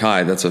Delta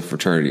Chi. That's a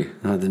fraternity.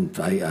 Then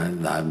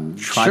I'm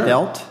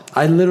Tri-Delt? sure.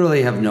 I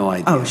literally have no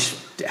idea. Oh,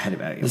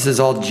 This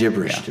is all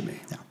gibberish to me.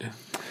 Yeah.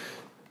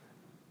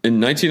 In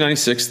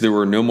 1996, there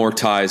were no more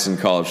ties in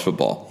college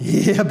football.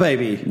 Yeah,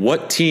 baby.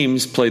 What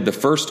teams played the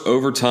first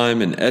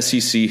overtime in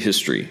SEC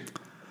history?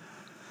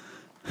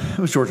 It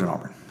was Georgia and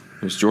Auburn.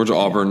 It was Georgia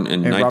Auburn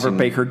in And Robert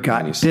Baker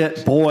got 1996.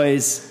 bit,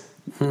 boys.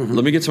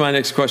 Let me get to my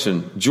next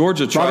question.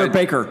 Georgia tried. Robert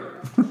Baker.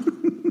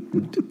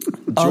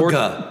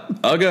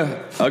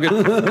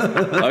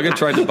 Uga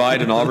tried to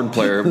bite an Auburn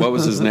player. What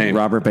was his name?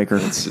 Robert Baker.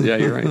 Yeah,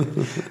 you're right.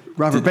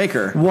 Robert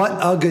Baker. What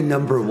Uga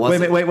number was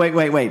it?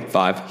 Wait.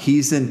 5.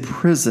 He's in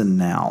prison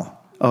now.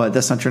 Oh,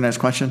 that's not your next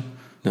question?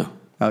 No.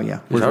 Oh, yeah.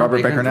 Where's Robert Robert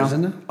Baker Baker in now?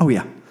 prison now? Oh,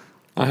 yeah.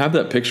 I have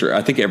that picture.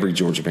 I think every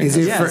Georgia fan Is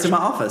has it it. Yeah, it's in my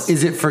office.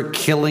 Is it for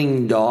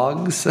killing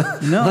dogs?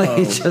 No. Like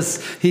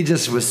he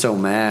just was so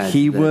mad.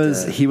 He that,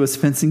 was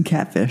fencing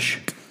catfish.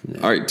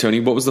 All right, Tony,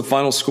 what was the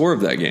final score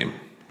of that game?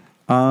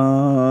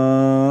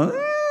 I'm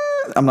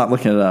not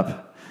looking it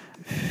up.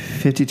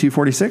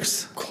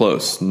 52-46?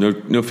 Close.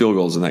 No field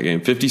goals in that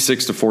game.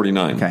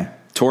 56-49. Okay.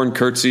 Torrin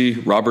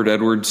Kurtzy, Robert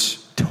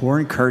Edwards.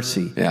 Torrin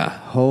Kurtzy. Yeah.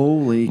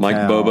 Holy Mike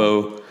cow.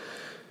 Bobo.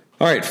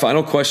 All right,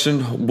 final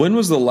question. When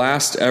was the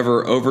last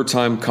ever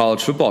overtime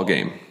college football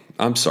game?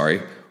 I'm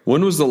sorry.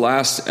 When was the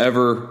last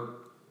ever...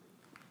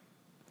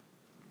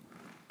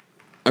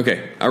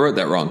 Okay, I wrote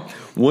that wrong.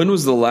 When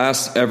was the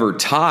last ever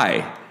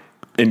tie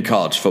in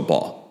college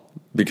football?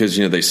 Because,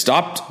 they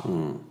stopped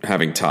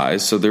having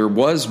ties. So there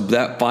was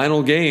that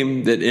final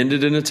game that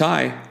ended in a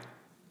tie.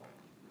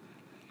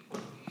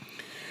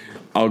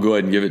 I'll go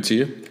ahead and give it to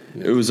you.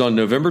 It was on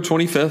November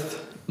 25th,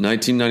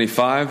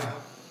 1995.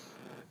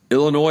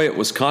 Illinois at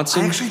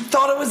Wisconsin. I actually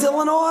thought it was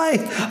Illinois.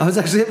 I was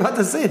actually about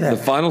to say that.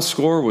 The final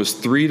score was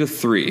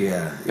 3-3.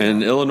 Yeah.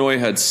 And Illinois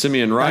had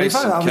Simeon Rice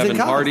and Kevin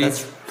Hardy.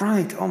 That's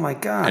right. Oh, my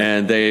God.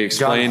 And they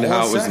explained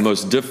how it was the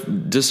most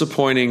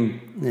disappointing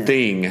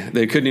thing.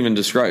 They couldn't even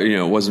describe,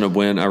 it wasn't a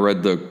win. I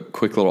read the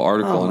quick little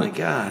article on it. Oh, my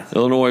God.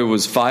 Illinois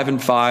was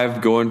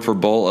 5-5 going for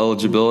bowl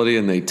eligibility,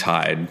 and they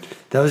tied.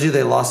 That was you.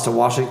 They lost to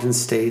Washington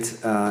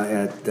State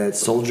at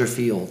Soldier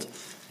Field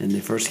in the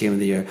first game of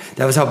the year.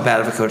 That was how bad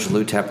of a coach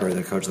Lou Tepper,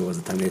 the coach that was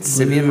at the time. They had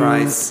Simeon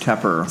Rice,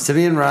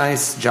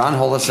 John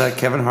Holisek,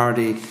 Kevin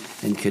Hardy,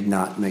 and could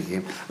not make a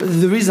game.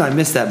 But the reason I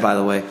missed that, by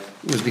the way,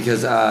 was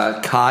because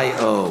Kai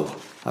O.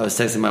 I was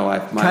texting my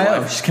wife.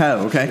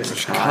 Kyle, okay.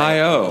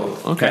 Kai-O.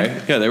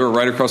 Okay. Yeah, they were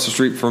right across the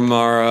street from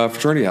our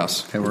fraternity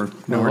house. Okay, we're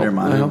nowhere near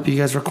mine. I hope you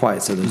guys were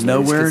quiet so there's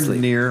Nowhere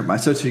near my,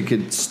 so you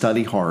could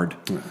study hard.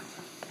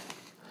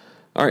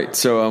 All right,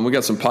 so we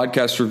got some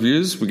podcast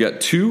reviews. We got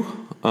two.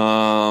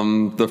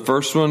 The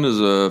first one is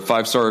a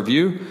 5-star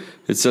review.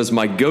 It says,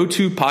 my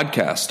go-to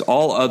podcast,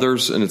 all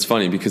others, and it's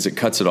funny because it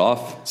cuts it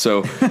off.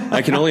 So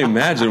I can only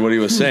imagine what he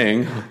was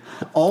saying.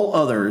 All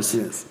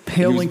others,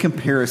 pale in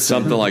comparison.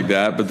 Something like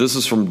that, but this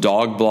is from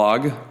Dog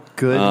Blog.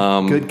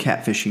 Good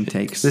catfishing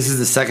takes. This is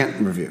the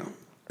second review.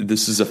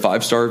 This is a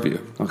 5-star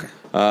review.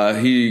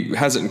 Okay. He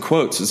has it in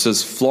quotes. It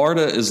says,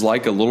 Florida is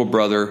like a little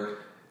brother.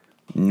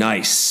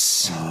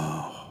 Nice.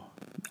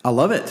 I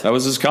love it. That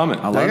was his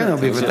comment. I got no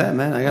beef with that,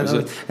 man.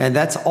 And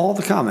that's all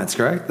the comments,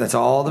 correct? That's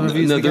all the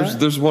reviews. No,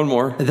 there's one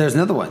more. There's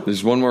another one.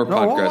 There's one more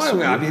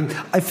podcast. I mean,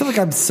 I feel like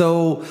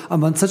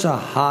I'm on such a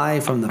high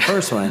from the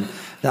first one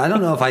that I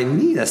don't know if I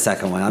need a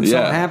second one. I'm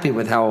so happy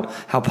with how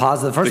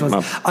positive the first one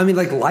was. I mean,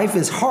 like, life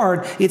is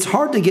hard. It's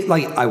hard to get,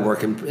 like, I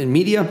work in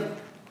media.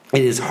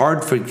 It is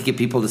hard to get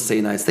people to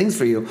say nice things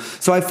for you.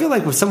 So I feel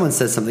like when someone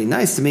says something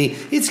nice to me,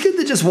 it's good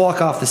to just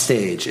walk off the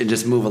stage and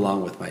just move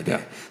along with my day.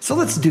 Yeah. So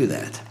let's do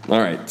that. All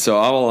right. So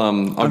I'll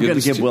I'm going to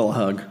give Will a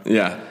hug.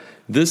 Yeah.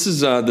 This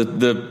is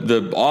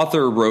the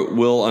author wrote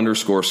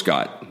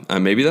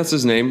Will_Scott. Maybe that's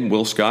his name,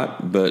 Will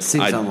Scott, but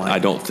I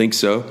don't think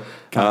so.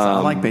 Guys, I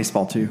like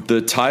baseball too.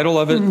 The title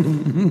of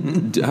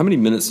it. How many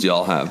minutes do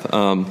y'all have?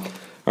 All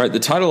right. The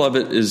title of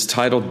it is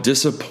titled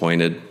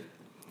 "Disappointed."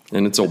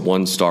 And it's a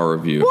 1-star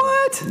review.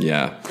 What?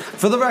 Yeah.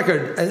 For the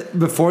record,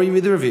 before you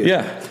read the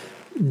review,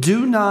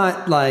 do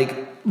not,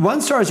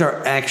 1 stars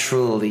are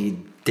actually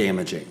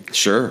damaging.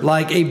 Sure.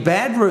 Like a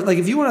bad word,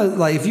 if you want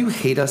to, if you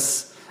hate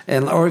us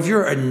or if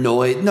you're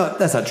annoyed, no,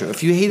 that's not true.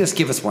 If you hate us,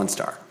 give us 1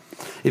 star.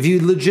 If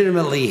you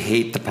legitimately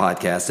hate the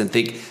podcast and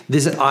think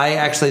I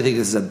actually think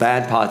this is a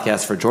bad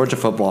podcast for Georgia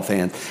football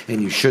fans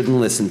and you shouldn't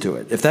listen to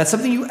it. If that's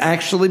something you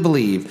actually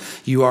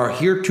believe, you are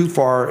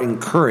heretofore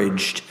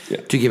encouraged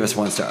to give us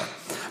 1 star.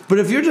 But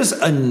if you're just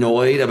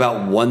annoyed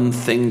about one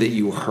thing that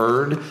you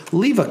heard,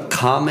 leave a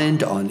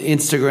comment on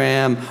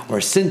Instagram or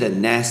send a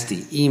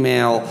nasty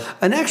email.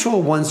 An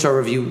actual 1-star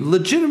review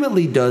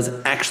legitimately does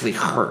actually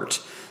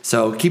hurt.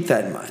 So keep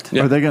that in mind.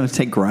 Yeah. Are they going to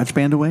take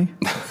GarageBand away?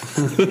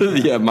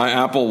 Yeah, my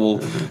Apple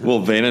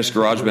will vanish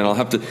GarageBand. I'll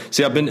have to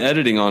see. I've been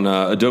editing on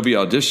Adobe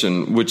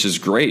Audition, which is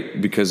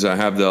great because I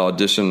have the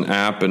Audition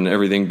app and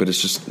everything, but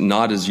it's just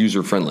not as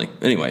user friendly.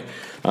 Anyway,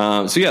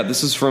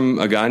 this is from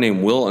a guy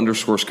named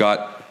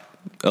Will_Scott.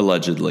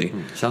 Allegedly.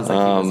 Sounds like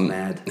he was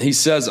mad. He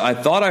says, I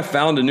thought I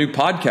found a new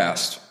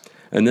podcast.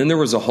 And then there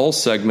was a whole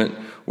segment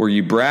where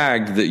you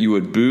bragged that you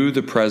would boo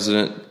the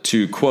president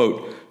to,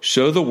 quote,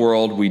 show the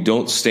world we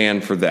don't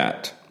stand for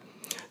that.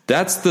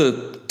 That's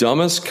the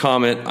dumbest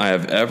comment I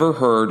have ever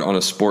heard on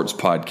a sports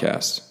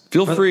podcast.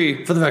 Feel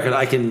free. For the record,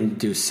 I can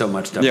do so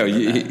much stuff.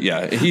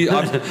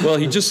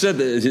 He just said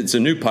that it's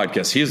a new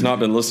podcast. He has not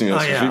been listening to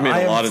us. We've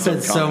made a lot of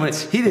dumb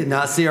comments. He did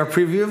not see our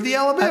preview of the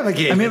Alabama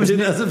game. I mean, it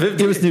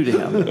was new to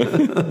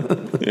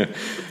him. Yeah.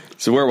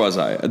 So where was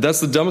I? That's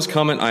the dumbest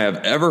comment I have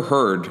ever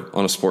heard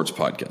on a sports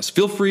podcast.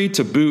 Feel free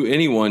to boo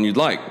anyone you'd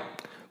like,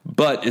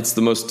 but it's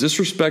the most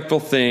disrespectful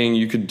thing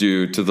you could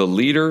do to the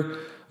leader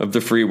of the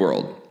free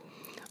world.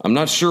 I'm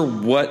not sure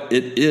what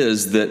it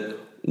is that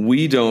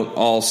we don't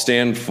all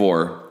stand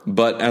for.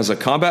 But as a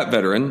combat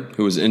veteran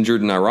who was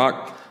injured in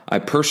Iraq, I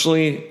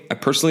personally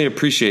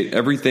appreciate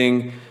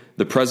everything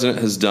the president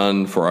has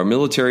done for our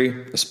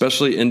military,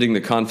 especially ending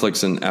the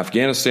conflicts in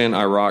Afghanistan,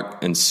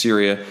 Iraq, and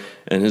Syria,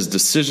 and his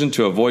decision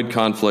to avoid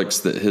conflicts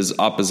that his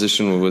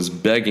opposition was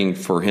begging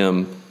for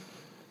him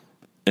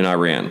in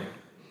Iran.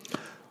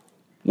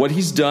 What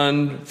he's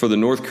done for the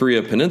North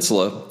Korea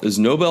peninsula is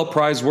Nobel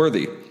Prize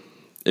worthy.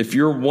 If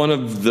you're one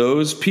of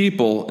those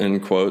people, in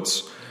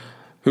quotes,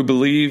 who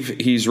believe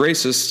he's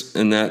racist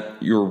and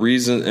that's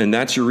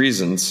your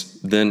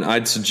reasons, then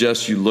I'd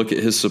suggest you look at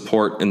his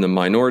support in the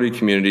minority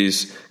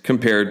communities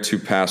compared to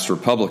past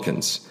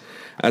Republicans.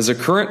 As a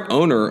current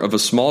owner of a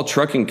small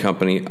trucking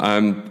company,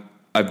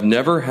 I've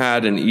never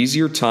had an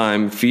easier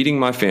time feeding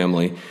my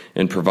family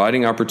and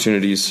providing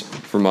opportunities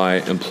for my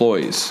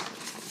employees.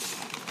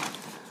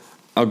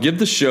 I'll give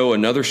the show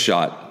another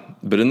shot,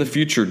 but in the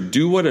future,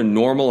 do what a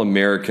normal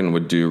American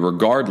would do,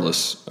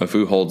 regardless of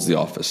who holds the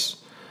office.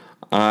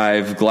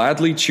 I've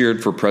gladly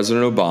cheered for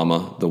President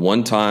Obama the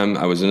one time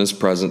I was in his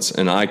presence,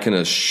 and I can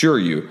assure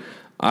you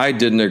I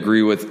didn't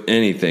agree with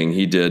anything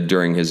he did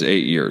during his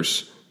 8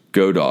 years.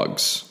 Go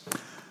Dogs.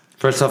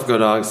 First off, go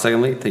Dogs.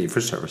 Secondly, thank you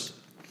for service.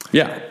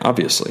 Yeah,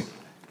 obviously.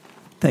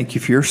 Thank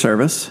you for your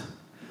service.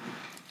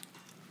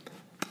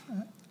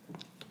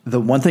 The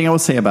one thing I will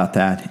say about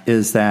that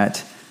is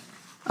that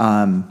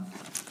I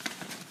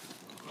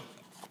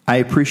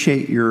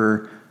appreciate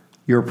your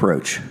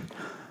approach.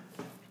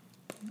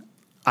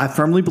 I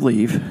firmly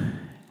believe,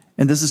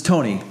 and this is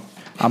Tony.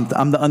 I'm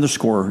the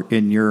underscore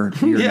in your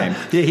name. Yeah,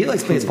 he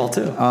likes baseball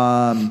too.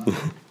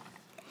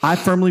 I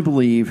firmly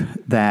believe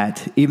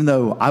that even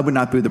though I would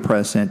not boo the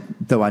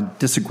president, though I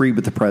disagree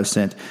with the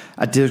president,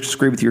 I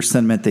disagree with your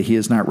sentiment that he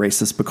is not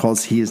racist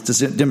because he has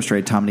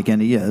demonstrated time and again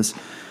he is.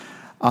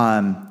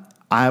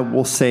 I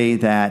will say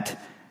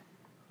that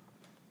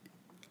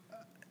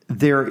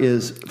there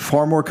is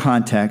far more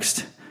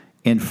context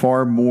and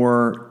far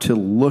more to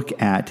look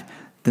at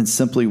than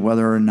simply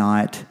whether or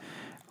not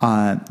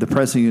the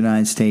President of the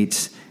United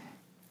States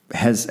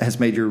has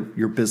made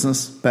your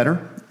business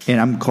better. And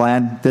I'm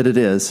glad that it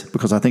is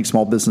because I think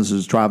small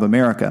businesses drive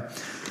America.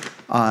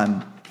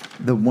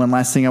 The one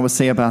last thing I would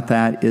say about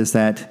that is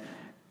that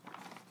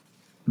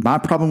my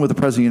problem with the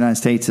President of the United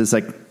States is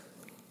like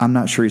I'm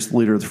not sure he's the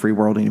leader of the free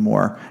world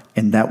anymore,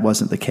 and that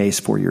wasn't the case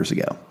 4 years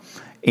ago.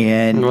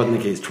 And it wasn't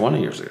the case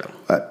 20 years ago.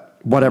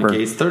 Whatever. It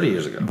was the case 30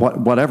 years ago.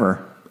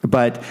 Whatever.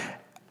 But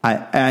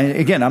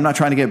again, I'm not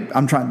trying to get.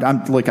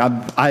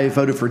 I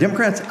voted for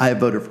Democrats. I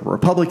voted for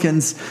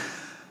Republicans.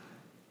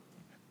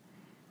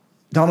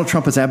 Donald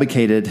Trump has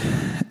advocated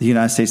the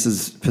United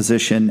States'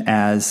 position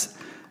as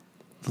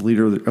the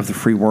leader of the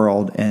free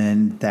world,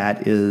 and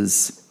that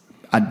is,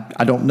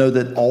 I don't know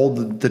that all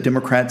the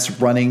Democrats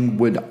running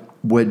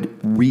would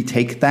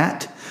retake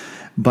that,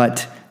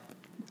 but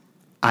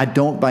I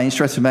don't by any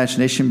stretch of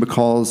imagination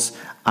because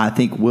I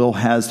think Will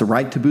has the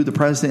right to boo the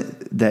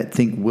president. That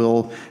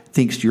Will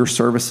thinks your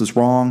service is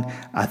wrong.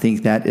 I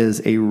think that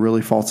is a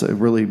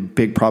really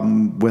big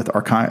problem with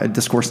our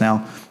discourse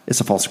now. It's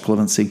a false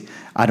equivalency.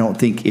 I don't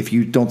think if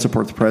you don't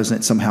support the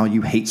president, somehow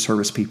you hate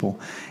service people.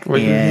 Or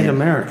you hate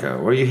America,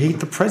 or you hate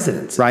the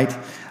president. Right.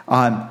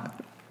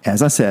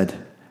 As I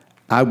said,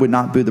 I would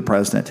not boo the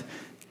president.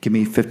 Give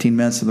me 15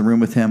 minutes in the room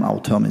with him. I will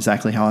tell him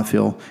exactly how I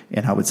feel,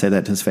 and I would say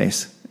that to his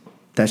face.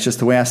 That's just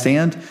the way I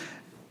stand,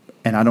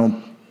 and I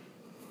don't.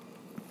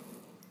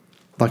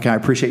 I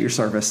appreciate your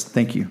service.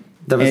 Thank you.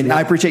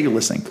 I appreciate you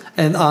listening.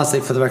 And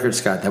honestly, for the record,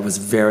 Scott, that was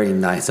very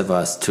nice of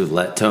us to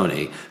let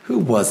Tony, who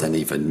wasn't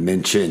even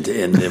mentioned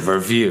in the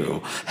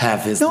review,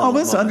 have his. No, I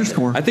was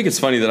underscore. I think it's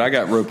funny that I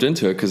got roped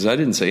into it because I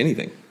didn't say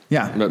anything.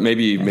 Yeah, but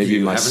maybe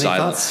my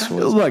silence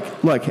was.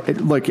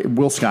 Look,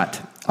 Will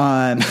Scott.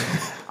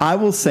 I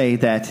will say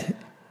that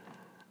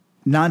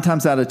 9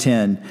 times out of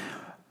 10,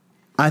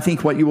 I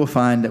think what you will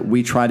find that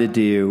we try to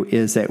do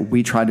is that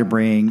we try to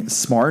bring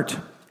smart,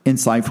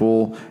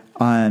 insightful,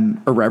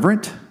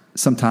 irreverent,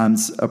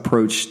 sometimes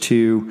approach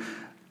to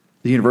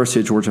the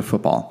University of Georgia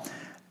football.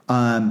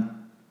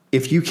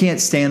 If you can't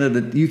stand at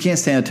a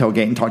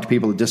tailgate and talk to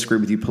people that disagree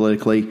with you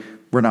politically,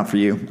 we're not for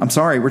you. I'm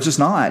sorry, we're just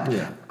not.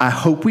 Yeah. I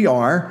hope we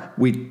are.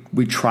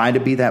 We try to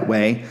be that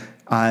way.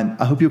 I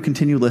hope you'll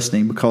continue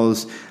listening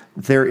because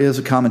there is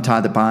a common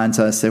tie that binds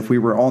us. If we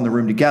were all in the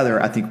room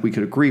together, I think we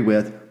could agree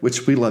with,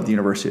 which we love the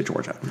University of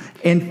Georgia.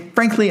 And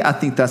frankly, I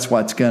think that's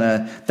why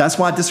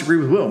I disagree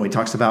with Will when he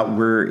talks about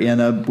we're in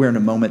a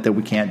moment that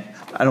we can't.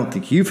 I don't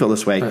think you feel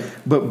this way, right.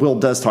 But Will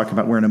does talk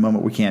about we're in a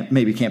moment we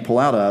can't pull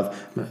out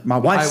of. My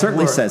wife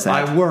certainly says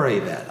that. I worry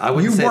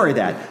that. You worry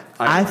that.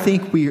 I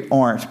think we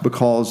aren't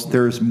because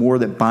there's more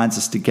that binds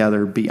us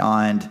together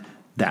beyond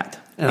that.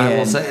 And I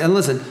will say, and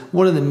listen,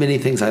 one of the many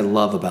things I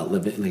love about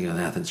living in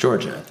Athens,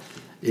 Georgia,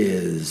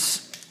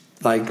 is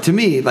to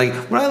me,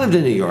 when I lived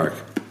in New York,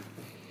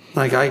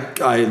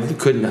 I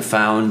couldn't have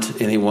found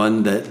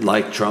anyone that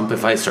liked Trump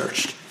if I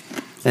searched.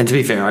 And to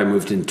be fair, I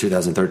moved in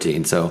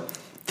 2013, so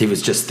he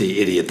was just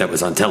the idiot that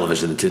was on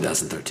television in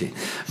 2013.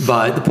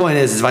 But the point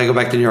is if I go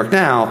back to New York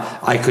now,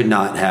 I could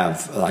not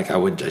have, I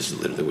just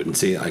literally wouldn't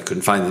see it. I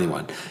couldn't find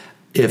anyone.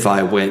 If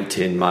I went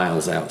 10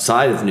 miles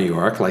outside of New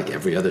York, like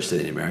every other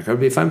city in America, I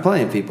would be fine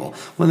playing people.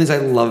 One of the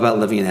things I love about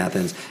living in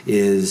Athens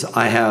is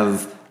I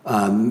have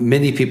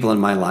many people in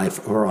my life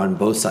who are on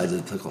both sides of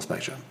the political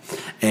spectrum.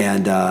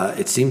 And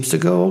it seems to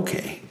go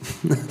okay.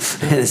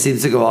 And it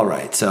seems to go all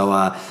right. So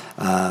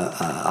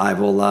I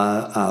will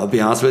I'll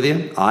be honest with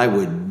you. I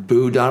would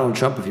boo Donald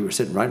Trump if he were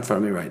sitting right in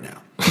front of me right now.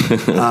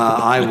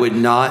 I would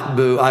not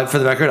boo. For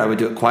the record, I would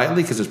do it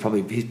quietly because he's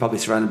probably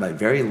surrounded by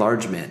very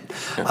large men.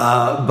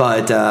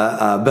 But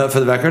for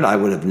the record, I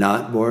would have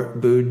not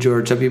booed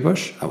George W.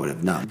 Bush. I would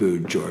have not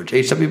booed George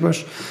H.W.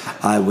 Bush.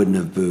 I wouldn't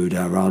have booed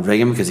Ronald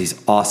Reagan because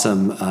he's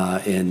awesome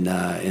in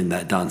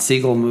that Don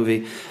Siegel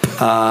movie.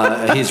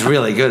 He's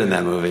really good in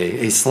that movie.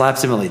 He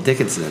slaps Emily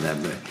Dickinson in that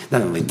movie.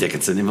 Not Emily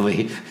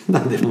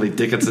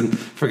Dickinson.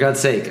 For God's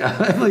sake,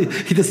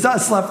 he does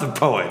not slap the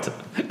poet,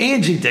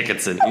 Angie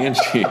Dickinson.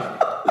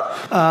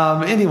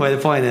 Anyway,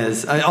 the point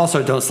is, I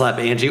also don't slap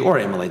Angie or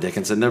Emily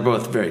Dickinson. They're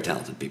both very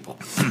talented people.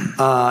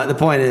 The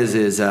point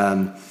is,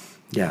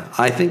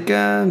 I think,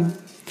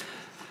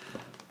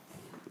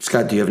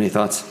 Scott, do you have any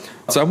thoughts?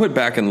 So I went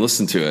back and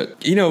listened to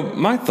it.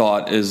 My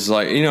thought is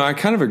I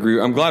kind of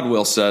agree. I'm glad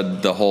Will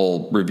said the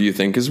whole review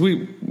thing because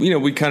we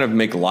kind of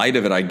make light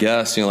of it, I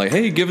guess.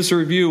 Hey, give us a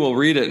review, we'll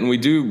read it. And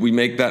we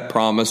make that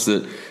promise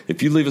that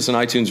if you leave us an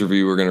iTunes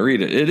review, we're going to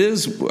read it. It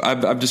is,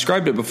 I've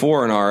described it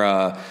before in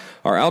our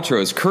outro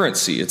as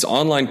currency. It's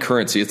online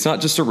currency. It's not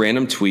just a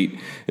random tweet.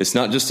 It's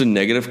not just a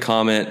negative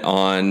comment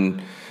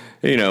on,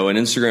 an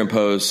Instagram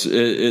post.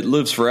 It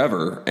lives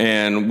forever.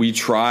 And we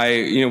try,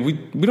 we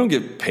don't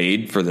get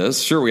paid for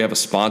this. Sure, we have a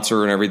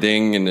sponsor and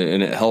everything, and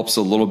it helps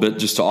a little bit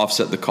just to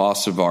offset the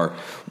cost of our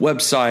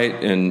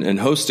website and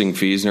hosting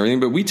fees and everything.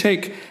 But we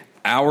take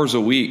hours a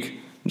week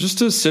just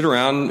to sit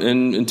around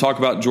and talk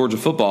about Georgia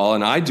football.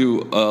 And I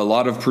do a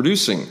lot of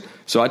producing.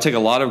 So I take a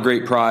lot of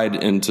great pride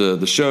into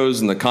the shows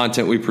and the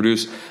content we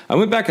produce. I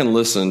went back and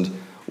listened.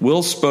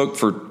 Will spoke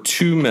for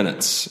 2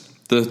 minutes.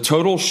 The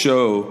total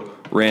show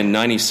ran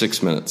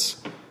 96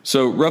 minutes.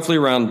 So roughly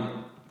around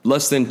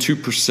less than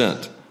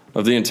 2%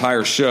 of the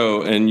entire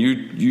show. And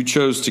you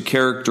chose to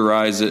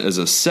characterize it as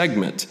a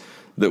segment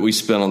that we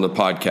spent on the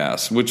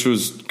podcast, which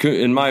was,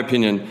 in my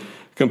opinion,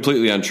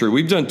 completely untrue.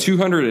 We've done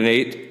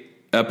 208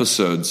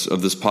 episodes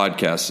of this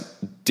podcast.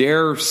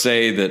 Dare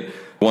say that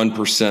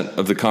 1%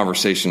 of the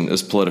conversation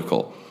is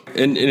political.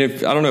 And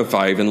if I don't know if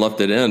I even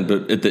left it in,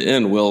 but at the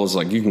end, Will was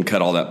like, you can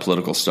cut all that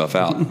political stuff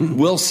out.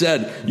 Will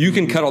said, you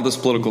can cut all this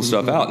political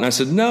stuff out. And I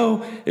said,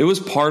 no, it was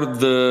part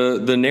of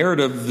the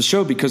narrative of the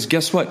show because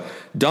guess what?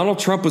 Donald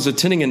Trump was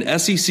attending an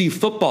SEC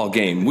football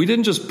game. We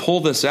didn't just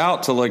pull this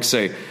out to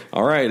say,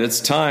 all right,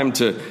 it's time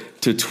to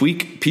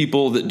tweak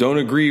people that don't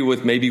agree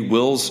with maybe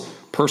Will's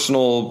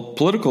personal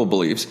political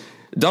beliefs.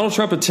 Donald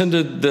Trump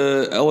attended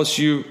the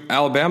LSU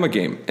Alabama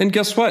game. And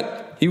guess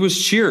what? He was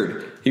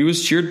cheered. He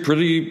was cheered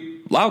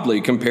pretty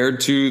loudly compared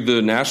to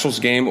the Nationals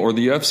game or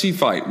the UFC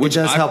fight. Which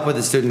does help with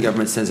the student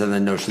government sense and the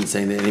notion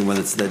saying that anyone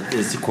that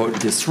is, quote,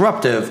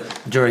 disruptive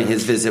during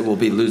his visit will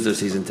lose their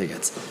season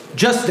tickets.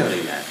 Just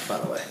noting that, by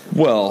the way.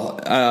 Well,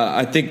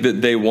 I think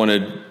that they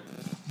wanted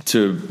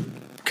to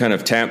kind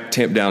of tamp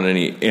down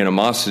any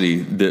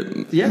animosity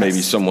that maybe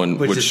someone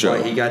would show.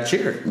 Which is why he got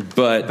cheered.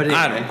 But anyway,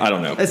 I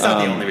don't know. It's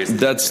not the only reason.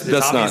 That's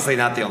obviously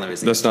not the only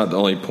reason. That's not the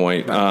only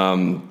point.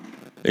 Right.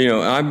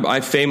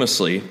 I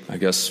famously,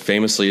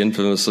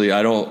 infamously,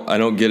 I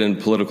don't get in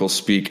political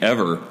speak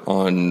ever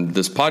on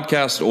this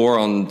podcast or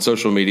on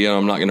social media.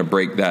 I'm not going to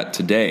break that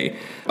today.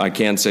 I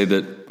can say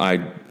that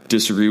I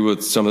disagree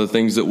with some of the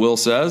things that Will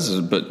says,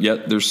 but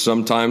yet there's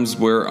some times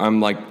where I'm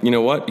like, you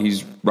know what?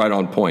 He's right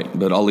on point,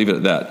 but I'll leave it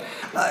at that.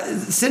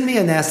 Send me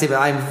a nasty, but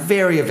I'm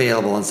very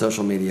available on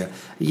social media.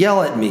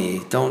 Yell at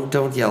me. Don't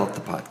yell at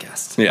the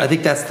podcast. Yeah. I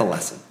think that's the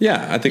lesson.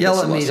 Yeah, I think yell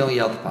that's at the me. lesson. Don't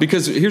yell at the podcast.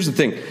 Because here's the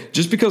thing: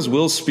 just because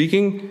Will's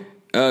speaking,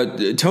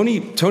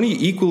 Tony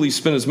equally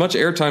spent as much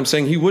airtime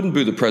saying he wouldn't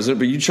boo the president,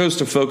 but you chose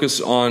to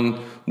focus on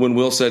when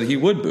Will said he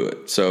would boo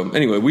it. So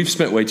anyway, we've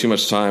spent way too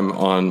much time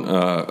on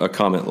a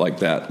comment like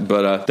that.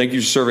 But thank you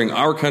for serving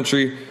our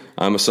country.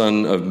 I'm a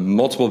son of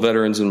multiple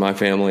veterans in my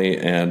family,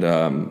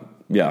 and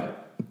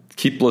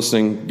keep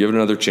listening, give it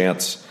another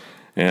chance,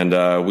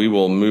 and we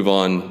will move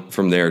on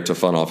from there to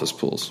Fun Office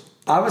Pools.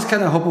 I was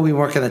kind of hoping we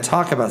weren't going to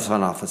talk about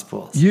Fun Office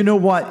Pools. You know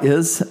what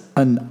is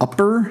an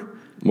upper?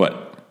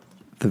 What?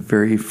 The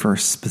very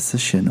first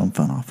position on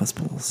Fun Office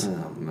Pools.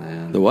 Oh,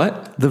 man. The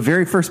what? The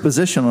very first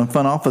position on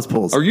Fun Office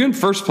Pools. Are you in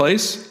first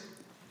place?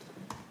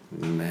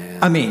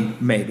 Man. I mean,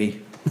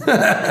 maybe.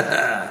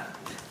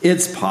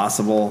 It's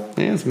possible.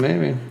 Yes,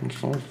 maybe.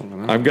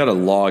 I've got to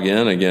log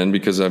in again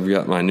because I've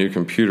got my new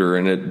computer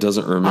and it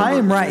doesn't remember. I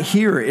am right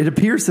here. It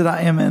appears that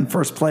I am in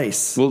first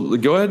place. Well,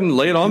 go ahead and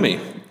lay it on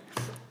me.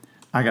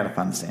 I got to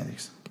find the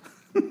standings.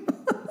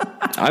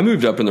 I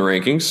moved up in the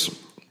rankings.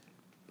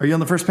 Are you on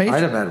the first page? I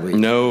had a bad week.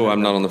 No,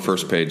 I'm not on the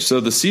first page. So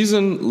the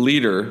season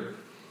leader,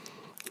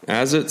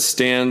 as it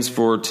stands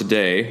for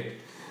today,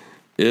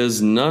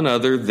 is none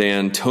other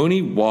than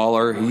Tony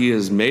Waller. He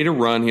has made a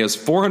run. He has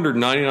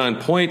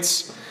 499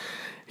 points.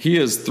 He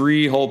is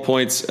 3 whole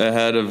points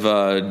ahead of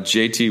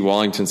JT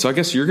Wallington. So I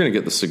guess you're going to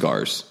get the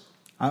cigars.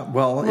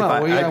 Well, we we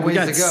got ways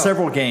to go.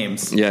 several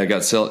games. Yeah, I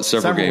got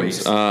several games.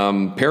 weeks.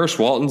 Paris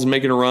Walton's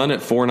making a run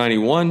at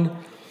 491.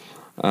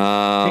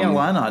 I think a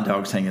lot of hot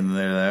dogs hanging in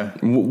there,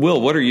 though.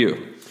 Will, what are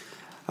you?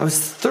 I was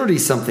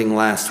 30-something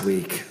last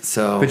week,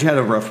 so... But you had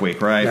a rough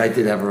week, right? I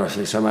did have a rush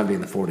week, so I might be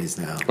in the 40s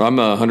now. I'm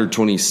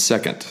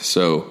 122nd,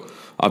 so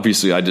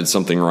obviously I did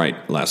something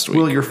right last week.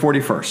 Well, you're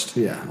 41st.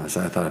 Yeah,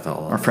 so I thought I felt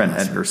a lot Our friend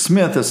last Edgar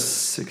Smith is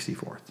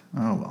 64th.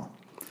 Oh, well.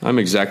 I'm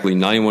exactly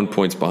 91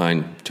 points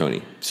behind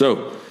Tony.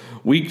 So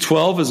week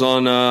 12 is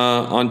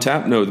on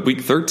tap. No,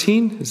 week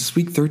 13? Is this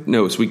week 13?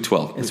 No, it's week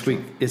 12.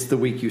 It's the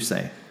week you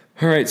say.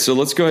 All right, so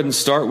let's go ahead and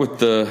start with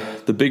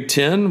the Big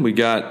Ten. We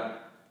got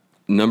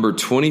number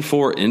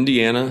 24,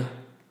 Indiana,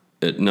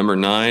 at number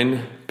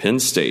 9, Penn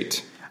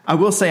State. I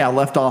will say I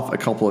left off a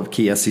couple of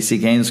key SEC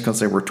games because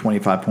they were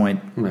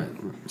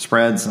 25-point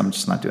spreads. I'm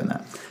just not doing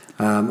that.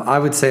 I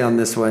would say on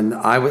this one,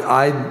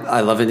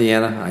 I love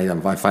Indiana.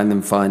 I find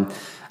them fun.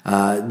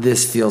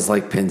 This feels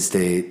like Penn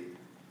State.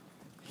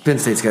 Penn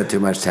State's got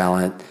too much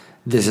talent.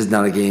 This is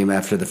not a game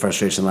after the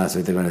frustration last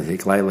week they're going to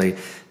take lightly.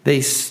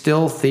 They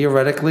still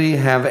theoretically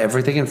have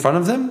everything in front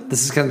of them.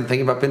 This is kind of the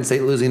thing about Penn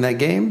State losing that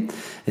game,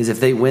 is if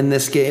they win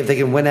this game, if they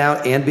can win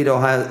out and beat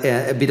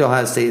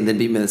Ohio State and then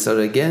beat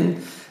Minnesota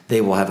again,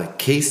 they will have a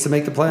case to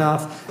make the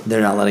playoff.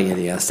 They're not letting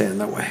Indiana stand in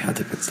their way. I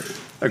take Penn State.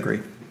 Agree.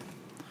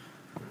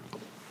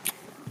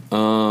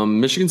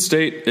 Michigan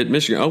State at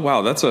Michigan. Oh,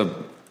 wow,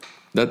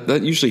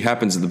 that usually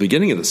happens at the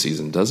beginning of the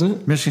season, doesn't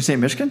it? Michigan State,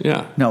 Michigan?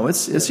 Yeah. No,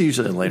 it's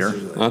usually later.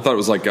 I thought it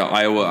was like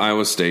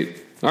Iowa State.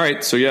 All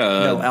right, so yeah.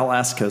 No,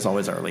 Alaska is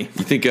always early.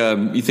 You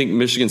think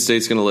Michigan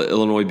State's going to let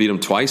Illinois beat them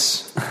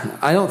twice?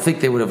 I don't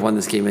think they would have won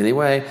this game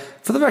anyway.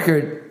 For the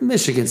record,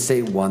 Michigan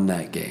State won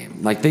that game.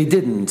 Like, they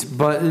didn't,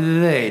 but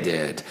they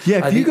did.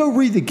 Yeah, if you go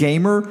read the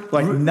Gamer,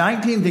 like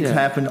 19 things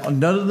happened,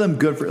 none of them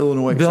good for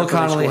Illinois. Bill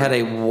Connolly had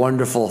a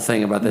wonderful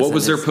thing about this. What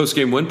was their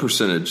post-game win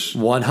percentage?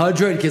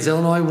 100, because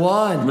Illinois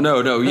won.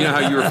 No, you know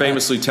how you were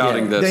famously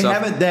touting this.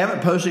 They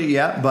haven't posted it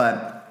yet,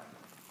 but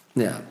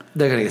yeah,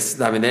 they're going to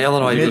get. I mean, the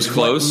Illinois was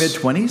close.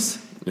 Mid-20s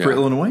for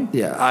Illinois.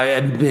 Yeah, I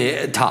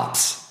admit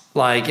tops.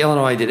 Like,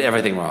 Illinois did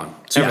everything wrong.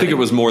 So I think it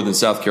was more than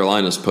South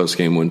Carolina's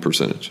post-game win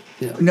percentage.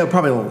 Yeah. No,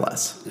 probably a little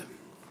less. Yeah.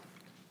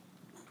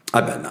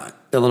 I bet not.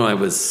 Illinois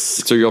was.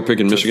 So you're all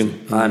picking Michigan?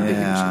 I'm picking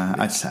Michigan.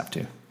 I just have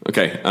to.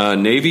 Okay,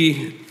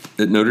 Navy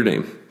at Notre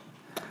Dame.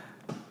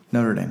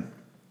 Notre Dame.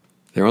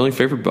 They're only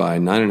favored by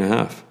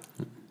 9.5.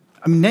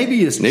 I mean,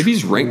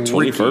 Navy's ranked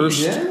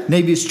 21st. Yeah.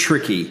 Navy's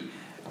tricky.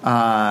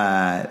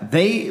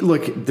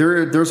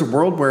 There's a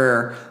world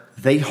where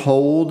they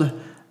hold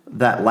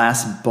that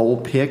last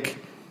bowl pick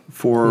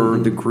for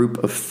the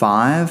group of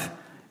 5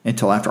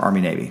 until after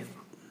Army-Navy.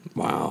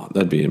 Wow,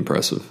 that'd be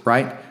impressive.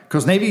 Right?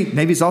 Because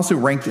Navy's also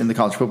ranked in the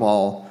college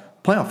football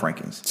playoff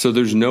rankings. So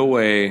there's no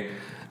way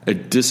a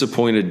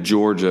disappointed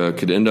Georgia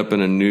could end up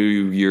in a New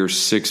Year's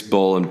Six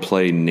bowl and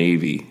play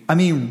Navy. I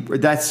mean,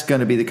 that's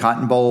going to be the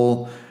Cotton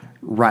Bowl.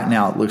 Right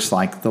now, it looks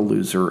like the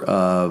loser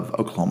of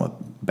Oklahoma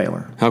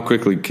Baylor. How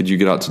quickly could you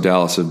get out to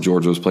Dallas if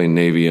Georgia was playing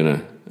Navy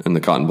in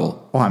the Cotton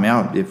Bowl? Well, I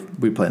mean, if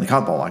we play in the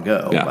Cotton Bowl, I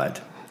go. Yeah.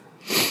 But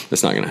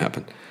that's not going to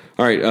happen.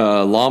 All right,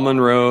 Law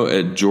Monroe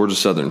at Georgia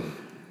Southern.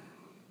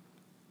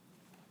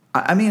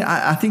 I mean,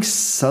 I think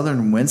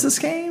Southern wins this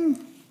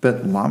game,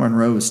 but Law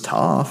Monroe is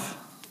tough.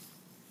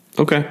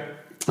 Okay.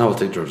 I will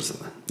take Georgia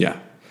Southern. Yeah.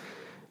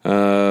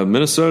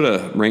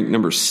 Minnesota ranked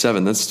number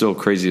 7. That's still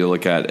crazy to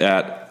look at.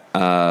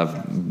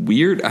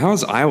 Weird. How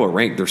is Iowa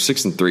ranked? They're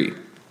 6-3.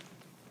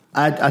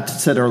 I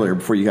said earlier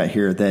before you got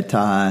here that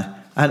I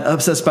had an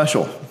upset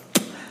special.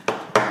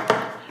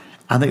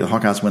 I think the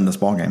Hawkeyes win this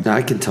ball game.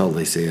 I can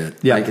totally see it.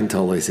 Yeah. I can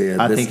totally see it.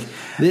 I think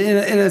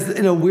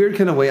in a weird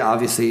kind of way,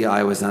 obviously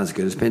Iowa's not as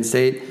good as Penn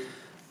State,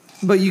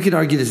 but you could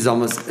argue this is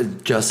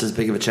almost just as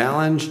big of a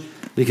challenge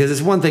because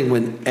it's one thing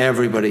when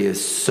everybody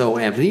is so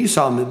amped. And you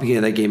saw in the beginning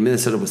of that game,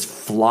 Minnesota was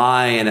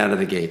flying out of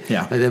the gate.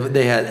 Yeah, like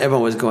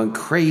everyone was going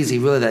crazy.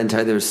 Really,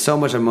 there was so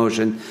much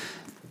emotion.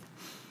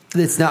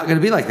 It's not going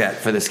to be like that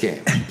for this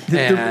game.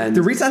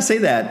 The reason I say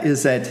that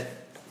is that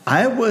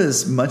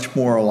Iowa's much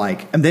more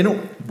like, and they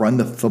don't run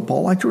the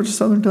football like Georgia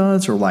Southern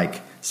does or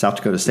like South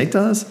Dakota State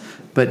does,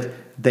 but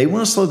they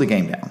want to slow the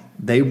game down.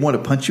 They want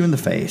to punch you in the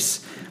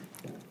face.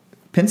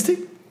 Penn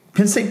State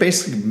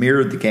basically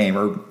mirrored the game,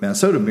 or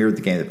Minnesota mirrored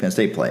the game that Penn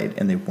State played,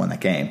 and they won that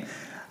game.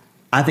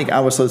 I think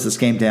Iowa slows this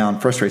game down,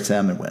 frustrates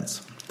them, and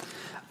wins.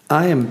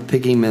 I am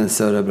picking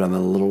Minnesota, but I'm a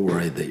little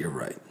worried that you're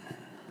right.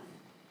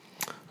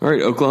 All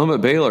right, Oklahoma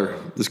at Baylor.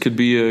 This could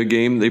be a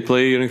game they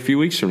play in a few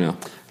weeks from now.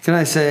 Can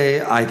I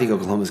say I think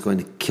Oklahoma's going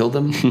to kill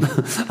them?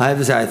 I have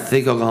to say I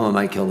think Oklahoma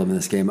might kill them in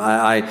this game.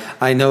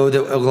 I know that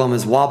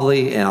Oklahoma's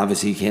wobbly, and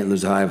obviously you can't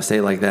lose to Iowa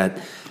State like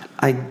that.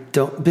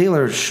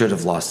 Baylor should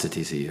have lost to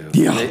TCU.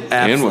 Yeah. They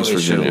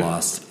absolutely should have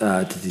lost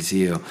to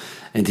TCU.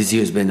 And TCU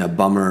has been a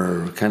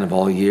bummer kind of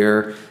all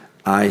year.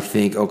 I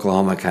think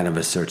Oklahoma kind of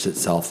asserts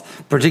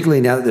itself,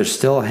 particularly now that they're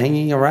still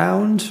hanging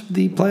around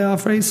the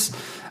playoff race.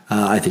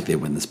 I think they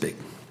win this big.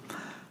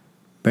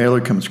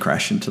 Baylor comes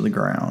crashing to the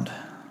ground.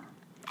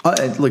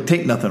 Look,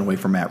 take nothing away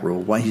from Matt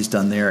Rule. What he's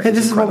done there. Hey,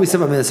 this is what we incredible. said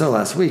about Minnesota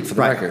last week, for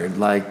the Right. record.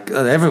 Like,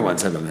 everyone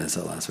said about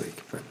Minnesota last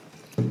week. But.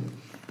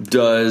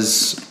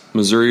 Does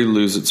Missouri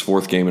lose its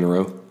 4th game in a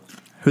row?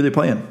 Who are they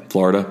playing?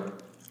 Florida.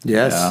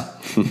 Yes.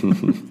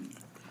 Yeah.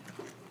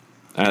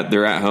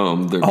 They're at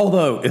home.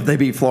 Although, if they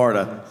beat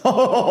Florida,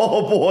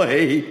 oh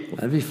boy.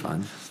 That'd be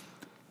fun.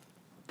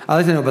 I'd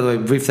like to know, by the way,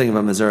 brief thing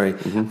about Missouri.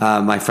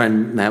 My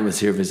friend Matt was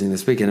here visiting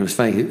this weekend. It was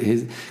funny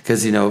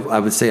because, I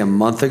would say a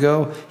month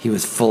ago, he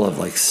was full of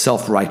like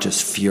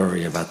self-righteous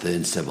fury about the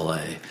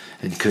NCAA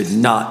and could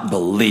not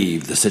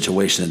believe the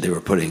situation that they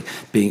were putting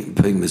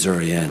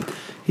Missouri in.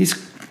 He's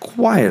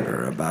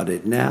quieter about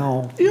it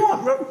now. You know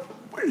what?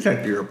 What is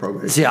that your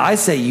program? See, I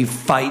say you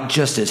fight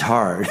just as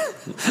hard.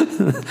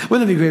 Wouldn't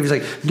it be great if he's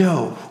like,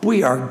 no,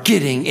 we are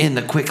getting in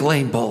the quick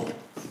lane bowl.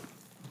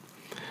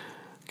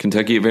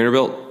 Kentucky at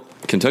Vanderbilt.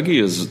 Kentucky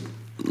is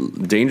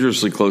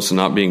dangerously close to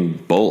not being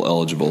bowl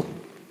eligible.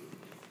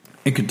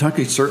 And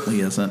Kentucky certainly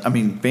isn't. I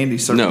mean, Vandy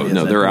certainly isn't.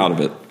 No, they're out of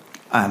it.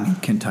 I mean,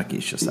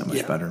 Kentucky's just that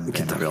much better than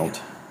Kentucky.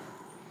 Vanderbilt.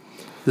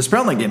 The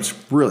Sprouting game's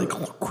really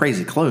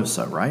crazy close,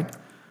 though, right?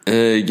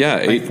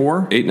 Yeah, Like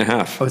 4?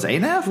 8.5. Oh, it's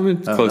 8.5? I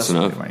mean, close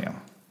enough.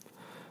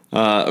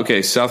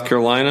 Okay, South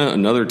Carolina,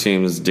 another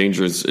team that's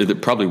dangerous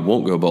that probably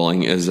won't go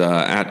bowling is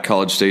at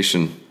College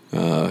Station,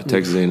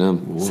 Texas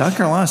A&M. South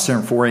Carolina's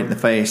staring 4-8 in the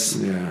face.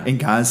 Yeah. And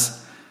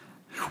guys,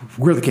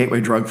 we're the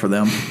gateway drug for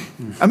them.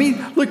 I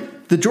mean,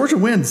 look, the Georgia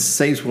win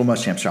saves Will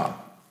Muschamp's job.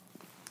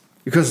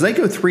 Because they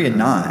go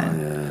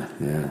 3-9.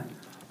 Yeah.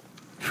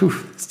 Whew,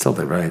 it's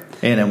totally right.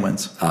 A&M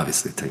wins.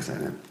 Obviously, Texas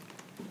A&M.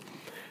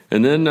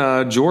 And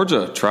then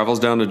Georgia travels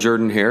down to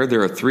Jordan-Hare.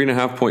 They're a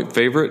 3.5-point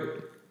favorite.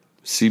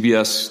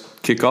 CBS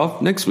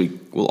kickoff. Next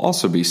week will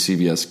also be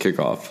CBS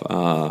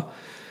kickoff.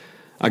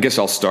 I guess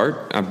I'll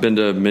start. I've been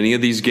to many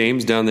of these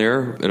games down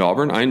there at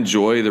Auburn. I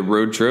enjoy the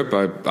road trip.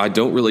 I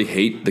don't really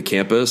hate the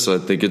campus. I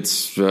think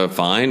it's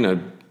fine.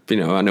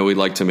 I know we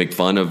like to make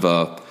fun of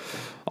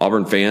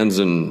Auburn fans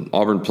and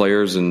Auburn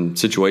players and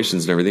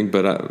situations and everything,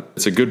 but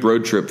it's a good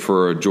road trip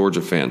for a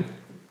Georgia fan.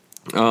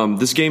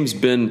 This game's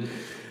been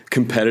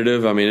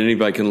competitive. I mean,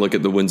 anybody can look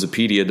at the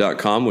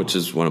Winsipedia.com, which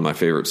is one of my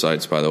favorite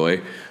sites, by the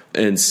way,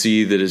 and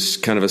see that it's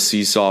kind of a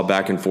seesaw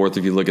back and forth.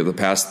 If you look at the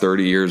past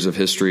 30 years of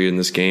history in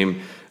this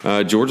game,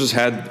 Georgia's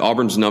had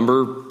Auburn's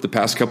number the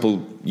past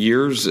couple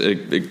years,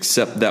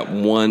 except that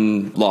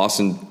one loss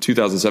in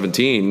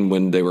 2017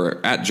 when they were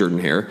at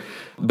Jordan-Hare.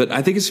 But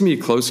I think it's going to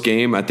be a close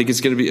game. I think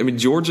it's going to be –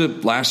 Georgia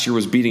last year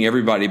was beating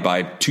everybody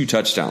by 2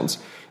 touchdowns.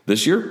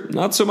 This year,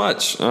 not so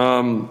much.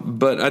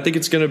 But I think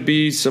it's going to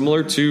be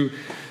similar to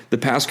the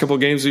past couple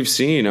of games we've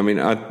seen.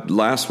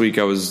 Last week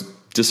I was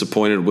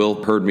disappointed.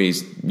 Will heard me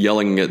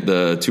yelling at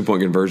the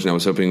 2-point conversion. I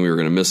was hoping we were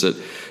going to miss it.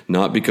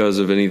 Not because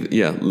of any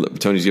 –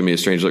 Tony's giving me a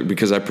strange look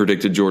because I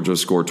predicted Georgia would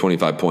score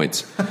 25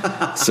 points.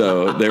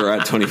 So they were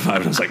at 25,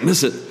 and I was like,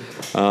 miss it.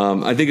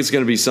 I think it's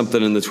going to be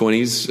something in the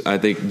 20s. I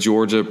think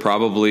Georgia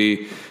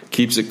probably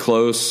keeps it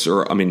close.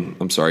 I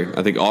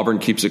think Auburn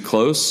keeps it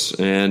close,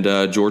 and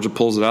Georgia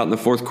pulls it out in the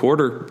fourth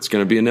quarter. It's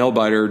going to be a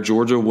nail-biter.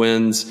 Georgia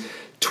wins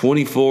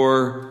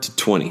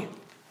 24-20.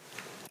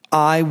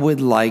 I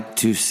would like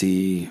to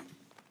see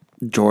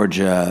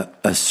Georgia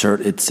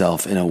assert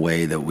itself in a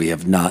way that we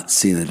have not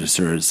seen it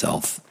assert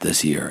itself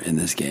this year in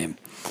this game.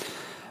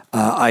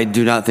 I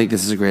do not think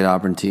this is a great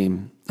Auburn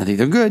team. I think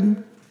they're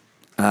good.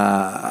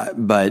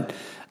 But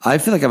I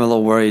feel like I'm a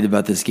little worried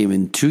about this game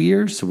in 2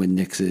 years. So when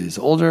Nix is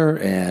older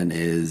and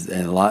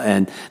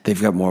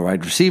they've got more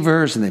wide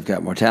receivers and they've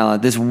got more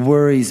talent, this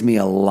worries me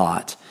a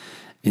lot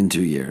in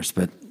 2 years.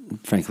 But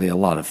frankly, a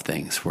lot of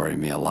things worry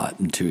me a lot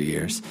in 2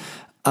 years.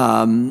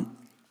 I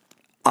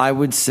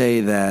would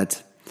say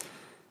that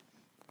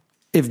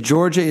if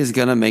Georgia is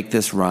going to make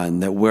this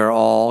run, that we're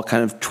all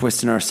kind of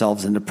twisting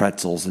ourselves into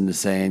pretzels into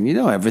saying,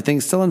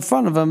 everything's still in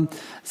front of them.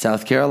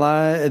 South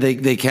Carolina,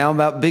 they care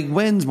about big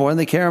wins more than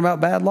they care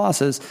about bad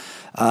losses.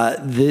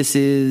 They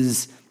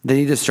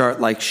need to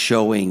start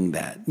showing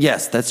that.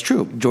 Yes, that's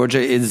true.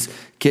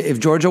 If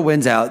Georgia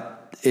wins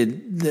out, it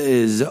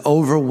is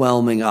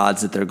overwhelming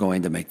odds that they're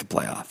going to make the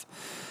playoff.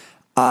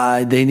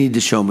 They need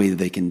to show me that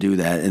they can do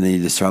that, and they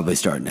need to probably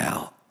start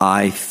now.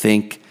 I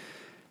think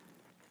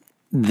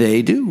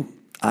they do.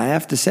 I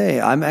have to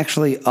say, I'm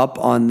actually up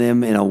on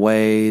them in a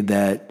way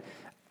that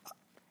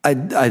I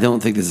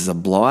don't think this is a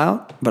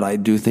blowout, but I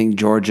do think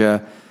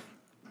Georgia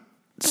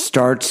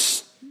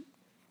starts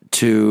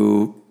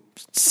to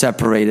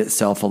separate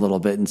itself a little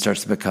bit and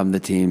starts to become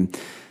the team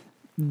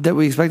that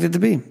we expect it to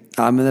be.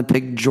 I'm going to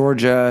pick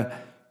Georgia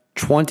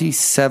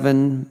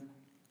 27,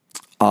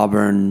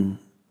 Auburn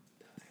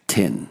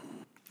 10.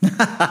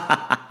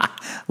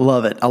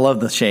 Love it. I love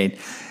the shade.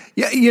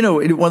 Yeah,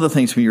 one of the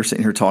things when you were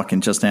sitting here talking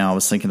just now, I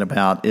was thinking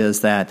about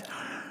is that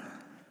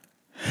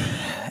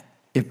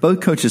if both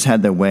coaches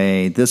had their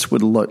way, this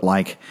would look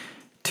like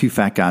 2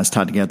 fat guys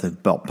tied together with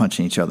the belt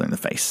punching each other in the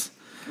face.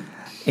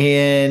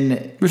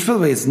 And which, by the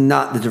way, is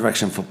not the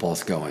direction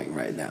football's going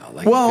right now.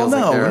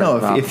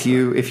 If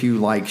you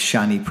like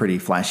shiny, pretty,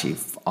 flashy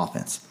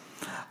offense.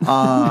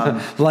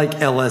 Like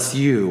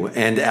LSU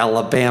and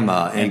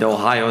Alabama and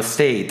Ohio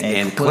State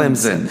and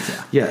Clemson.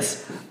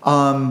 Yes.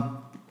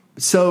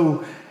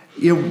 So,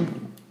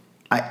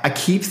 I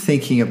keep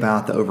thinking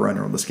about the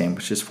over-under on this game,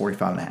 which is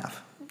 45.5.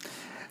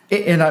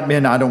 And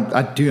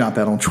I do not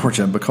bet on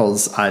Georgia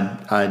because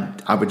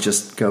I would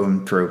just go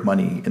and throw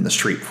money in the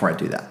street before I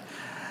do that.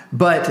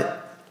 But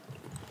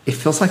it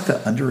feels like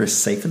the under is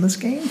safe in this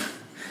game,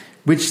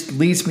 which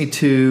leads me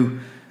to,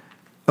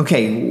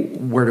 okay,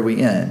 where do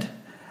we end?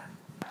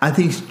 I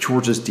think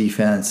Georgia's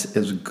defense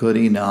is good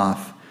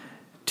enough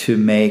to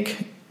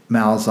make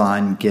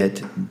Malzahn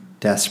get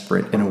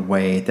desperate in a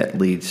way that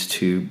leads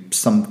to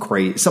something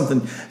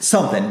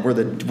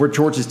where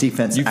Georgia's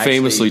defense. You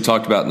famously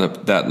talked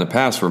about that in the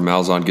past, where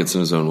Malzahn gets in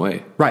his own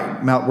way.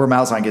 Right, where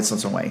Malzahn gets in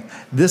his own way.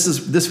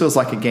 This feels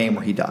like a game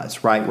where he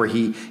does, right, where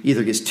he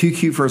either gets too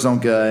cute for his own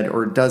good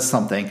or does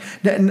something.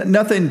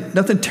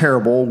 Nothing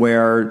terrible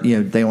where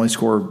they only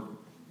score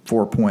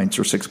 4 points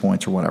or 6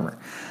 points or whatever,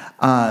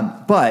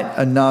 but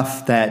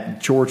enough that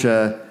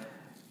Georgia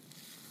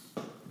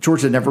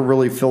never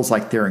really feels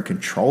like they're in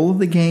control of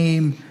the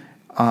game.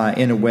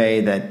 In a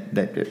way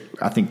that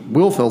I think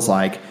Will feels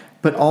like,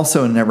 but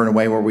also never in a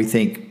way where we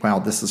think, wow,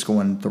 this is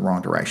going the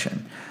wrong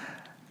direction.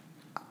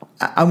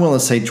 I'm willing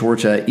to say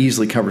Georgia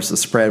easily covers the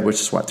spread, which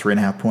is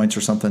 3.5 points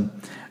or something,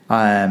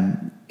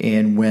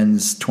 and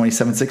wins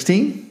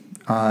 27-16.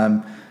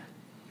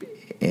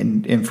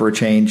 And for a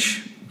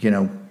change,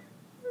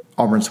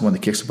 Auburn's the one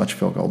that kicks a bunch of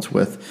field goals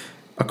with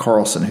a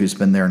Carlson who's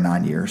been there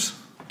 9 years.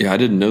 Yeah, I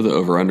didn't know the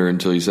over-under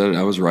until you said it.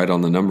 I was right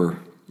on the number.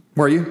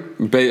 Were you?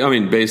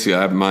 Basically,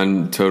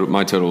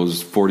 my total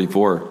was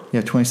 44. Yeah,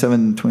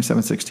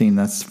 27-16.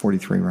 That's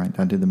 43, right?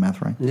 I did the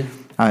math right. Yeah.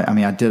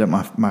 I did it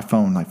my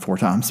phone like 4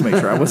 times to make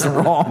sure I wasn't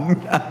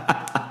wrong.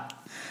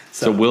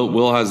 So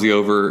Will has the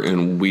over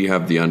and we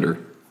have the under.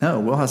 No,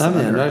 Will has the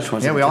under.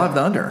 Yeah, we all have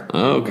the under.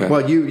 Oh, okay.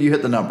 Well, you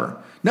hit the number.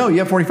 No, you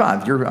have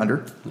 45. You're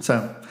under.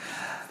 So,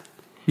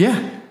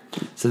 yeah.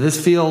 So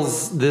this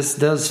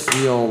does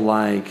feel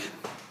like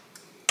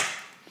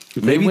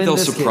maybe they'll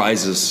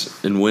surprise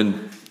us and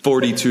win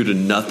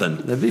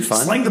 42-0. That'd be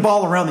fun. Sling the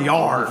ball around the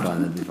yard.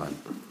 That'd be fun.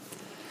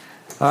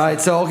 All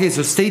right, so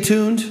stay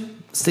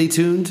tuned. Stay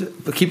tuned.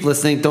 But keep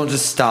listening. Don't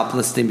just stop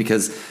listening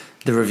because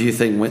the review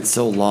thing went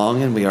so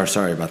long, and we are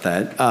sorry about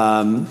that.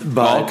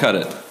 But I'll cut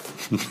it.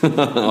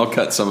 I'll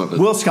cut some of it.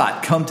 Will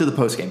Scott, come to the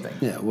postgame thing.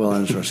 Yeah, Will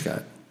and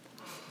Scott.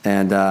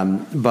 And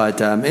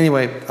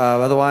anyway,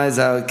 otherwise,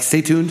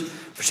 stay tuned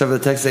for some of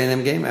the Texas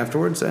A&M game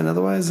afterwards. And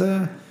otherwise,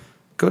 go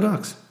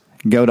Dogs.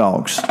 Go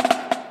Dogs.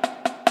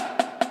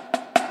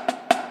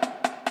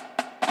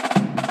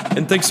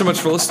 And thanks so much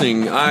for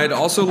listening. I'd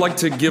also like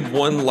to give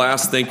one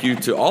last thank you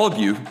to all of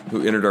you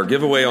who entered our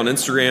giveaway on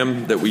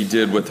Instagram that we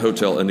did with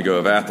Hotel Indigo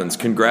of Athens.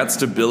 Congrats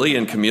to Billy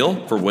and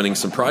Camille for winning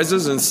some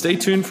prizes, and stay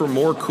tuned for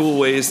more cool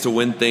ways to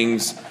win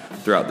things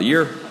throughout the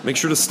year. Make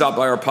sure to stop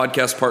by our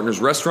podcast partners'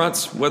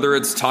 restaurants, whether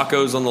it's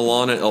tacos on the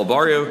lawn at El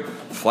Barrio,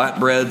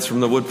 flatbreads from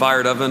the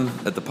wood-fired oven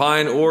at the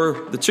Pine,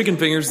 or the chicken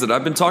fingers that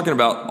I've been talking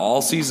about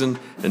all season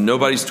and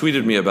nobody's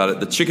tweeted me about it,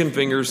 the chicken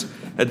fingers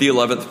at the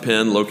 11th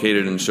Pin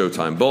located in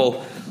Showtime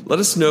Bowl. Let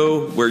us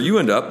know where you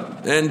end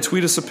up and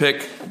tweet us a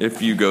pic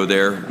if you go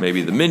there,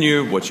 maybe the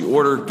menu, what you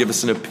order, give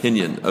us an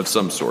opinion of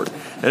some sort.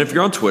 And if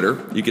you're on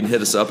Twitter, you can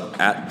hit us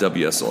up at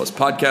WSLS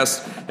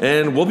Podcast.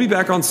 And we'll be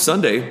back on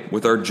Sunday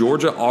with our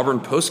Georgia-Auburn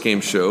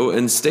postgame show.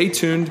 And stay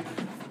tuned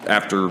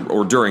after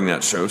or during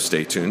that show.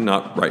 Stay tuned.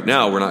 Not right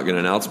now. We're not going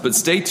to announce. But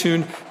stay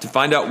tuned to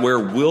find out where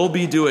we'll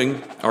be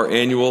doing our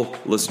annual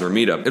listener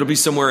meetup. It'll be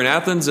somewhere in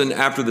Athens and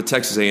after the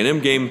Texas A&M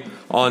game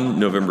on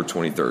November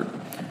 23rd.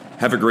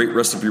 Have a great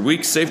rest of your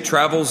week. Safe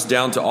travels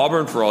down to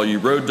Auburn for all you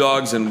road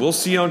dogs, and we'll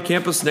see you on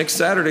campus next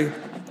Saturday.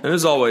 And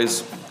as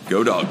always,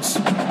 go Dogs.